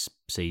this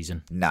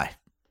season? No.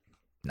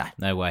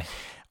 No way.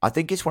 I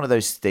think it's one of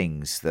those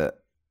things that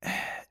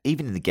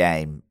even in the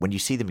game, when you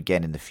see them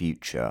again in the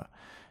future,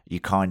 you're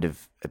kind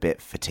of a bit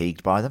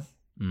fatigued by them.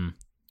 Do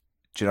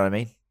you know what I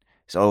mean?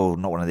 So,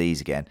 not one of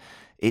these again.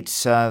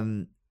 It's I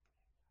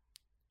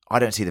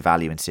don't see the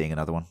value in seeing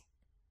another one,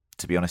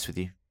 to be honest with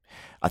you.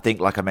 I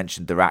think, like I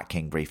mentioned, the Rat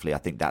King briefly, I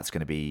think that's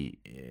going to be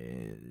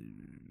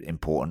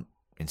important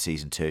in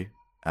Season 2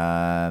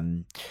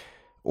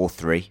 or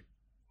 3,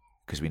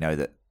 because we know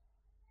that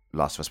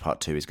Last of Us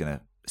Part 2 is going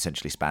to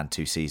essentially span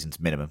 2 seasons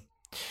minimum,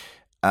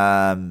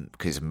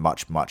 because it's a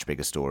much, much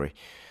bigger story.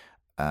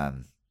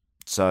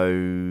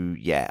 So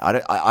yeah,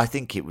 I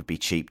think it would be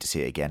cheap to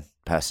see it again,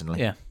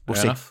 personally. Yeah, we'll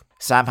fair see. enough.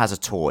 Sam has a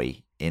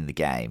toy in the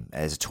game.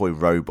 There's a toy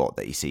robot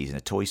that he sees in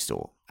a toy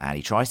store, and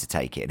he tries to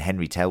take it, and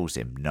Henry tells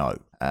him no.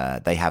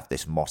 They have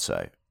this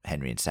motto,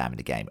 Henry and Sam, in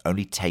the game: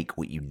 only take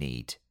what you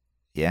need.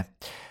 Yeah.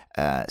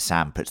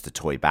 Sam puts the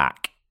toy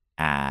back,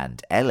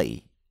 and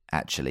Ellie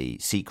actually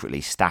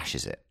secretly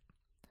stashes it,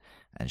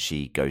 and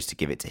she goes to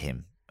give it to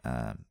him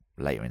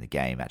later in the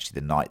game, actually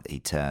the night that he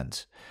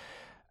turns.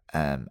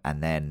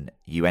 And then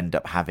you end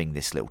up having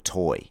this little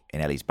toy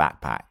in Ellie's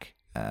backpack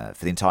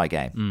for the entire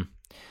game.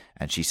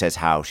 And she says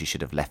how she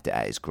should have left it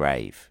at his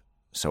grave.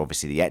 So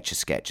obviously the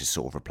Etch-a-Sketch has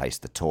sort of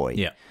replaced the toy.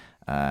 Yeah.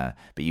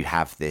 But you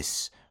have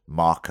this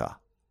marker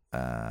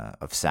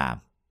of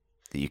Sam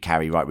that you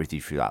carry right with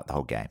you throughout the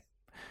whole game,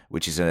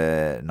 which is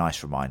a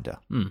nice reminder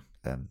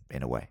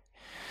in a way.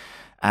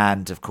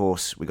 And of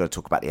course, we got to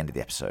talk about the end of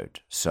the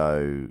episode.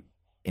 So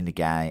in the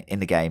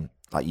game,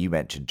 like you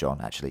mentioned, John,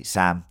 actually,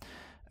 Sam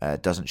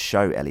doesn't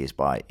show Ellie his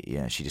bite.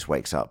 You know, she just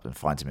wakes up and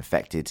finds him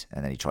infected,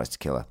 and then he tries to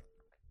kill her.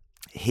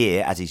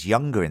 Here, as he's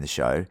younger in the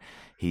show,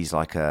 he's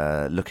like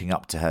looking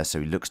up to her, so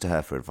he looks to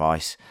her for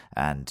advice.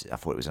 And I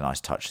thought it was a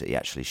nice touch that he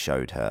actually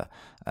showed her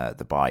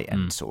the bite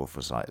and sort of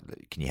was like,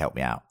 "Can you help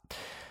me out?"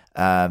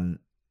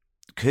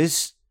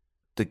 Because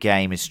the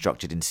game is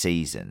structured in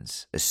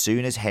seasons. As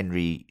soon as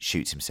Henry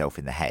shoots himself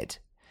in the head,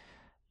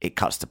 it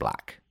cuts to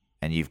black,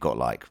 and you've got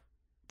like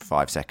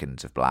 5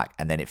 seconds of black,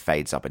 and then it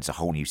fades up. It's a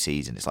whole new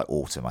season. It's like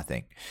autumn, I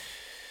think.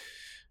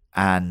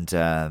 And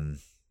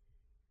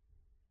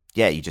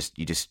yeah, you just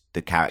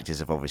the characters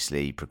have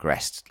obviously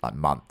progressed like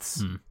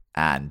months,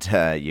 and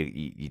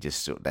you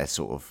just they're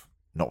sort of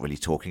not really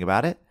talking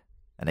about it,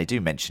 and they do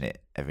mention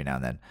it every now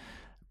and then,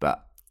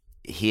 but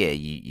here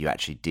you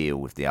actually deal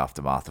with the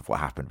aftermath of what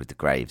happened with the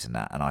graves and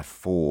that, and I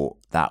thought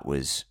that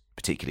was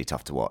particularly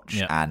tough to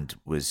watch and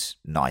was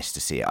nice to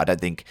see it. I don't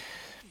think,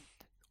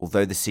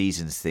 although the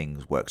seasons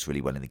thing works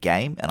really well in the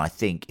game, and I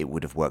think it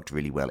would have worked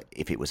really well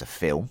if it was a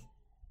film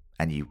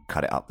and you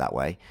cut it up that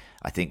way,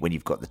 I think when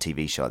you've got the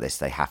TV show like this,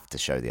 they have to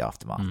show the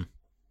aftermath,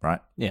 right?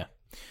 Yeah.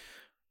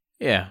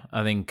 Yeah,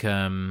 I think,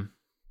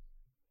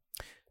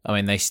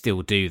 they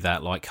still do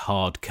that, like,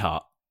 hard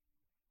cut.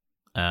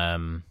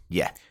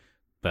 Yeah.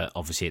 But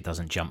obviously it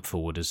doesn't jump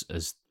forward as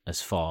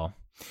far.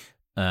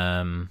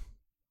 It's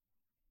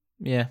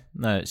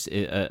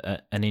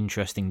an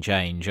interesting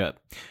change. I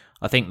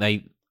think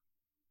they've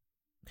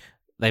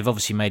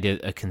obviously made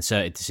a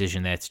concerted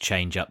decision there to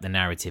change up the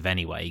narrative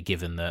anyway,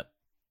 given that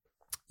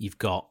you've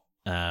got,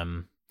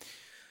 that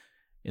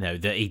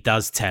he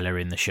does tell her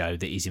in the show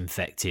that he's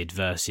infected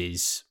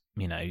versus,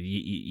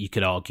 you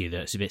could argue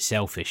that it's a bit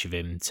selfish of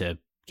him to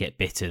get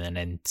bitten and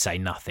then say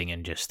nothing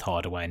and just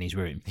hide away in his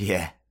room.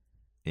 Yeah.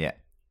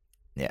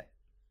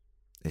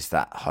 It's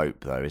that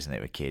hope, though, isn't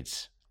it, with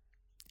kids?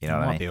 You know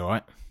what I mean? Might be all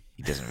right.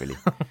 He doesn't really.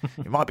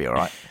 It might be all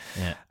right.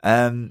 Yeah.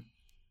 And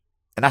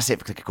that's it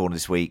for Clicker Corner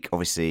this week.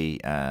 Obviously,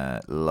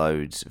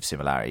 loads of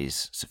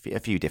similarities, a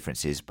few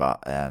differences,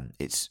 but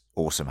it's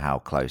awesome how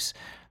close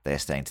they're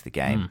staying to the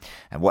game.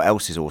 And what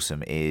else is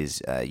awesome is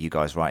you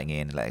guys writing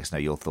in, let us know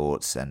your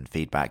thoughts and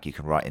feedback. You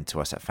can write into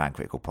us at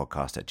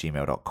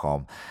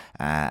fancriticalpodcast@gmail.com.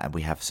 And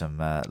we have some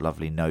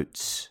lovely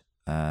notes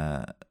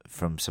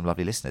from some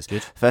lovely listeners.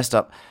 Good. First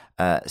up,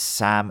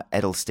 Sam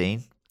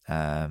Edelstein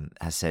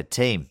has said,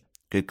 "Team,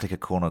 good Clicker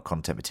Corner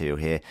content material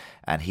here,"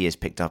 and he has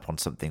picked up on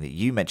something that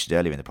you mentioned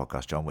earlier in the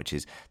podcast, John, which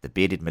is the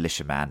bearded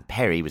militiaman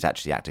Perry was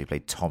actually the actor who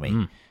played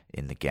Tommy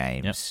in the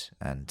games.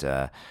 Yep.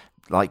 And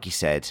like you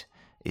said,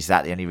 is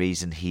that the only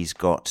reason he's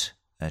got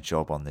a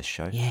job on this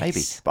show? Yes.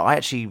 Maybe. But I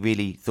actually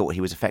really thought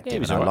he was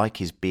effective, and I like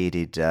his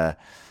bearded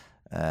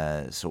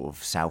sort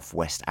of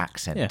southwest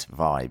accent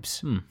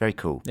vibes. Very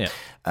cool. Yeah.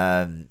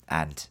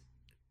 And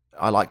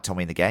I like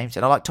Tommy in the games,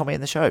 and I like Tommy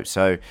in the show.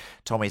 So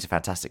Tommy's a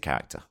fantastic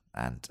character,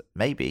 and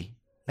maybe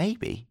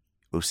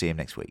we'll see him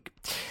next week.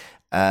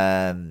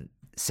 Seven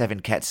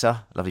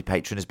Ketzer, lovely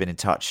patron, has been in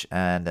touch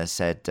and has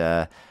said,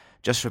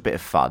 just for a bit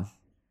of fun,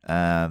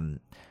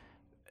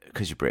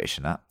 because you're British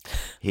and that,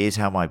 here's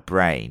how my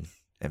brain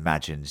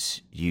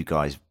imagines you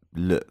guys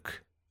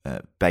look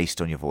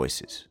based on your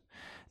voices.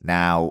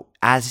 Now,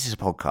 as this is a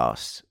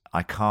podcast,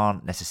 I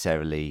can't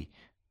necessarily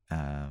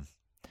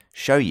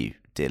show you,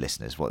 dear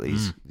listeners, what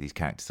these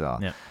characters are.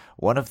 Yeah.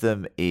 One of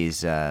them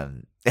is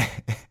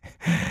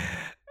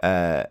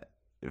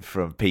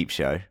from Peep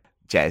Show,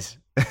 Jez.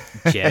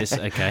 Jez,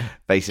 okay.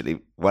 Basically,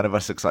 one of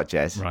us looks like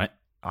Jez. Right.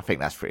 I think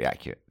that's pretty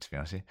accurate, to be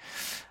honest with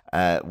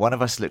you. One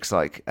of us looks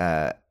like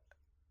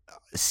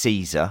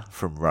Caesar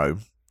from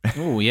Rome.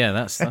 Oh, yeah,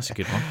 that's a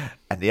good one.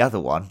 And the other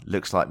one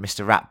looks like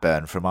Mr.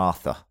 Ratburn from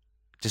Arthur.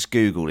 Just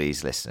Google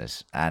these,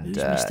 listeners, and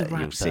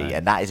you'll see.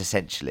 And that is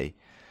essentially...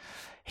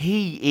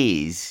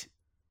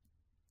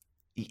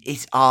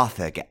 It's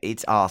Arthur.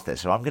 It's Arthur.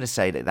 So I'm going to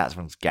say that's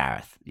from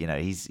Gareth.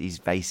 He's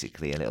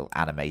basically a little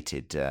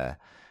animated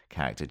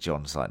character.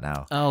 John's like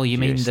now. Oh, you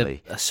mean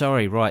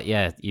sorry, right?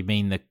 Yeah, you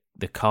mean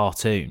the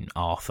cartoon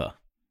Arthur?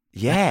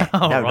 Yeah,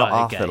 oh, no, right, not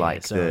Arthur okay,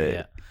 like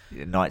the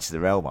Knights of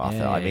the Realm Arthur.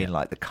 Yeah, I mean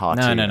like the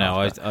cartoon. No.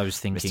 Arthur, I was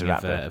thinking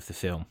of the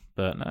film.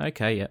 But no,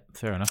 okay, yeah,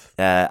 fair enough.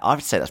 I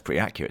would say that's pretty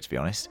accurate, to be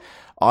honest.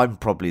 I'm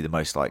probably the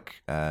most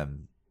like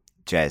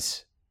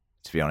Jez,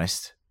 to be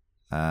honest.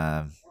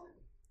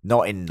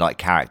 Not in like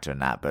character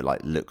and that, but like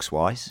looks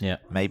wise. Yeah.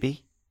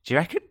 Maybe. Do you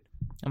reckon?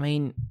 I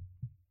mean,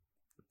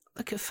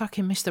 look at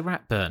fucking Mr.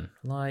 Ratburn.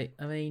 He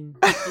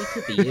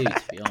could be you,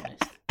 to be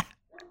honest.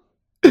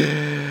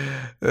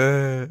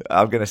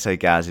 I'm going to say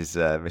Gaz is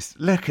Mr.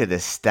 Look at the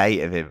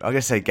state of him. I'm going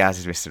to say Gaz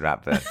is Mr.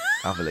 Ratburn.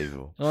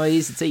 Unbelievable. Well,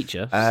 he's a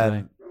teacher.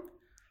 So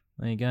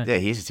there you go. Yeah,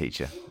 he is a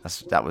teacher.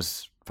 That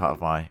was part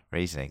of my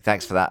reasoning.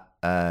 Thanks for that.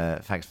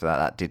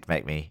 That did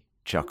make me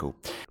chuckle.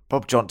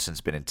 Bob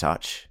Johnson's been in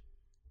touch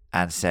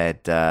and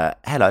said,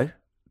 hello,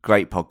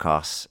 great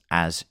podcasts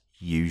as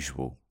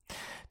usual.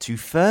 To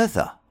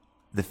further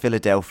the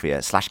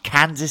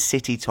Philadelphia/Kansas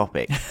City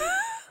topic,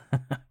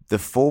 the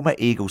former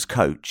Eagles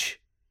coach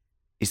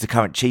is the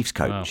current Chiefs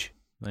coach.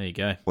 Well, there you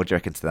go. What do you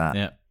reckon to that?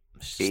 Yeah.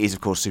 It is,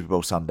 of course, Super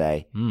Bowl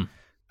Sunday.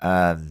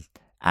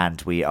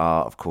 And we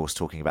are, of course,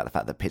 talking about the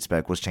fact that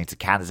Pittsburgh was changed to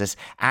Kansas,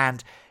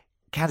 and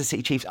Kansas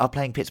City Chiefs are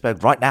playing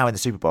Pittsburgh right now in the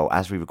Super Bowl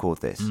as we record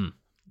this.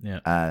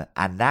 Yeah.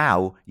 And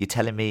now you're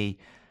telling me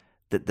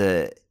that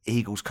the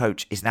Eagles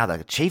coach is now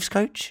the Chiefs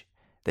coach?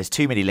 There's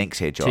too many links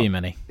here, John. Too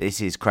many. This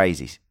is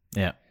crazy.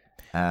 Yeah.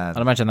 I'd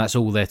imagine that's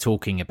all they're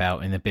talking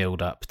about in the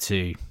build-up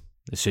to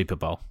the Super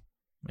Bowl,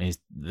 is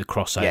the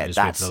crossovers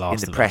with The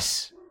Last in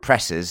the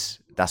pressers.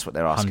 That's what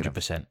they're asking.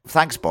 100%.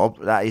 Thanks, Bob.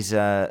 That is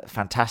a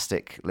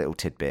fantastic little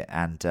tidbit.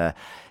 And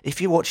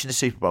if you're watching the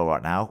Super Bowl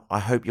right now, I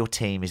hope your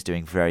team is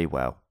doing very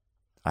well.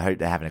 I hope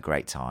they're having a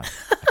great time,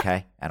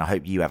 okay? And I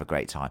hope you have a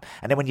great time.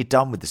 And then when you're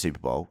done with the Super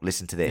Bowl,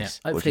 listen to this.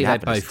 Yeah, hopefully they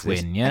both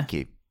win, yeah? Thank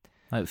you.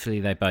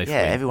 Hopefully they both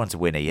Yeah, win. everyone's a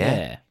winner,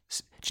 yeah?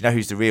 Do you know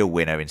who's the real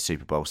winner in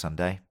Super Bowl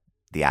Sunday?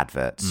 The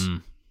adverts.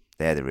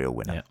 They're the real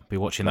winner. Yeah, be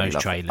watching Bloody those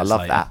love trailers I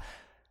love later. that.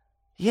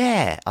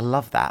 Yeah, I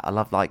love that. I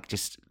love like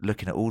just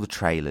looking at all the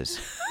trailers.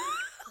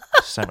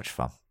 So much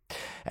fun.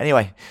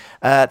 Anyway,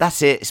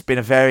 that's it. It's been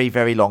a very,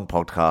 very long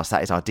podcast.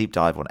 That is our deep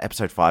dive on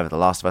episode 5 of The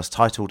Last of Us,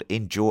 titled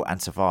Endure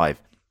and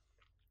Survive.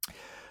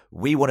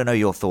 We want to know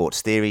your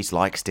thoughts, theories,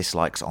 likes,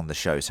 dislikes on the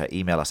show. So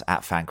email us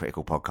at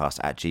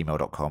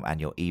fancriticalpodcast@gmail.com,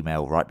 and your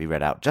email might be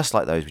read out just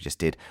like those we just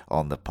did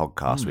on the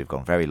podcast. We've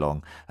gone very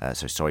long,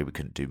 so sorry we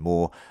couldn't do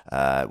more.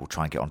 We'll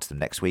try and get onto them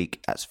next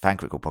week. That's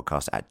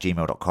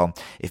fancriticalpodcast@gmail.com.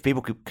 If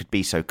people could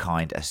be so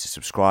kind as to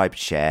subscribe,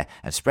 share,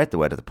 and spread the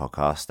word of the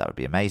podcast, that would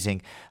be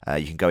amazing.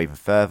 You can go even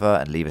further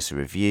and leave us a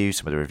review.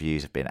 Some of the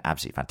reviews have been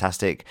absolutely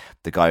fantastic.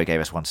 The guy who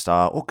gave us 1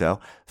 star, or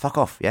girl, fuck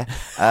off, yeah?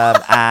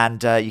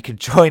 And you can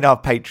join our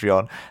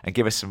Patreon and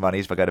give us some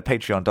monies by going to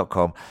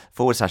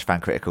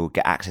patreon.com/fancritical,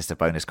 get access to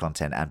bonus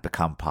content and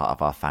become part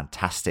of our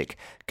fantastic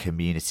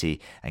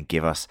community and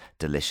give us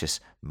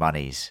delicious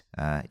monies.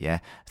 Yeah.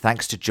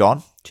 Thanks to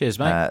John. Cheers,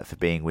 mate. For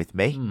being with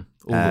me.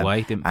 All the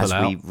way, didn't pull as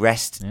out. we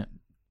rest. Yeah.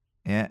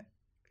 Yeah,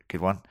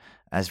 good one.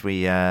 As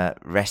we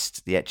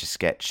rest the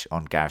Etch-a-Sketch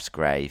on Gareth's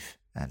grave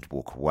and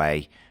walk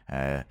away,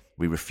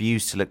 we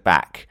refuse to look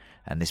back,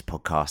 and this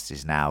podcast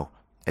is now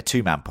a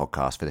 2-man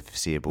podcast for the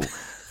foreseeable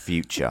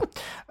future.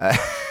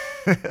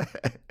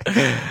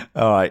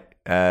 All right,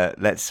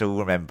 let's all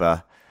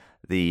remember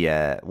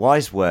the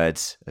wise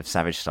words of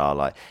Savage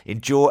Starlight.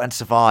 Endure and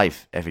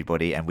survive,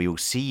 everybody, and we will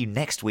see you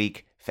next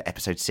week for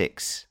episode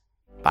 6.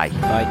 Bye.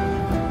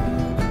 Bye.